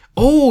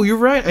 Oh, you're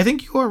right. I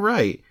think you are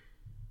right.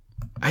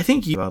 I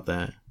think you about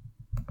that.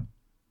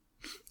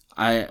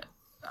 I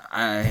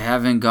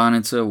haven't gone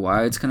into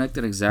why it's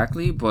connected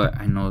exactly, but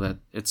I know that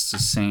it's the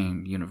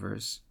same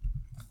universe.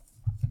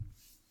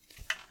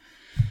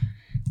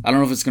 I don't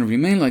know if it's going to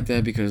remain like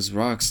that because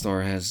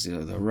Rockstar has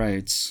the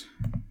rights.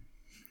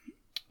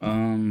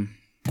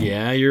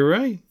 Yeah, you're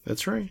right.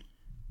 That's right.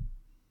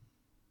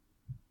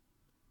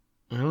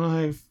 I don't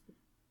know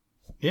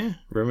Yeah,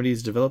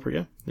 Remedy's developer.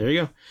 Yeah, there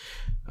you go.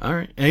 All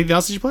right. Anything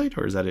else that you played,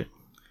 or is that it?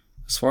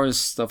 As far as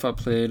stuff I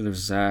played,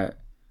 there's that.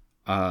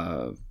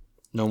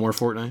 No more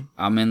Fortnite?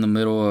 I'm in the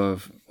middle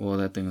of... Well,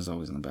 that thing is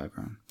always in the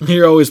background.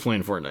 You're always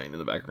playing Fortnite in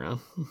the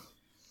background.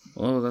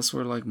 Well, that's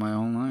where like my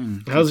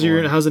online... How's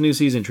the new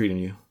season treating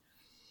you?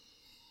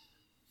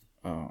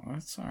 Oh,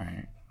 that's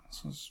alright.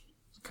 It's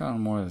kind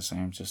of more of the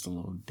same, just a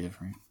little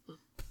different.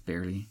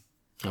 Barely.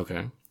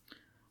 Okay.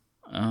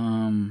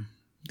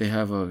 they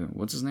have a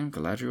what's his name,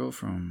 Galadriel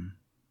from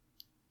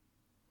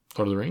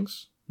Lord of the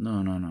Rings.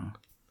 No.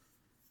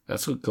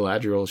 That's what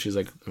Galadriel. She's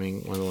like, I mean,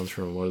 one of the ones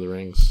from Lord of the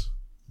Rings.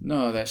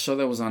 No, that show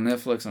that was on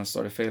Netflix and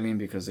started failing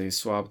because they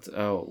swapped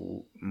out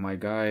my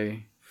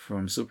guy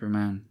from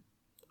Superman.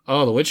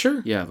 Oh, The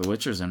Witcher? Yeah, The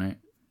Witcher's in it.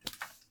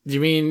 Do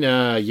you mean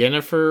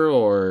Yennefer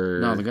or...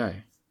 No, the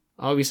guy.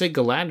 Oh, you said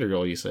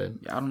Galadriel, you said.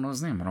 Yeah, I don't know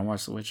his name. I don't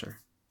watch The Witcher.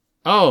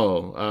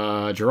 Oh,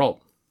 Geralt.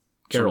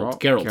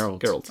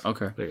 Geralt.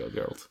 Okay. There you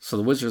go, Geralt. So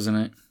The Witcher's in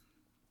it.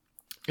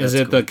 Is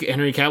it the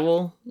Henry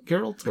Cavill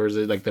Geralt? Or is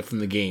it like from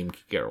the game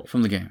Geralt?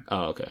 From the game.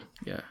 Oh, okay.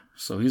 Yeah.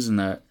 So he's in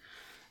that.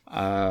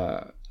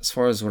 As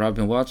far as what I've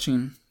been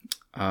watching,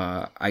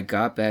 I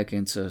got back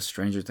into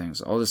Stranger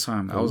Things all this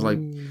time. I was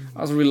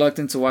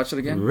reluctant to watch it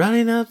again.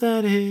 Running up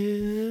that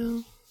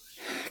hill.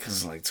 Because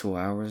it's like 2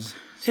 hours.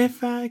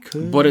 If I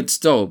could. But it's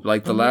dope.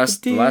 Like the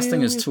last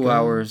thing is 2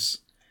 hours.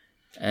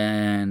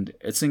 And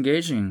it's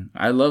engaging.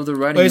 I love the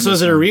writing. Wait, so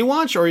is it a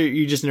rewatch or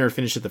you just never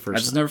finished it the first time? I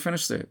just never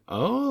finished it.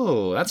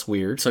 Oh, that's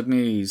weird. It took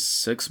me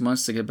 6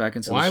 months to get back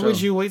into the show. Why would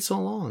you wait so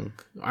long?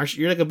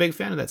 You're like a big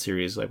fan of that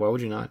series. Like, why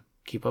would you not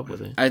keep up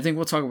with it? I think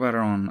we'll talk about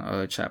it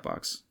on chat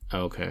box.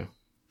 Okay.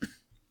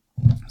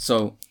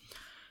 So,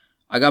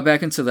 I got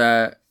back into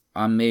that.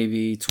 I'm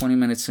maybe 20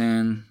 minutes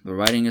in. The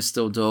writing is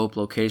still dope.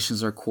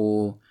 Locations are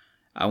cool.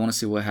 I want to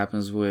see what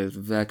happens with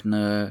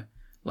Vecna.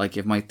 Like,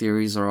 if my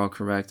theories are all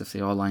correct, if they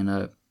all line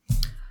up.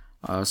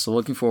 So,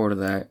 looking forward to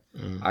that.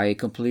 I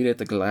completed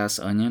The Glass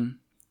Onion.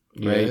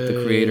 Right? Yay.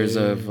 The creators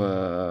of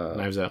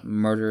Knives Out.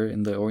 Murder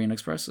in the Orient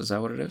Express. Is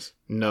that what it is?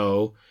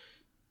 No.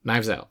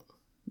 Knives Out.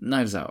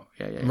 Knives Out.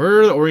 Yeah.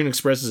 Murder in the Orient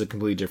Express is a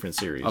completely different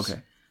series.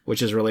 Okay.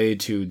 Which is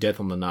related to Death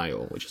on the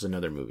Nile, which is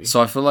another movie.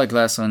 So I feel like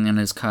Glass Onion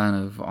is kind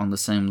of on the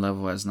same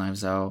level as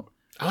Knives Out.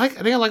 I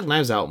think I like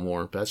Knives Out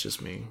more, but that's just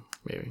me,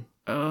 maybe.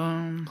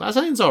 Glass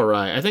Onion's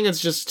alright. I think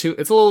it's just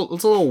it's a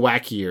little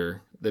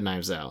wackier than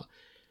Knives Out.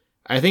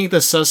 I think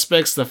the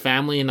suspects, the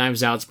family in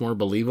Knives Out's more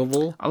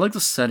believable. I like the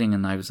setting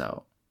in Knives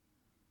Out.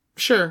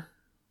 Sure.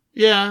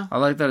 Yeah. I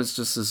like that it's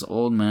just this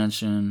old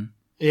mansion.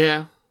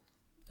 Yeah.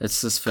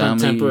 It's this family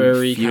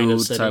contemporary feud kind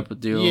of type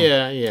of deal.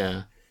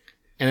 Yeah.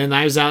 And then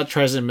Knives Out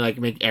tries to like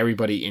make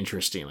everybody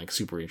interesting, like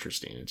super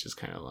interesting. It's just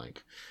kind of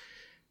like,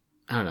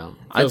 I don't know.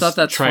 I thought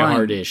that's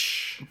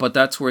try-hard-ish. But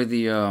that's where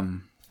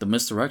the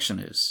misdirection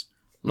is.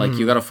 Like,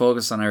 you got to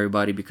focus on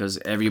everybody because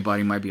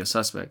everybody might be a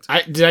suspect.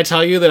 Did I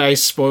tell you that I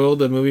spoiled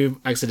the movie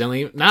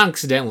accidentally? Not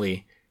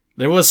accidentally.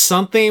 There was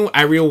something,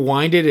 I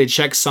rewinded to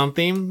check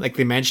something, like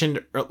they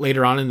mentioned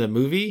later on in the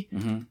movie,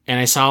 and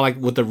I saw like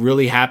what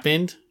really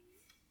happened,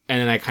 and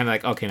then I kind of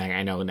like, okay,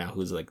 I know now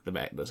who's like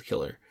the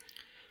killer.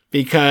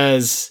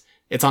 Because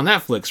it's on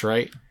Netflix,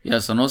 right? Yeah,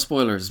 so no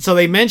spoilers. So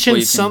they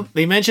mentioned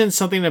they mentioned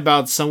something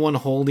about someone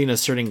holding a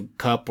certain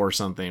cup or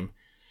something.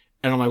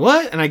 And I'm like,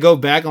 what? And I go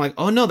back, I'm like,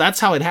 oh no, that's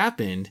how it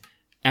happened.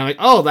 And I'm like,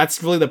 oh,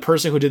 that's really the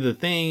person who did the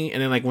thing.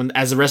 And then like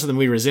as the rest of the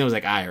movie resumed, I was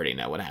like, I already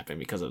know what happened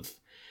because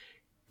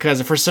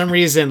for some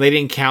reason they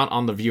didn't count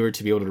on the viewer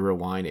to be able to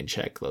rewind and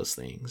check those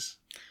things.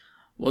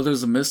 Well,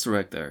 there's a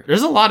misdirect there.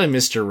 There's a lot of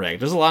misdirect.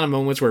 There's a lot of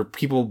moments where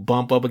people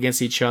bump up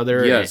against each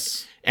other.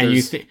 Yes. And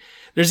you think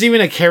there's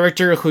even a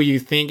character who you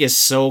think is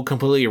so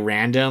completely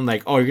random,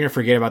 like, oh, you're gonna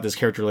forget about this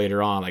character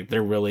later on. Like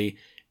they're really,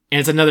 and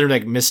it's another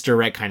like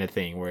misdirect kind of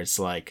thing where it's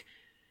like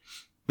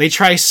they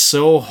try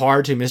so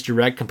hard to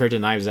misdirect compared to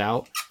Knives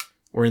Out,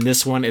 where in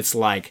this one it's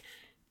like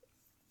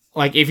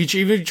if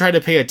you even try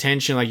to pay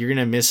attention, like you're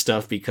gonna miss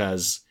stuff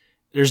because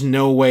there's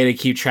no way to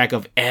keep track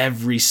of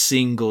every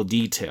single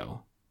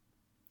detail.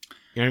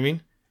 You know what I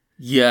mean?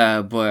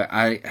 Yeah, but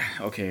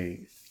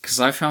because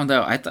I found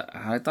out, I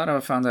thought I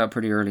found out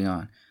pretty early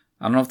on.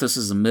 I don't know if this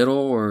is the middle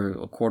or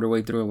a quarter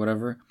way through or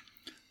whatever.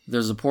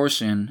 There's a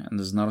portion, and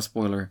this is not a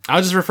spoiler.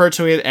 I'll just refer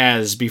to it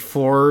as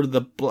before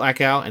the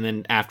blackout and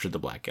then after the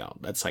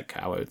blackout. That's like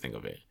how I would think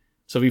of it.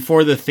 So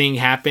before the thing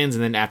happens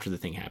and then after the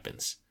thing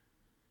happens.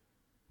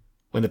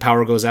 When the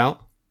power goes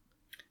out.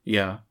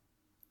 Yeah.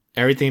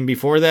 Everything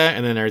before that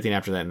and then everything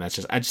after that. And that's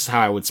just how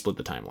I would split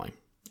the timeline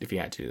if you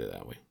had to do it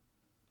that way.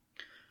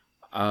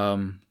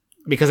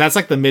 Because that's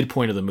like the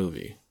midpoint of the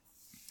movie.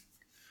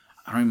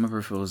 I don't remember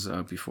if it was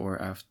before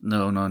or after.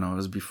 No, it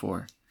was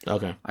before.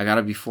 Okay. I got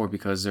it before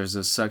because there's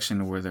a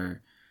section where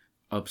they're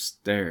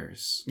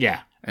upstairs.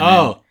 Yeah.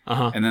 And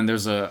then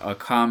there's a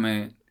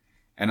comment,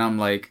 and I'm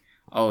like,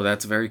 oh,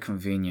 that's very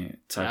convenient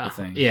type of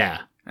thing. Yeah.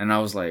 And I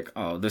was like,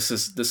 oh, this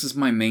is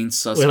my main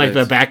suspect. With like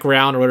the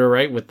background or whatever,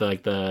 right? With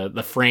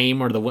the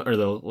frame or the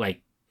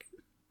like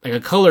a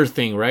color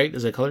thing, right?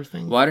 Is it a color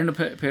thing? Well, I didn't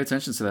pay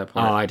attention to that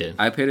part. Oh, I did.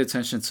 I paid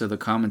attention to the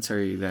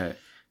commentary that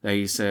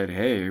he said,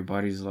 hey,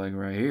 everybody's like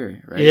right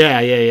here, right? Yeah.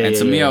 And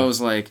to me, I was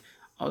like,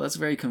 oh, that's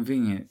very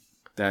convenient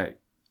that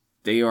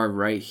they are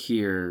right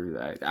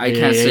here. I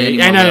can't say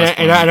anything.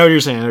 I know what you're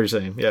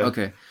saying. Yeah.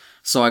 Okay.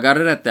 So I got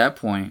it at that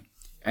point,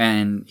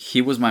 and he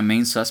was my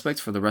main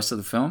suspect for the rest of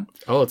the film.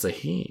 Oh, it's a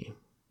he.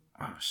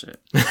 Oh, shit.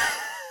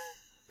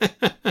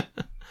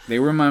 they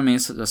were my main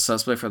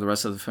suspect for the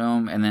rest of the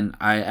film, and then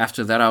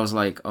after that I was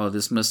like, oh,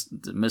 this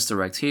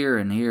misdirect here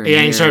and here. And yeah,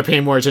 here. you started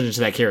paying more attention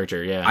to that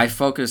character. Yeah, I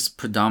focused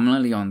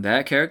predominantly on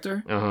that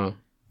character.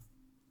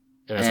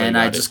 And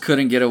I just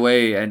couldn't get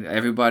away, and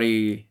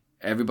everybody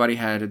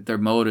had their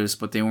motives,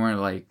 but they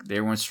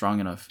weren't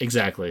strong enough.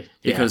 Exactly.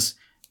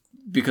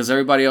 Because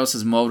everybody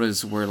else's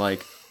motives were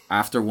like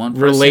after one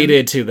person.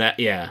 Related to that,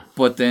 yeah.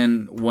 But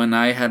then when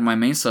I had my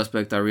main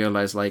suspect, I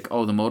realized like,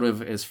 oh, the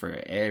motive is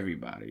for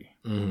everybody.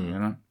 Mm-hmm. You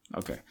know?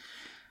 Okay.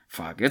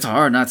 Fuck, it's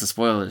hard not to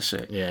spoil this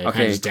shit. Yeah,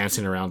 okay. Just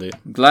dancing around it.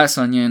 Glass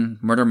Onion,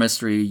 murder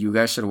mystery. You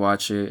guys should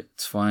watch it.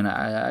 It's fun.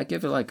 I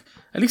give it like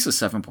at least a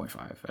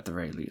 7.5 at the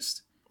very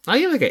least. I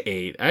give it like an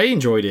 8. I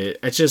enjoyed it.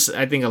 It's just,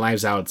 I think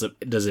Knives Out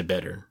does it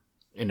better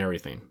and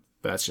everything.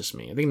 But that's just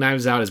me. I think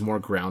Knives Out is more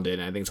grounded,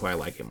 and I think that's why I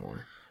like it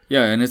more.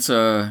 Yeah, and it's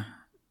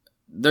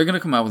they're gonna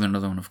come out with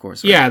another one, of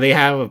course. Right? Yeah, they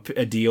have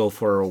a deal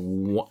for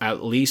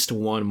at least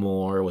one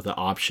more with the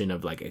option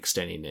of like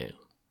extending it.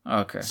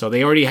 Okay. So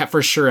they already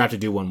for sure have to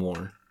do one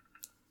more.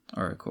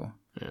 All right, cool.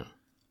 Yeah.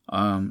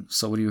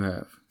 So what do you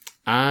have?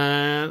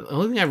 The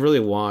only thing I've really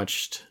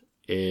watched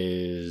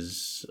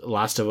is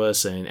Last of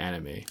Us and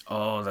anime.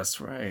 Oh, that's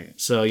right.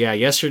 So yeah,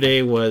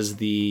 yesterday was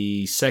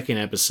the second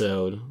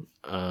episode.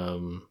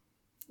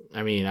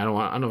 I mean, I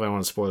don't know if I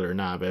want to spoil it or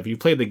not, but if you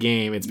played the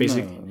game, it's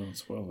basically... No, don't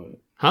spoil it.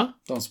 Huh?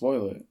 Don't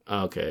spoil it.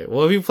 Okay.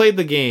 Well, if you played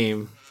the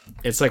game,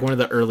 it's like one of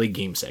the early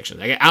game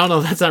sections. I don't know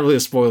if that's not really a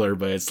spoiler,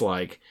 but it's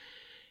like,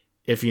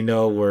 if you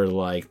know where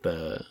like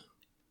if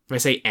I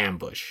say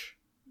ambush,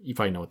 you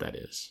probably know what that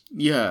is.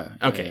 Yeah.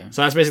 Okay. Yeah.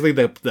 So that's basically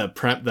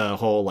the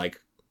whole like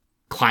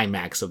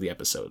climax of the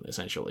episode,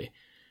 essentially.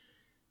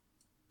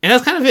 And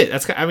that's kind of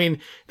it. I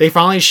mean, they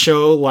finally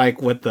show like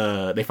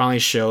the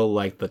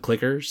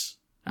clickers.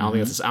 I don't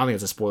think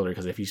it's a spoiler,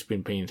 because if you've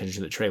been paying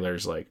attention to the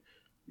trailers, like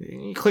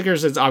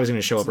clickers, it's obviously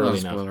going to show up early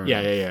enough.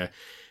 Yeah.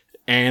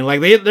 And like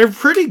they're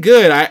pretty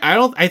good.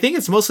 I think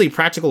it's mostly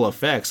practical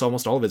effects.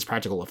 Almost all of it's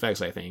practical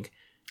effects, I think.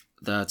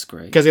 That's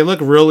great. Because they look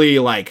really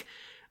like,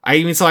 I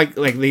even saw like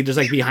they just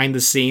like behind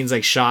the scenes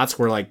like shots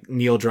where like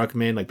Neil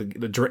Druckmann,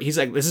 like he's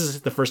like, this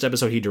is the first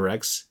episode he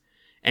directs,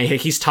 and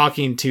he's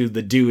talking to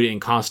the dude in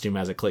costume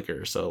as a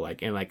clicker. So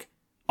like, and like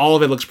all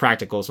of it looks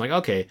practical. So I'm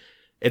like, okay,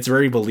 it's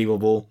very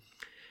believable.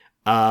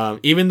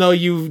 Even though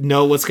you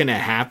know what's gonna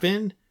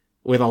happen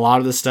with a lot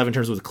of the stuff in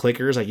terms of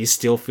clickers, like you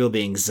still feel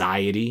the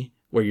anxiety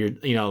where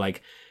you're,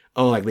 like,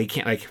 oh, like they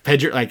can't, like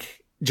Pedro,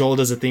 like Joel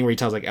does a thing where he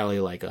tells like Ellie,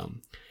 like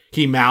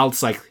he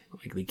mouths like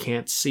they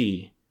can't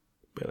see,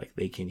 but like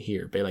they can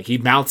hear, but like he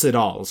mouths it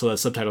all, so the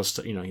subtitles,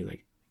 he's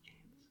like,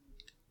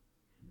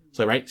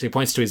 so right, so he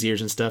points to his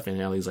ears and stuff, and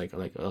Ellie's like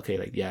okay,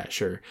 like yeah,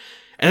 sure.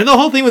 And then the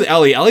whole thing with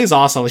Ellie's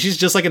awesome. She's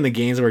just like in the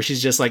games where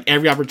she's just like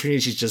every opportunity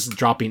she's just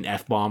dropping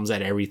F-bombs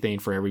at everything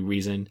for every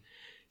reason.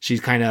 She's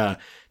kind of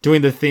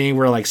doing the thing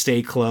where like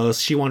stay close.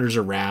 She wanders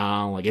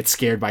around, like it's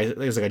scared by,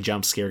 it's like a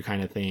jump scare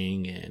kind of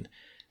thing, and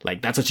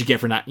like that's what you get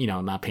for not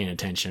paying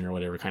attention or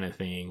whatever kind of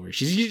thing. Where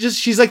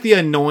she's like the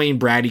annoying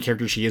bratty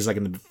character she is like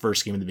in the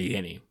first game in the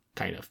beginning,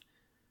 kind of.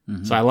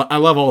 Mm-hmm. So I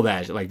love all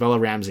that. Like Bella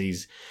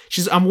Ramsey's,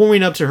 I'm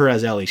warming up to her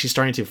as Ellie. She's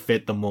starting to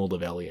fit the mold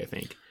of Ellie, I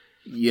think.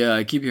 Yeah,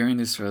 I keep hearing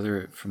this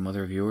from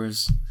other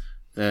viewers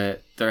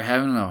that they're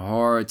having a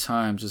hard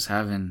time just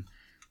having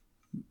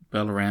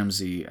Bella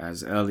Ramsey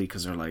as Ellie,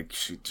 because they're like,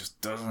 she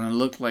just doesn't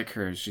look like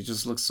her. She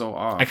just looks so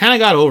off. I kind of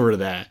got over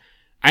that.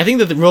 I think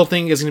that the real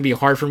thing is going to be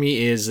hard for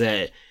me is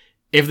that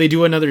if they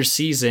do another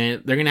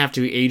season, they're going to have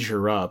to age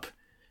her up.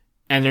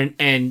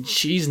 And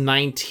she's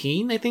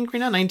 19, I think, right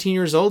now, 19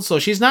 years old. So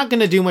she's not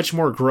going to do much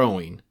more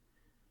growing.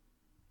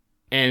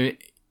 And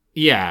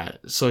yeah,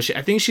 so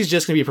I think she's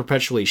just going to be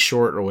perpetually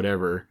short or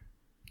whatever.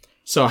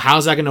 So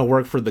how's that going to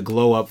work for the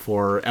glow up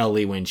for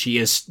Ellie when she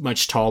is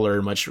much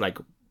taller, much like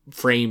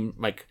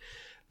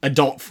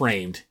adult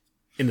framed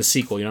in the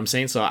sequel? You know what I'm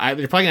saying? So they're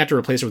probably going to have to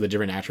replace her with a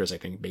different actress, I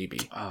think, maybe.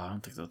 Oh, I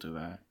don't think they'll do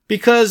that.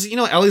 Because,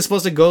 Ellie's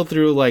supposed to go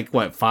through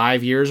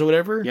 5 years or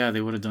whatever? Yeah, they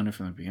would have done it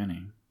from the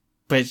beginning.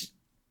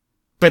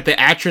 But the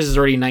actress is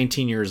already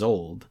 19 years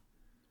old.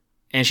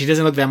 And she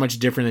doesn't look that much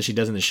different than she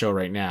does in the show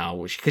right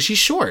now, because she's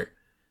short.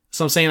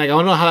 So I'm saying, I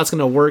don't know how that's going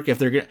to work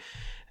if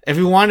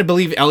we want to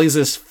believe Ellie's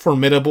this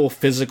formidable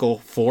physical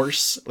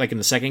force, like in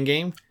the second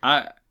game.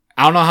 I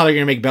don't know how they're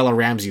going to make Bella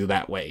Ramsey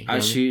that way.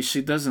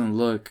 She doesn't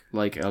look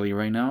like Ellie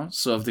right now.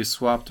 So if they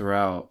swapped her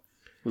out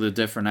with a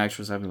different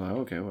actress, I'd be like,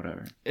 okay,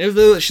 whatever.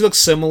 If she looks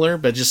similar,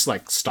 but just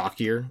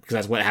stockier, because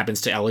that's what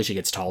happens to Ellie. She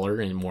gets taller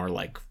and more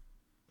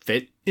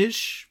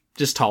fit-ish.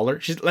 Just taller.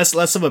 She's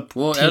less of a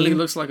teen. Ellie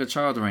looks like a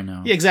child right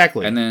now. Yeah,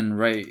 exactly. And then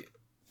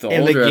the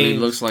older Ellie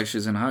looks like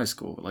she's in high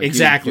school.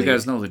 Exactly. You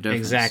guys know the difference.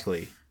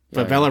 Exactly.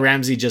 But Bella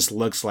Ramsey just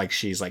looks like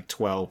she's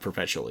 12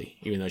 perpetually,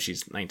 even though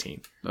she's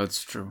 19.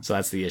 That's true. So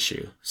that's the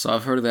issue. So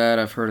I've heard of that.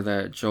 I've heard of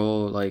that.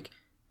 Joel,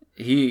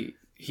 he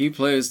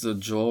plays the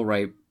Joel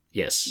right.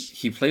 Yes.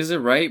 He plays it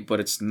right, but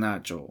it's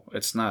not Joel.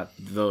 It's not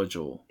the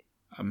Joel.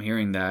 I'm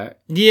hearing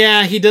that.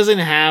 Yeah, he doesn't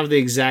have the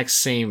exact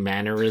same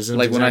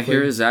mannerisms. When I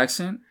hear his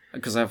accent,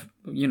 because I've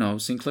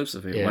seen clips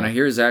of it. Yeah. When I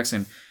hear his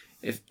accent,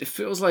 it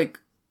feels like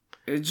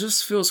it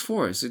just feels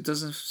forced. It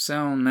doesn't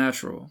sound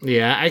natural.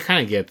 Yeah, I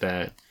kind of get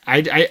that.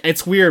 I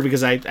it's weird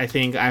because I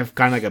think I've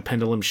kind of like a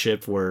pendulum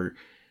shift where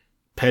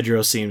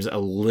Pedro seems a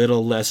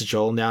little less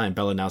Joel now, and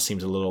Bella now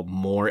seems a little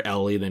more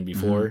Ellie than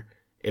before. Mm-hmm.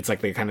 It's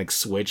like they kind of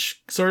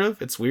switch, sort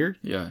of. It's weird.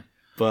 Yeah.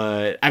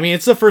 But I mean,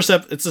 it's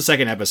the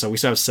second episode. We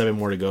still have 7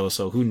 more to go,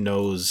 so who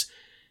knows,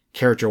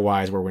 character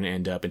wise, where we're gonna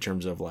end up in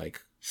terms of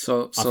like.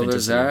 So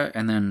there's that,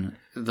 and then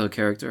the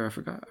character I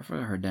forgot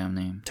her damn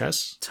name.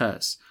 Tess.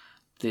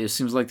 It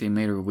seems like they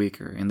made her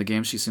weaker. In the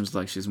game, she seems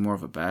like she's more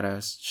of a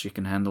badass. She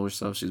can handle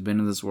herself. She's been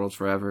in this world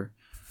forever.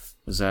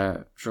 Is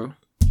that true?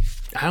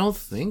 I don't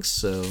think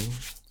so.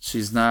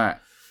 She's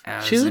not.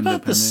 She's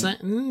about the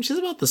same. She's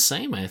about the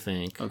same, I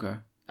think. Okay.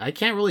 I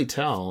can't really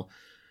tell.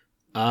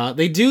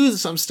 They do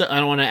some stuff. I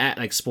don't want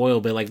to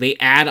spoil, but like they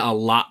add a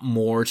lot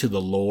more to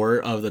the lore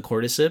of the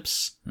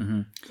Cordyceps,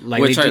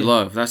 like which I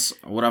love. That's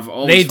what I've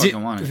always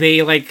fucking wanted.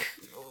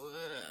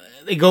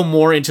 They go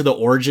more into the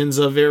origins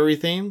of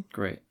everything.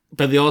 Great.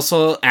 But they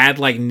also add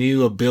like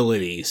new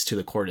abilities to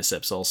the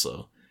Cordyceps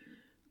also,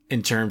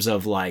 in terms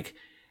of like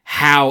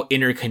how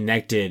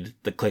interconnected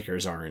the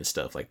clickers are and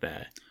stuff like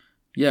that.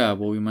 Yeah,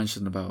 well, we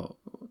mentioned about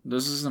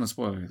this isn't a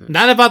spoiler.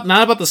 Not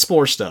about the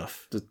spore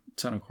stuff. The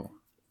tentacle.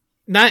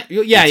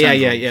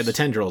 The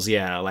tendrils.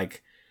 Yeah,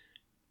 like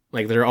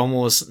they're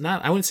almost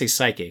not. I wouldn't say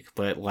psychic,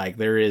 but like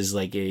there is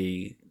like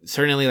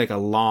certainly like a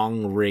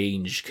long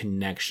range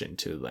connection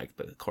to like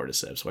the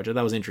Cordyceps, which I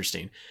thought was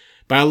interesting.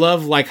 But I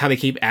love like how they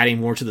keep adding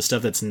more to the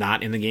stuff that's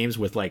not in the games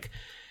with like,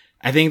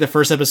 I think the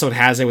first episode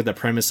has it with the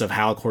premise of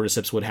how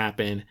Cordyceps would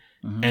happen.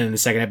 And then the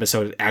second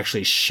episode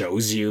actually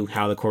shows you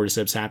how the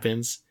Cordyceps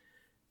happens.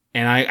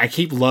 And I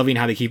keep loving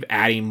how they keep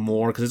adding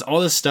more because it's all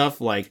this stuff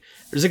like,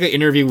 there's like an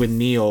interview with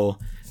Neil,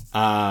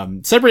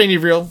 separate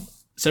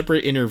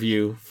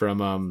interview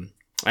from,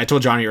 I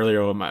told Johnny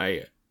earlier,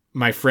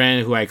 my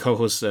friend who I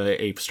co-host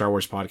a Star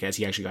Wars podcast,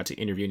 he actually got to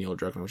interview Neil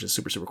Druckmann, which is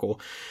super, super cool.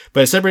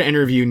 But a separate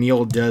interview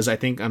Neil does, I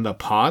think, on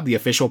the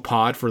official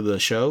pod for the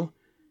show.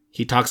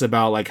 He talks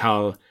about like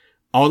how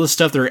all the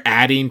stuff they're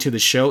adding to the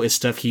show is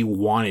stuff he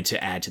wanted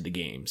to add to the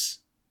games.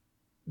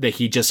 That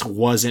he just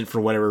wasn't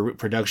for whatever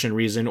production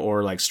reason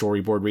or like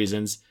storyboard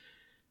reasons.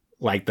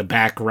 Like the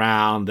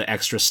background, the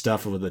extra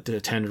stuff of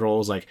the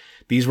tendrils, like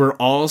these were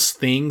all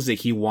things that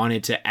he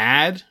wanted to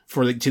add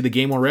to the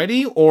game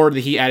already, or that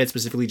he added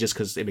specifically just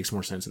because it makes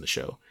more sense in the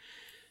show.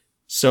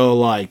 So,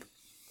 like,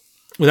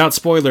 without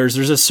spoilers,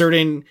 there's a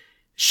certain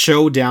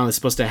showdown that's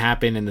supposed to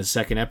happen in the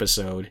second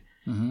episode,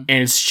 and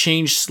it's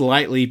changed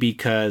slightly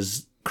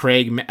because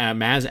Craig Mazin,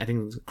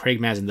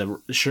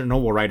 the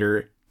Chernobyl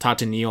writer, talked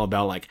to Neil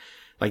about like,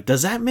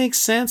 does that make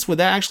sense? Would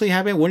that actually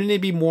happen? Wouldn't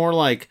it be more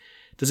like,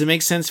 does it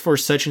make sense for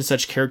such and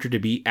such character to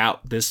be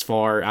out this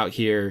far out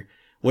here?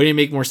 Wouldn't it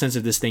make more sense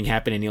if this thing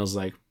happened? And Neil's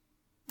like,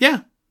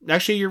 yeah,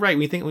 actually, you're right.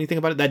 When you think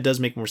about it, that does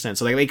make more sense.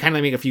 So like, they kind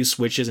of make a few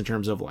switches in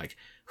terms of like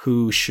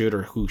who should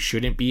or who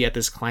shouldn't be at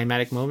this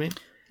climatic moment.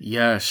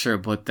 Yeah, sure.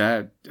 But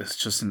that is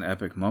just an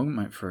epic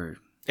moment for...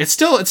 It's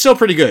still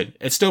pretty good.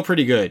 It's still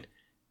pretty good.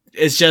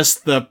 It's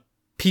just the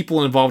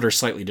people involved are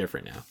slightly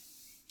different now.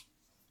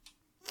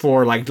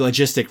 For like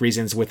logistic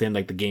reasons within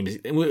like the games,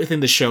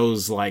 within the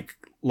show's like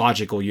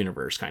logical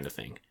universe kind of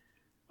thing.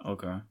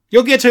 Okay.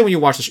 You'll get to it when you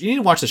watch the show. You need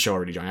to watch the show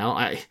already,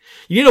 John.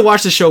 You need to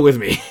watch the show with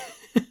me.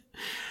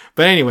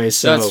 But anyway,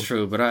 so that's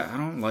true. But I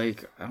don't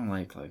like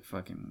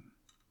fucking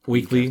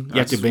weekly. You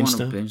have to binge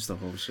stuff. Binge the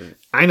whole shit.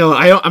 I know.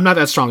 I'm not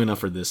that strong enough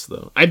for this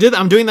though.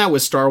 I'm doing that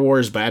with Star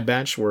Wars Bad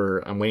Batch,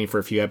 where I'm waiting for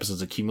a few episodes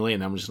to accumulate,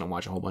 and then I'm just gonna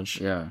watch a whole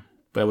bunch. Yeah.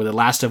 But with The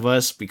Last of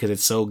Us, because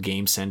it's so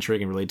game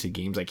centric and related to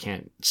games, I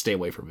can't stay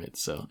away from it.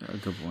 So yeah,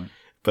 good point.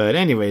 But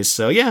anyways,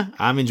 so yeah,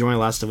 I'm enjoying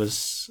Last of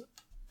Us,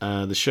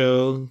 the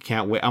show.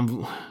 Can't wait.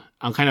 I'm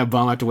kind of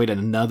bummed I have to wait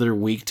another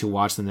week to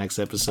watch the next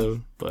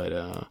episode, but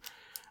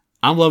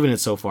I'm loving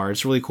it so far.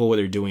 It's really cool what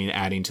they're doing,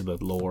 adding to the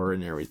lore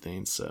and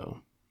everything.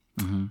 So,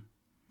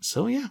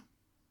 so yeah.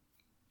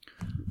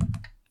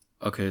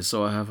 Okay,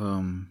 so I have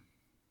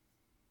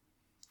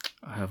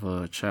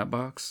a chat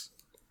box.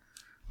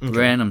 Okay.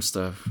 Random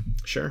stuff.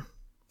 Sure.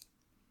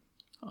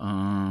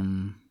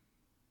 Oh,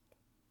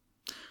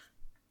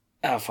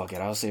 fuck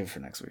it. I'll save it for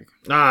next week.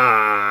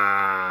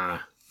 Why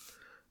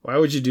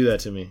would you do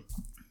that to me?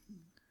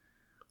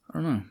 I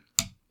don't know.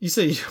 You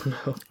said you don't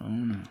know. I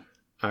don't know.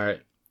 All right.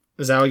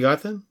 Is that what you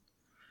got then?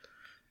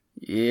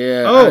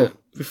 Yeah. Oh,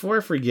 before I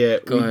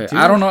forget. Go ahead.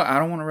 I don't know. I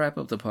don't want to wrap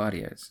up the pod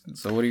yet.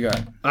 So what do you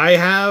got? I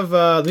have,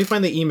 let me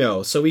find the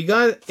email. So we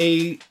got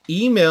a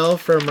email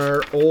from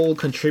our old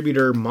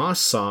contributor,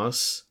 Moss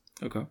Sauce.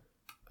 Okay.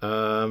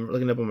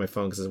 Looking up on my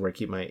phone because this is where I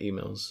keep my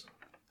emails.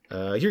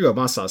 Here you go,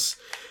 Moss Sauce.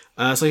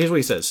 So here's what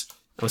he says.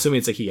 I'm assuming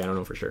it's a he. I don't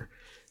know for sure.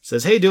 It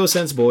says, "Hey,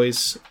 DualSense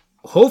boys.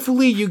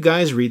 Hopefully you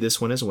guys read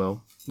this one as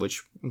well,"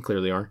 which we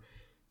clearly are.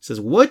 It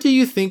says, "What do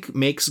you think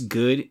makes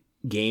good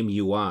game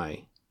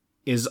UI?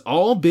 Is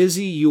all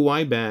busy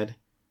UI bad?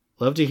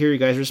 Love to hear your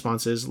guys'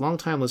 responses. Long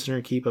time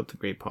listener. Keep up the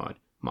great pod.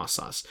 Moss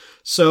Sauce."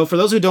 So for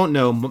those who don't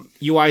know,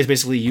 UI is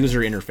basically user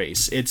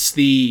interface. It's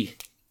the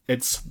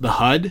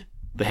HUD,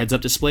 the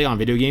heads-up display on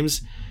video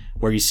games,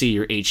 where you see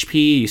your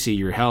HP, you see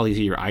your health, you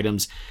see your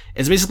items.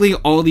 It's basically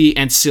all the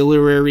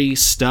ancillary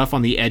stuff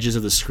on the edges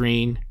of the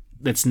screen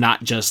that's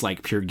not just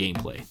like pure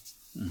gameplay.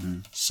 Mm-hmm.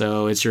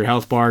 So it's your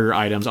health bar, your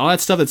items, all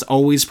that stuff that's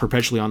always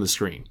perpetually on the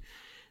screen.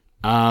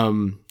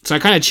 So I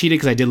kind of cheated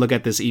because I did look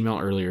at this email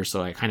earlier,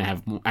 so I kind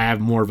of have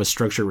more of a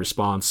structured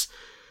response.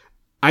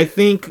 I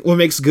think what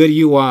makes good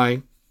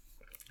UI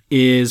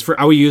is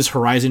I would use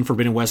Horizon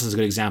Forbidden West as a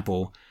good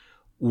example,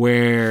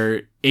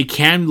 where it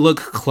can look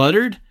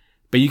cluttered,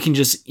 but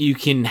you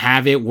can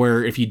have it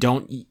where if you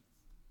don't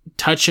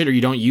touch it or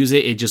you don't use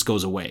it, it just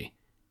goes away.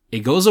 It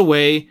goes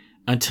away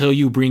until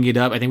you bring it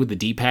up. I think with the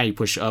D-pad, you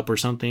push up or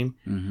something.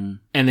 Mm-hmm.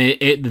 And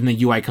then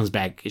the UI comes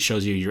back. It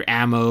shows you your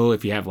ammo,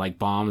 if you have like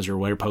bombs or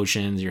whatever,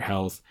 potions, your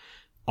health,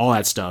 all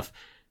that stuff.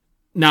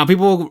 Now,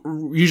 people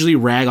usually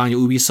rag on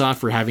Ubisoft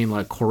for having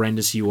like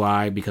horrendous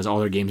UI because all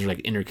their games are like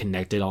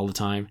interconnected all the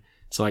time.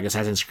 So like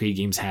Assassin's Creed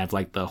games have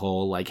like the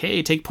whole like,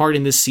 hey, take part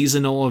in this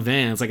seasonal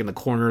event. It's like in the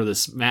corner of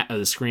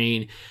the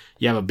screen.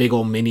 You have a big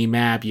old mini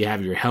map. You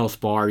have your health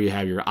bar. You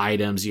have your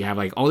items. You have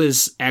like all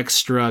this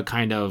extra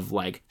kind of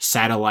like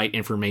satellite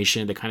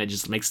information that kind of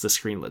just makes the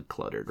screen look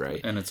cluttered,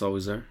 right? And it's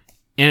always there.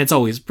 And it's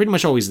always pretty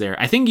much always there.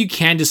 I think you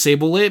can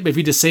disable it, but if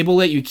you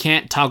disable it, you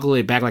can't toggle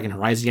it back like in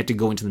Horizon. You have to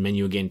go into the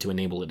menu again to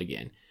enable it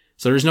again.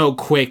 So there's no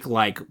quick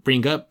like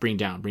bring up, bring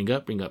down, bring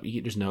up, bring up.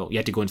 You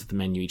have to go into the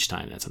menu each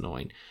time. That's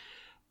annoying.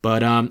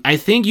 But I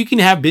think you can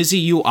have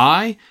busy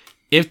UI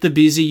if the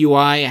busy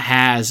UI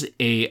has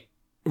a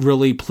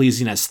really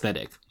pleasing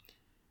aesthetic.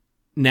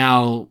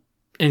 Now,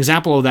 an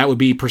example of that would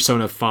be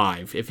Persona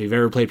 5. If you've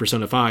ever played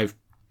Persona 5,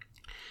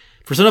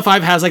 Persona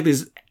 5 has like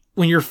this,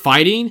 when you're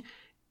fighting,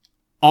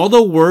 all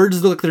the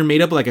words look like they're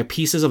made up of like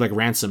pieces of like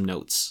ransom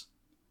notes,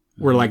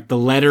 where like the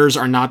letters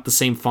are not the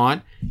same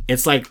font.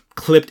 It's like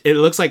it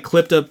looks like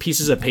clipped up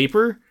pieces of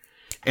paper.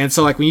 And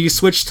so like when you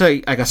switch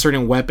to like a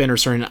certain weapon or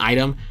certain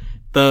item,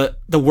 the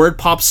word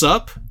pops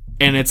up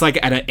and it's like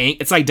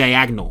it's like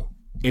diagonal.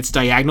 It's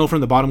diagonal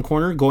from the bottom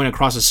corner going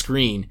across the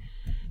screen.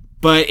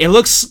 But it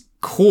looks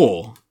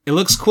cool. It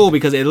looks cool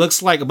because it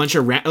looks like a bunch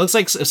of it looks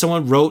like if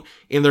someone wrote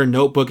in their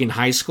notebook in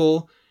high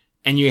school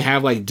and you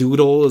have like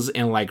doodles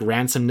and like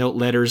ransom note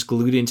letters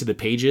glued into the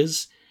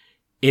pages.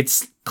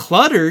 It's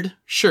cluttered.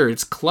 Sure,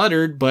 it's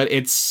cluttered, but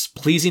it's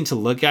pleasing to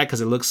look at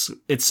because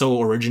it's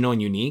so original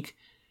and unique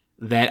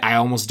that I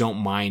almost don't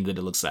mind that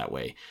it looks that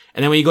way.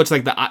 And then when you go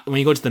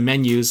to the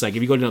menus, like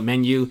if you go to the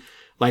menu,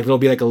 like there'll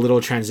be like a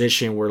little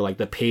transition where like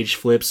the page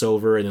flips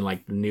over and then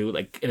like the new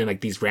and then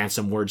like these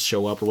ransom words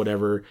show up or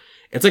whatever.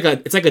 It's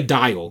like a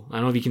dial. I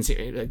don't know if you can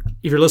see. Like,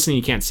 if you're listening,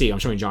 you can't see. I'm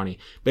showing Johnny,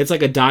 but it's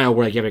like a dial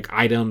where like you have like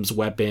items,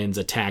 weapons,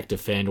 attack,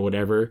 defend, or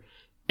whatever.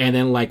 And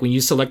then like when you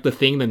select the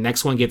thing, the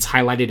next one gets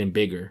highlighted and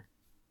bigger.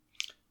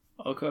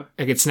 Okay.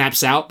 Like it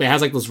snaps out, but it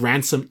has like those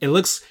ransom. It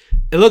looks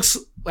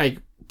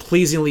like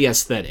pleasingly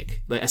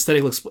aesthetic. The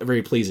aesthetic looks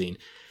very pleasing.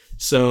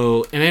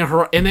 So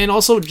and then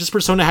also just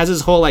Persona has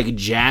this whole like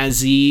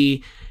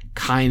jazzy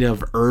kind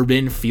of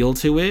urban feel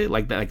to it,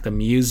 like the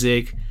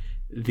music,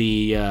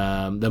 the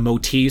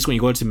motifs when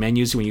you go to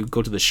menus, when you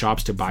go to the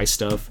shops to buy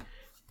stuff,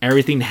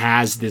 everything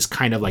has this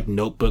kind of like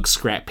notebook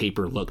scrap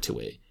paper look to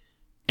it.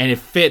 And it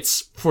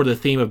fits for the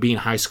theme of being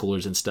high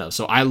schoolers and stuff.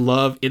 So I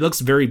love it. Looks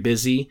very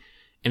busy.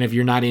 And if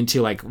you're not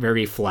into like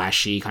very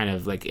flashy kind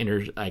of like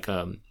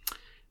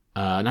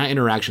not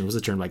interaction, what's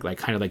the term? Like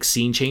kind of like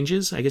scene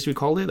changes, I guess we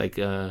called it. Like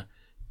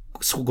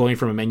going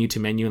from a menu to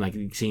menu and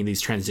like seeing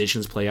these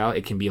transitions play out,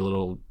 it can be a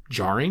little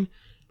jarring.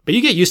 But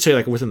you get used to it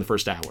like within the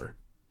first hour.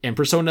 And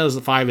Persona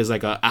 5 is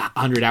like a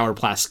 100-hour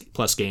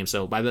plus game,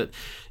 so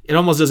it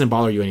almost doesn't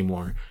bother you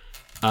anymore.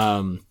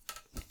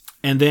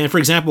 And then, for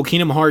example,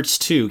 Kingdom Hearts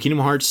 2.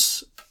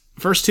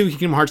 First two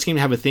Kingdom Hearts games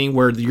have a thing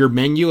where your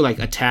menu, like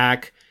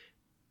attack,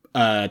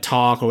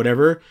 talk, or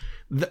whatever,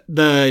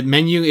 the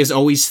menu is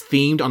always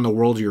themed on the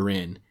world you're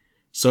in.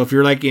 So if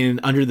you're like in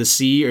Under the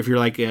Sea, or if you're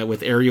like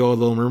with Ariel,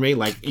 Little Mermaid,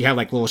 like you have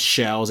like little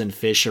shells and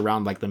fish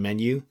around like the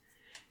menu.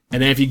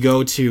 And then if you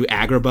go to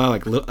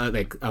Agrabah,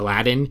 like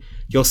Aladdin,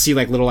 you'll see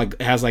like little like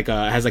it has like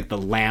the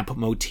lamp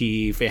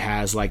motif. It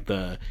has like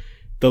the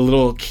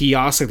little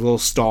kiosks, like little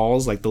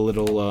stalls, like the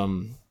little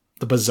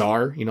the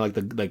bazaar, you know,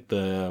 like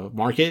the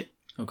market.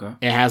 Okay.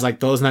 It has like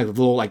those like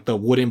little like the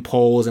wooden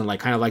poles and like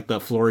kind of like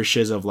the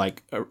flourishes of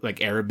like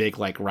Arabic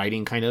like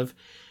writing kind of.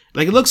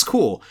 Like it looks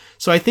cool.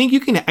 So I think you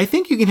can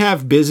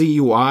have busy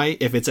UI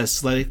if it's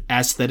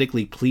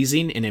aesthetically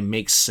pleasing and it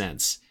makes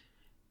sense.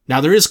 Now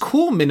there is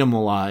cool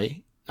minimal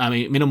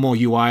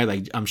UI,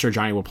 like I'm sure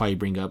Johnny will probably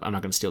bring up. I'm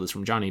not going to steal this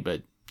from Johnny,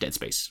 but Dead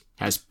Space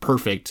has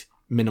perfect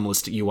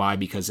minimalist UI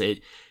because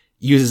it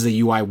uses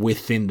the UI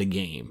within the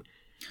game.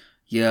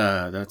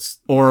 Yeah, that's...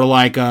 Or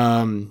like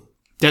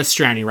Death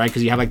Stranding, right?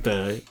 Because you have like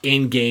the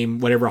in-game,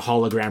 whatever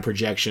hologram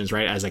projections,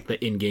 right? As like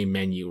the in-game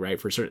menu,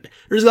 right?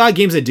 There's a lot of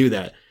games that do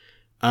that.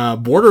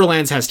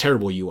 Borderlands has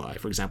terrible UI,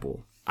 for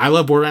example. I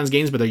love Borderlands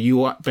games, but the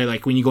UI, but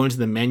like when you go into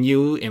the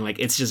menu and like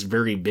it's just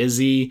very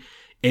busy,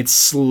 it's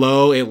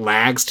slow, it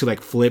lags to like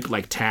flip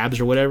like tabs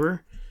or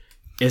whatever.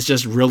 It's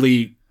just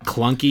really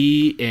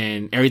clunky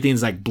and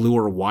everything's like blue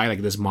or white,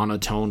 like this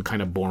monotone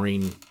kind of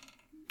boring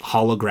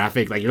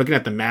holographic. Like you're looking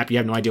at the map, you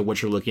have no idea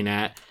what you're looking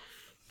at.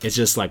 It's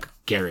just like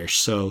garish.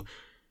 So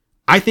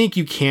I think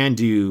you can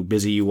do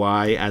busy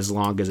UI as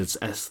long as it's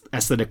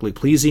aesthetically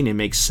pleasing and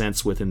makes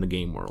sense within the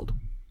game world.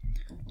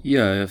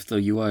 Yeah, if the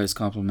UI is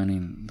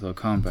complementing the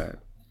combat.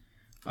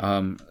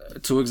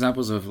 Two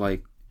examples of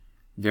like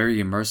very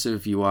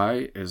immersive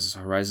UI is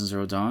Horizon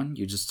Zero Dawn.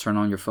 You just turn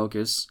on your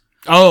focus.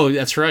 Oh,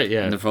 that's right.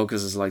 Yeah, and the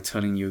focus is like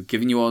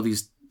giving you all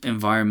these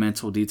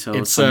environmental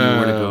details, telling you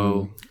where to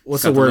go.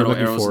 What's the word I'm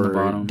looking for?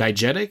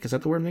 Diegetic? Is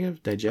that the word I'm thinking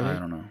of? Diegetic? I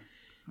don't know.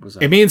 What is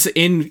that? It means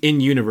in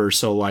universe.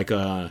 So like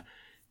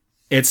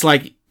it's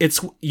like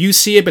you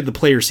see it, but the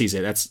player sees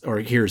it. Or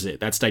hears it.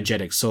 That's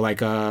diegetic. So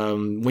like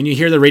when you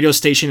hear the radio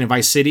station in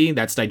Vice City,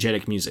 that's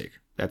diegetic music.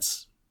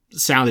 That's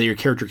sound that your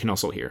character can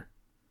also hear.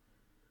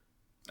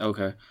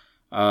 Okay.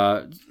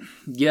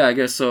 Yeah, I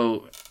guess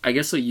so. I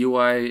guess the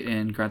UI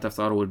in Grand Theft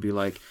Auto would be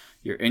like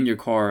you're in your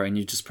car and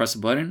you just press a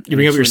button. You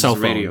bring up your cell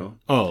phone. Radio.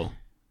 Oh.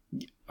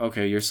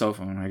 Okay, your cell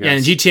phone, I guess. Yeah,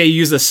 in GTA you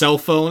use the cell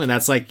phone, and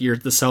that's like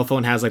the cell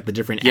phone has like the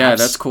different apps. Yeah,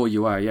 that's cool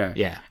UI, yeah.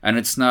 Yeah. And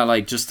it's not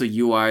like just the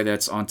UI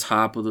that's on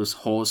top of this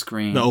whole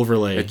screen. The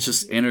overlay. It's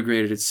just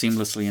integrated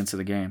seamlessly into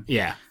the game.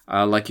 Yeah.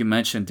 Like you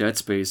mentioned, Dead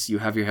Space, you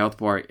have your health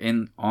bar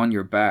on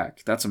your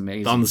back. That's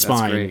amazing. On the spine.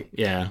 That's great.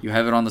 Yeah. You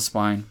have it on the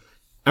spine.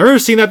 I remember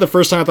seeing that the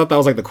first time. I thought that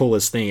was like the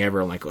coolest thing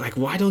ever. I'm like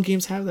why don't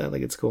games have that?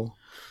 Like, it's cool.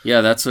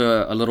 Yeah, that's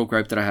a little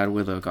gripe that I had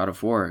with God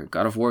of War.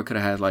 God of War could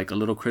have had like a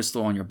little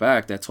crystal on your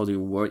back that told you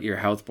what your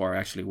health bar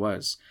actually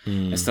was.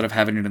 Instead of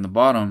having it in the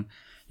bottom,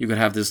 you could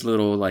have this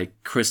little like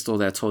crystal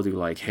that told you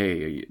like,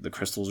 hey, the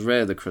crystal's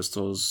red, the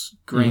crystal's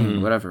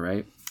green, whatever,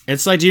 right?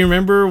 It's like, do you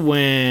remember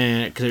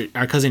when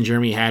our cousin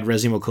Jeremy had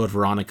Resident Evil Code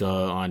Veronica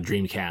on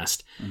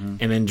Dreamcast, and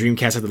then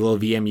Dreamcast had the little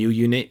VMU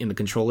unit in the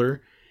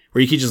controller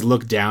where you could just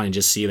look down and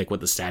just see like what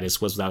the status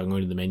was without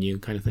going to the menu,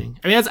 kind of thing.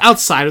 I mean, that's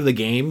outside of the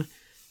game,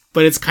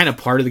 but it's kind of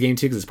part of the game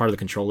too because it's part of the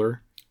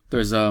controller.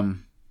 There's other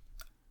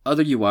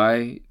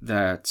UI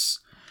that's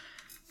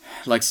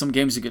like some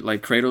games you get,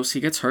 like Kratos, he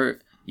gets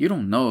hurt. You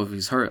don't know if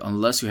he's hurt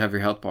unless you have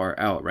your health bar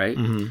out, right?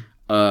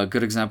 A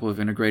good example of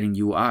integrating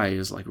UI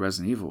is like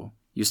Resident Evil.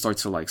 You start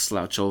to like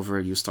slouch over,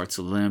 you start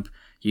to limp.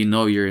 You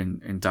know you're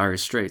in dire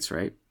straits,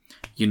 right?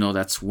 You know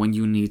that's when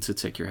you need to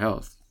take your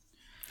health.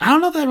 I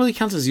don't know if that really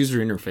counts as user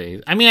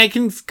interface. I mean, I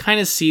can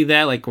kind of see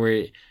that, like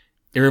where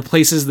it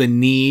replaces the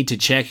need to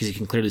check because you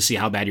can clearly see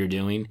how bad you're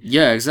doing.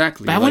 Yeah,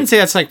 exactly. But I wouldn't say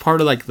that's like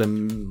part of like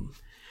the...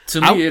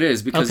 To me, it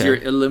is because you're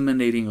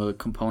eliminating a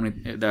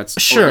component that's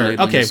overlaid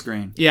on your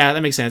screen. Yeah,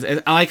 that makes sense.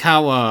 I like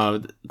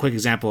how quick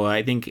example.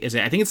 I think it's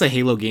the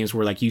Halo games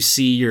where like you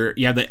see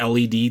you have the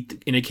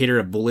LED indicator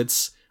of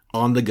bullets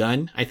on the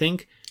gun. I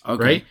think.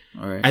 Okay. Right.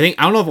 All right.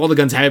 I don't know if all the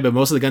guns have it, but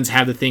most of the guns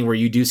have the thing where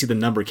you do see the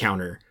number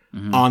counter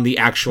on the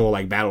actual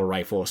like battle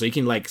rifle, so you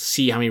can like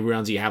see how many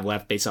rounds you have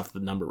left based off the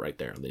number right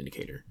there on the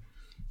indicator.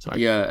 So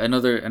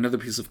another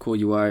piece of cool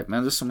UI.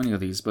 Man, there's so many of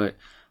these, but.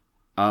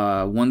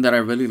 One that I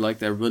really like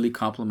that really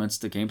complements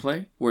the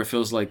gameplay, where it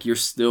feels like you're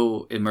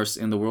still immersed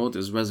in the world,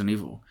 is Resident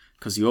Evil.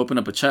 Because you open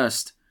up a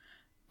chest,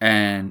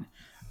 and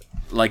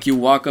like you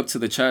walk up to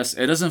the chest,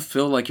 it doesn't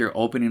feel like you're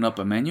opening up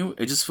a menu.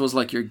 It just feels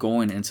like you're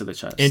going into the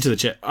chest. Into the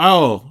chest.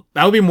 Oh,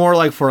 that would be more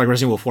like for like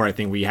Resident Evil 4, I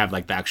think, where you have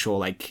like the actual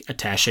like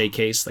attaché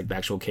case, like the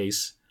actual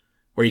case,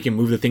 where you can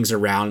move the things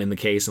around in the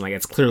case, and like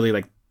it's clearly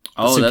like.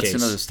 Oh, that's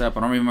another step. I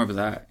don't remember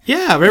that.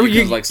 Yeah, remember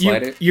you can, like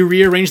slide it. You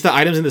rearrange the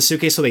items in the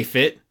suitcase so they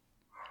fit.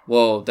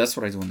 Well, that's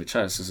what I do in the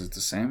chest. Is it the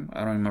same?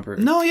 I don't remember.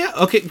 No, yeah.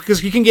 Okay,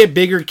 because you can get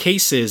bigger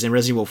cases in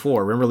Resident Evil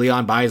 4. Remember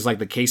Leon buys like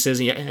the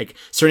cases, and like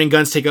certain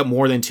guns take up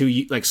more than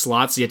 2 like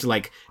slots. So you have to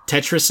like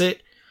Tetris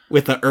it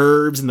with the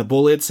herbs and the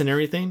bullets and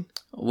everything.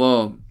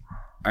 Well,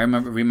 I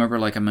remember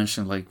like I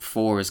mentioned, like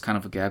 4 is kind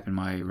of a gap in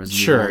my Resident Evil.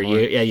 Sure,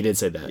 you did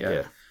say that.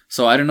 Yeah.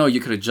 So I don't know.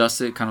 You could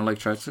adjust it kind of like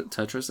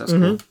Tetris. That's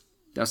cool.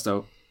 That's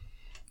dope.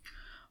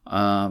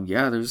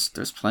 Yeah, there's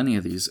plenty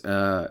of these.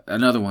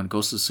 Another one,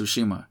 Ghost of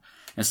Tsushima.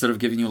 Instead of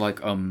giving you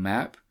like a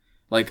map,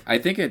 like I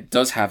think it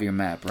does have your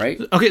map, right?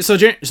 Okay, so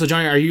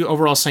Johnny, are you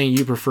overall saying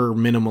you prefer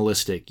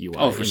minimalistic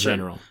UI in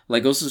general?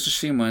 Like Ghost of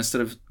Tsushima,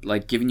 instead of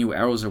like giving you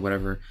arrows or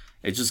whatever,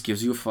 it just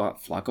gives you a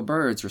flock of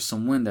birds or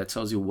some wind that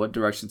tells you what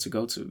direction to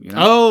go to. You know?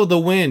 Oh, the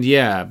wind,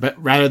 yeah.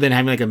 But rather than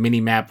having like a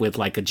mini map with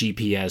like a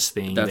GPS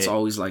thing, that's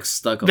always like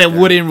stuck up that there.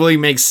 Wouldn't really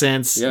make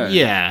sense.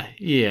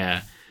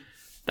 Yeah.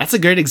 That's a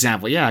great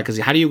example. Yeah, because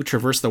how do you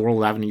traverse the world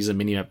without having to use a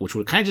mini map, which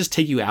would kind of just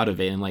take you out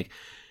of it and like.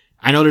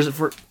 I know Ghost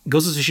of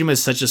Tsushima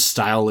is such a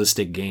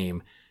stylistic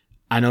game.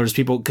 I know there's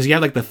people because you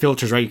have like the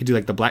filters, right? You can do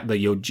like the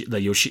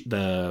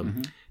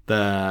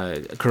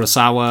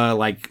Kurosawa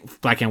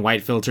like black and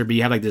white filter, but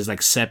you have like this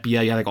like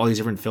sepia. You have like all these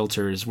different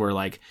filters where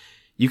like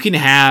you can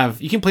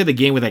play the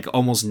game with like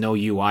almost no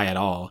UI at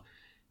all.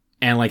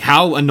 And like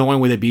how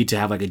annoying would it be to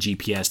have like a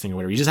GPS thing or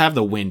whatever? You just have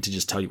the wind to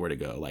just tell you where to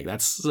go. Like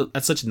that's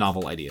such a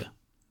novel idea.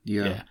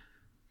 Yeah.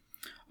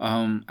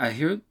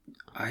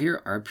 I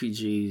hear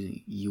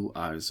RPG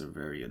UIs are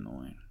very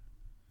annoying.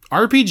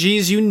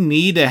 RPGs, you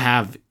need to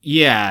have,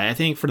 I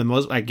think for the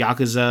most, like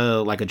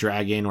Yakuza, like a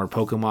Dragon or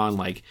Pokemon,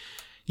 like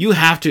you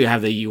have to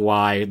have the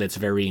UI that's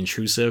very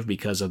intrusive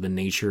because of the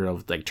nature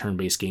of like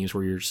turn-based games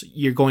where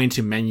you're going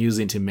to menus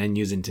into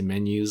menus into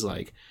menus.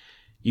 Like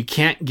you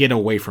can't get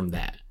away from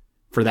that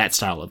for that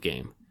style of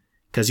game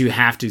because you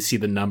have to see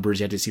the numbers,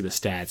 you have to see the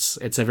stats.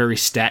 It's a very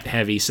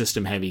stat-heavy,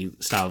 system-heavy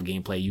style of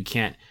gameplay. You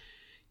can't.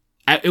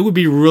 It would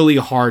be really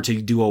hard to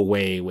do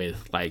away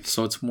with like.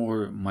 So it's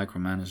more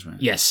micromanagement.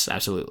 Yes,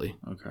 absolutely.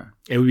 Okay.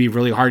 It would be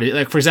really hard to,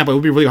 like, for example, it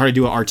would be really hard to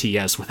do an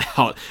RTS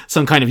without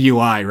some kind of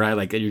UI, right?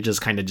 Like you're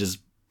just kind of just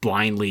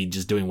blindly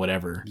just doing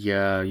whatever.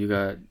 Yeah, you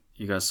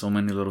got so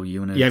many little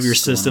units. You have your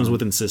systems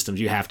within systems.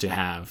 You have to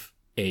have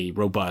a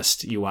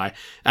robust UI.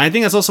 And I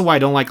think that's also why I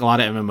don't like a lot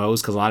of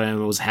MMOs, because a lot of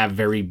MMOs have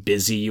very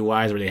busy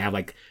UIs where they have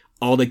like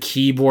all the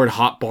keyboard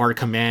hotbar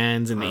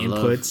commands and the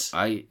inputs.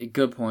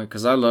 Good point,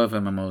 because I love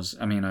MMOs.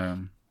 I mean,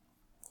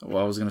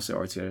 well, I was gonna say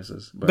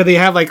RTSs, but they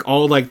have like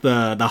all like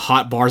the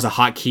hotbars, the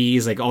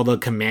hotkeys, like all the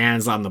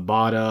commands on the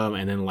bottom,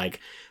 and then like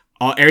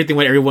everything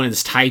what everyone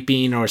is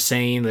typing or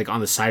saying like on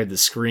the side of the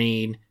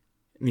screen.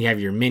 And you have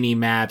your mini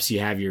maps,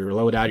 you have your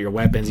loadout, your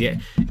weapons. Yeah,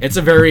 it's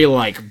a very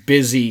like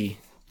busy,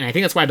 and I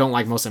think that's why I don't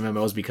like most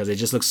MMOs, because it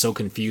just looks so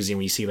confusing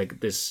when you see like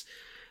this,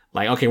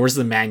 like, okay, where's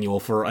the manual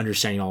for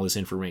understanding all this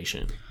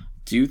information?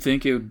 Do you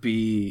think it would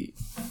be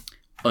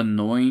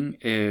annoying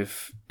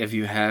if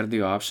you had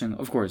the option?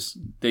 Of course,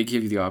 they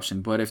give you the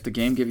option, but if the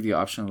game gave you the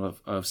option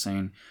of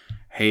saying,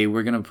 hey,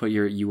 we're going to put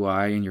your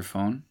UI in your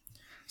phone.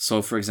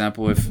 So, for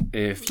example,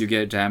 if you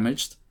get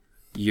damaged,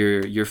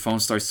 your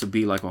phone starts to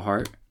beat like a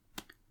heart.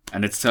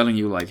 And it's telling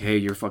you, like, hey,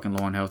 you're fucking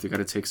low on health. You got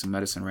to take some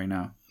medicine right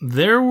now.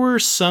 There were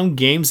some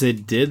games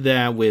that did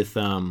that with...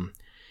 I don't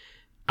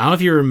know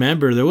if you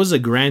remember, there was a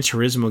Gran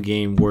Turismo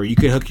game where you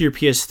could hook your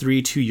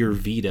PS3 to your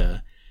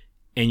Vita,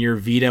 and your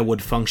Vita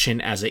would function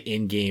as an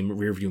in-game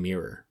rearview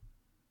mirror.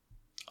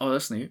 Oh,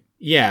 that's neat.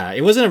 Yeah,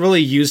 it wasn't a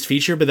really used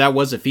feature, but that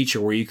was a feature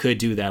where you could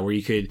do that,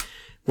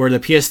 where the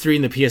PS3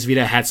 and the PS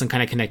Vita had some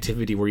kind of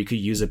connectivity where you could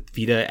use a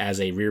Vita as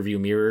a rearview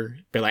mirror.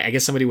 But like, I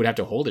guess somebody would have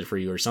to hold it for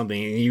you or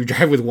something, and you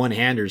drive with one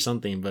hand or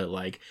something. But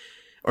like,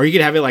 or you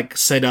could have it like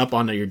set up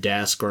on your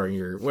desk or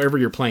wherever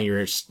you're playing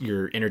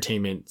your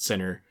entertainment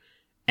center,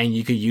 and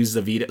you could use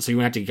the Vita, so you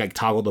wouldn't have to like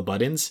toggle the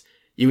buttons.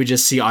 You would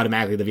just see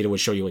automatically the Vita would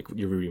show you like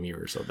your rearview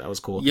mirror. So that was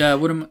cool. Yeah,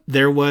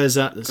 there was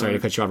sorry to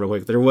cut you off real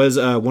quick. There was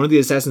one of the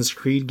Assassin's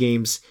Creed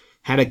games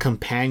had a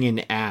companion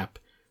app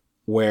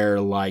where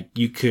like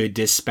you could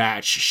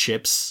dispatch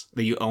ships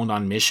that you owned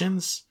on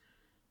missions,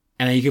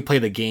 and then you could play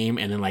the game,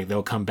 and then like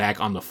they'll come back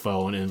on the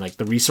phone, and like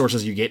the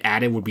resources you get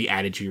added would be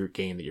added to your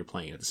game that you're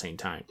playing at the same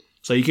time.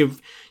 So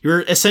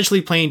you're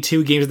essentially playing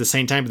two games at the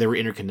same time, but they were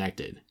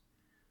interconnected.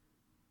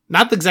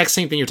 Not the exact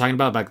same thing you're talking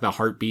about, like the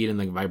heartbeat and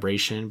the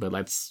vibration, but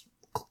that's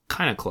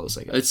kind of close,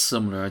 I guess. It's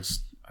similar. I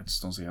just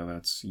don't see how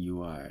that's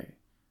UI.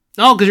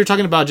 Oh, because you're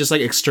talking about just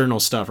like external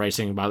stuff, right?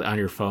 Saying about it on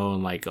your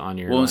phone, like on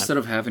your. Well, instead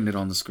of having it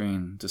on the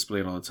screen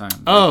displayed all the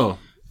time. Oh,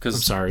 because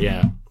I'm sorry.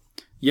 Yeah.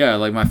 Yeah,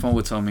 like my phone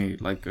would tell me,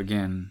 like,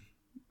 again,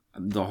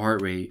 the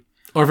heart rate.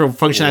 Or if it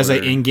functions as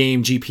an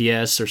in-game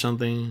GPS or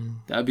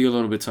something. That'd be a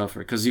little bit tougher,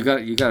 because you got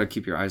to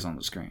keep your eyes on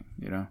the screen.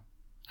 You know.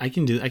 I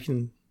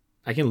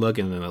can look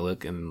and then I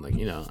look and like,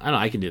 you know, I don't know,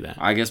 I can do that.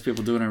 I guess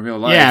people do it in real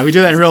life. Yeah, we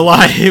do that in real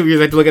life. We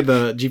like to look at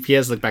the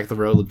GPS, look back the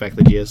road, look back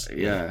the GS.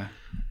 Yeah.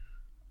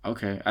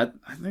 Okay, I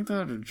think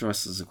that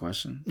addresses the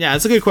question. Yeah,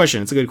 it's a good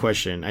question.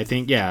 I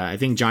think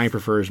Johnny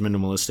prefers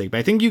minimalistic, but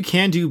I think you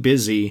can do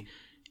busy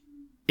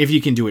if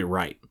you can do it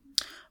right.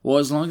 Well,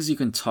 as long as you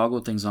can toggle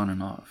things on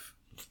and off.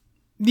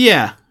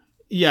 Yeah,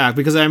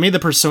 because I made the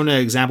Persona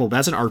example.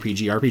 That's an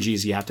RPG.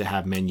 RPGs, you have to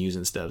have menus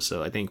and stuff.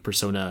 So I think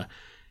Persona,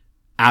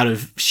 out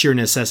of sheer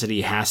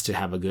necessity, has to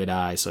have a good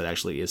eye, so it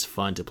actually is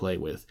fun to play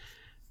with.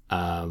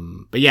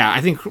 But yeah, I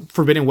think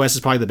Forbidden West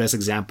is probably the best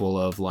example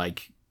of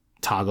like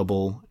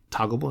toggleable,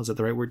 is that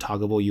the right word?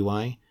 Toggleable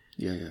UI?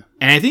 Yeah.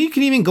 And I think you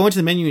can even go into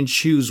the menu and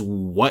choose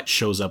what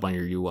shows up on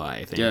your UI,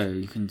 I think. Yeah,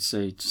 you can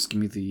say, just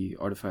give me the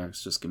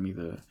artifacts, just give me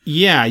the...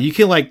 Yeah, you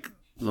can like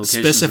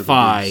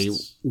specify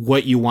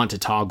what you want to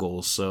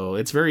toggle. So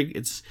it's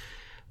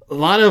a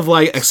lot of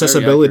like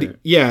accessibility.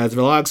 Yeah, it's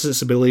a lot of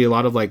accessibility, a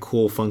lot of like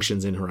cool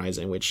functions in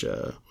Horizon, which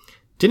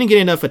didn't get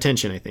enough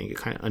attention, I think.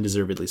 Kind of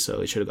undeservedly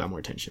so. It should have got more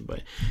attention.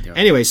 But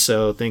anyway,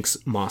 so thanks,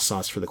 Moss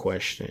Sauce, for the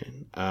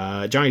question.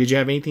 Johnny, did you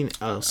have anything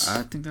else?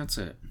 I think that's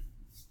it.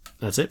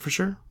 That's it for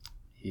sure?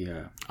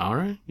 Yeah. All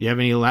right. You have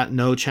any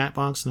no chat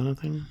box,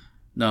 nothing?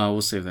 No,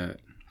 we'll save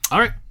that. All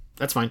right.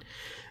 That's fine.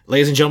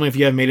 Ladies and gentlemen, if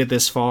you have made it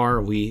this far,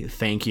 we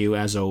thank you,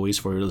 as always,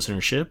 for your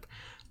listenership.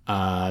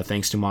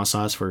 Thanks to Moss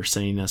Sauce for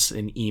sending us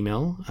an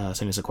email,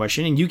 sending us a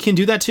question. And you can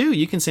do that too.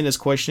 You can send us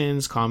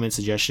questions, comments,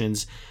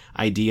 suggestions,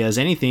 ideas,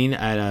 anything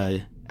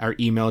at our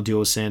email,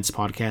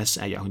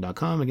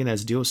 duosensepodcast@yahoo.com. Again,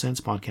 that's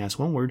duosensepodcast,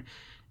 one word,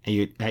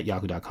 at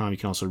yahoo.com. You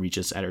can also reach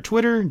us at our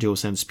Twitter,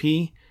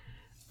 duosensep.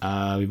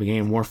 We've been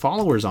getting more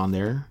followers on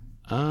there.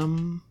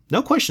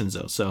 No questions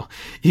though, so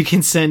you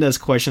can send us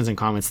questions and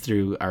comments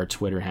through our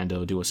Twitter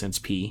handle,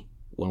 duosensep,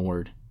 one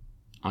word,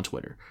 on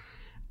Twitter.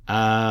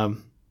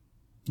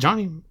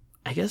 Johnny,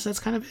 I guess that's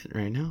kind of it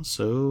right now.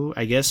 So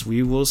I guess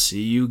we will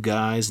see you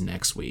guys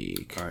next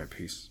week. All right,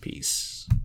 peace. Peace.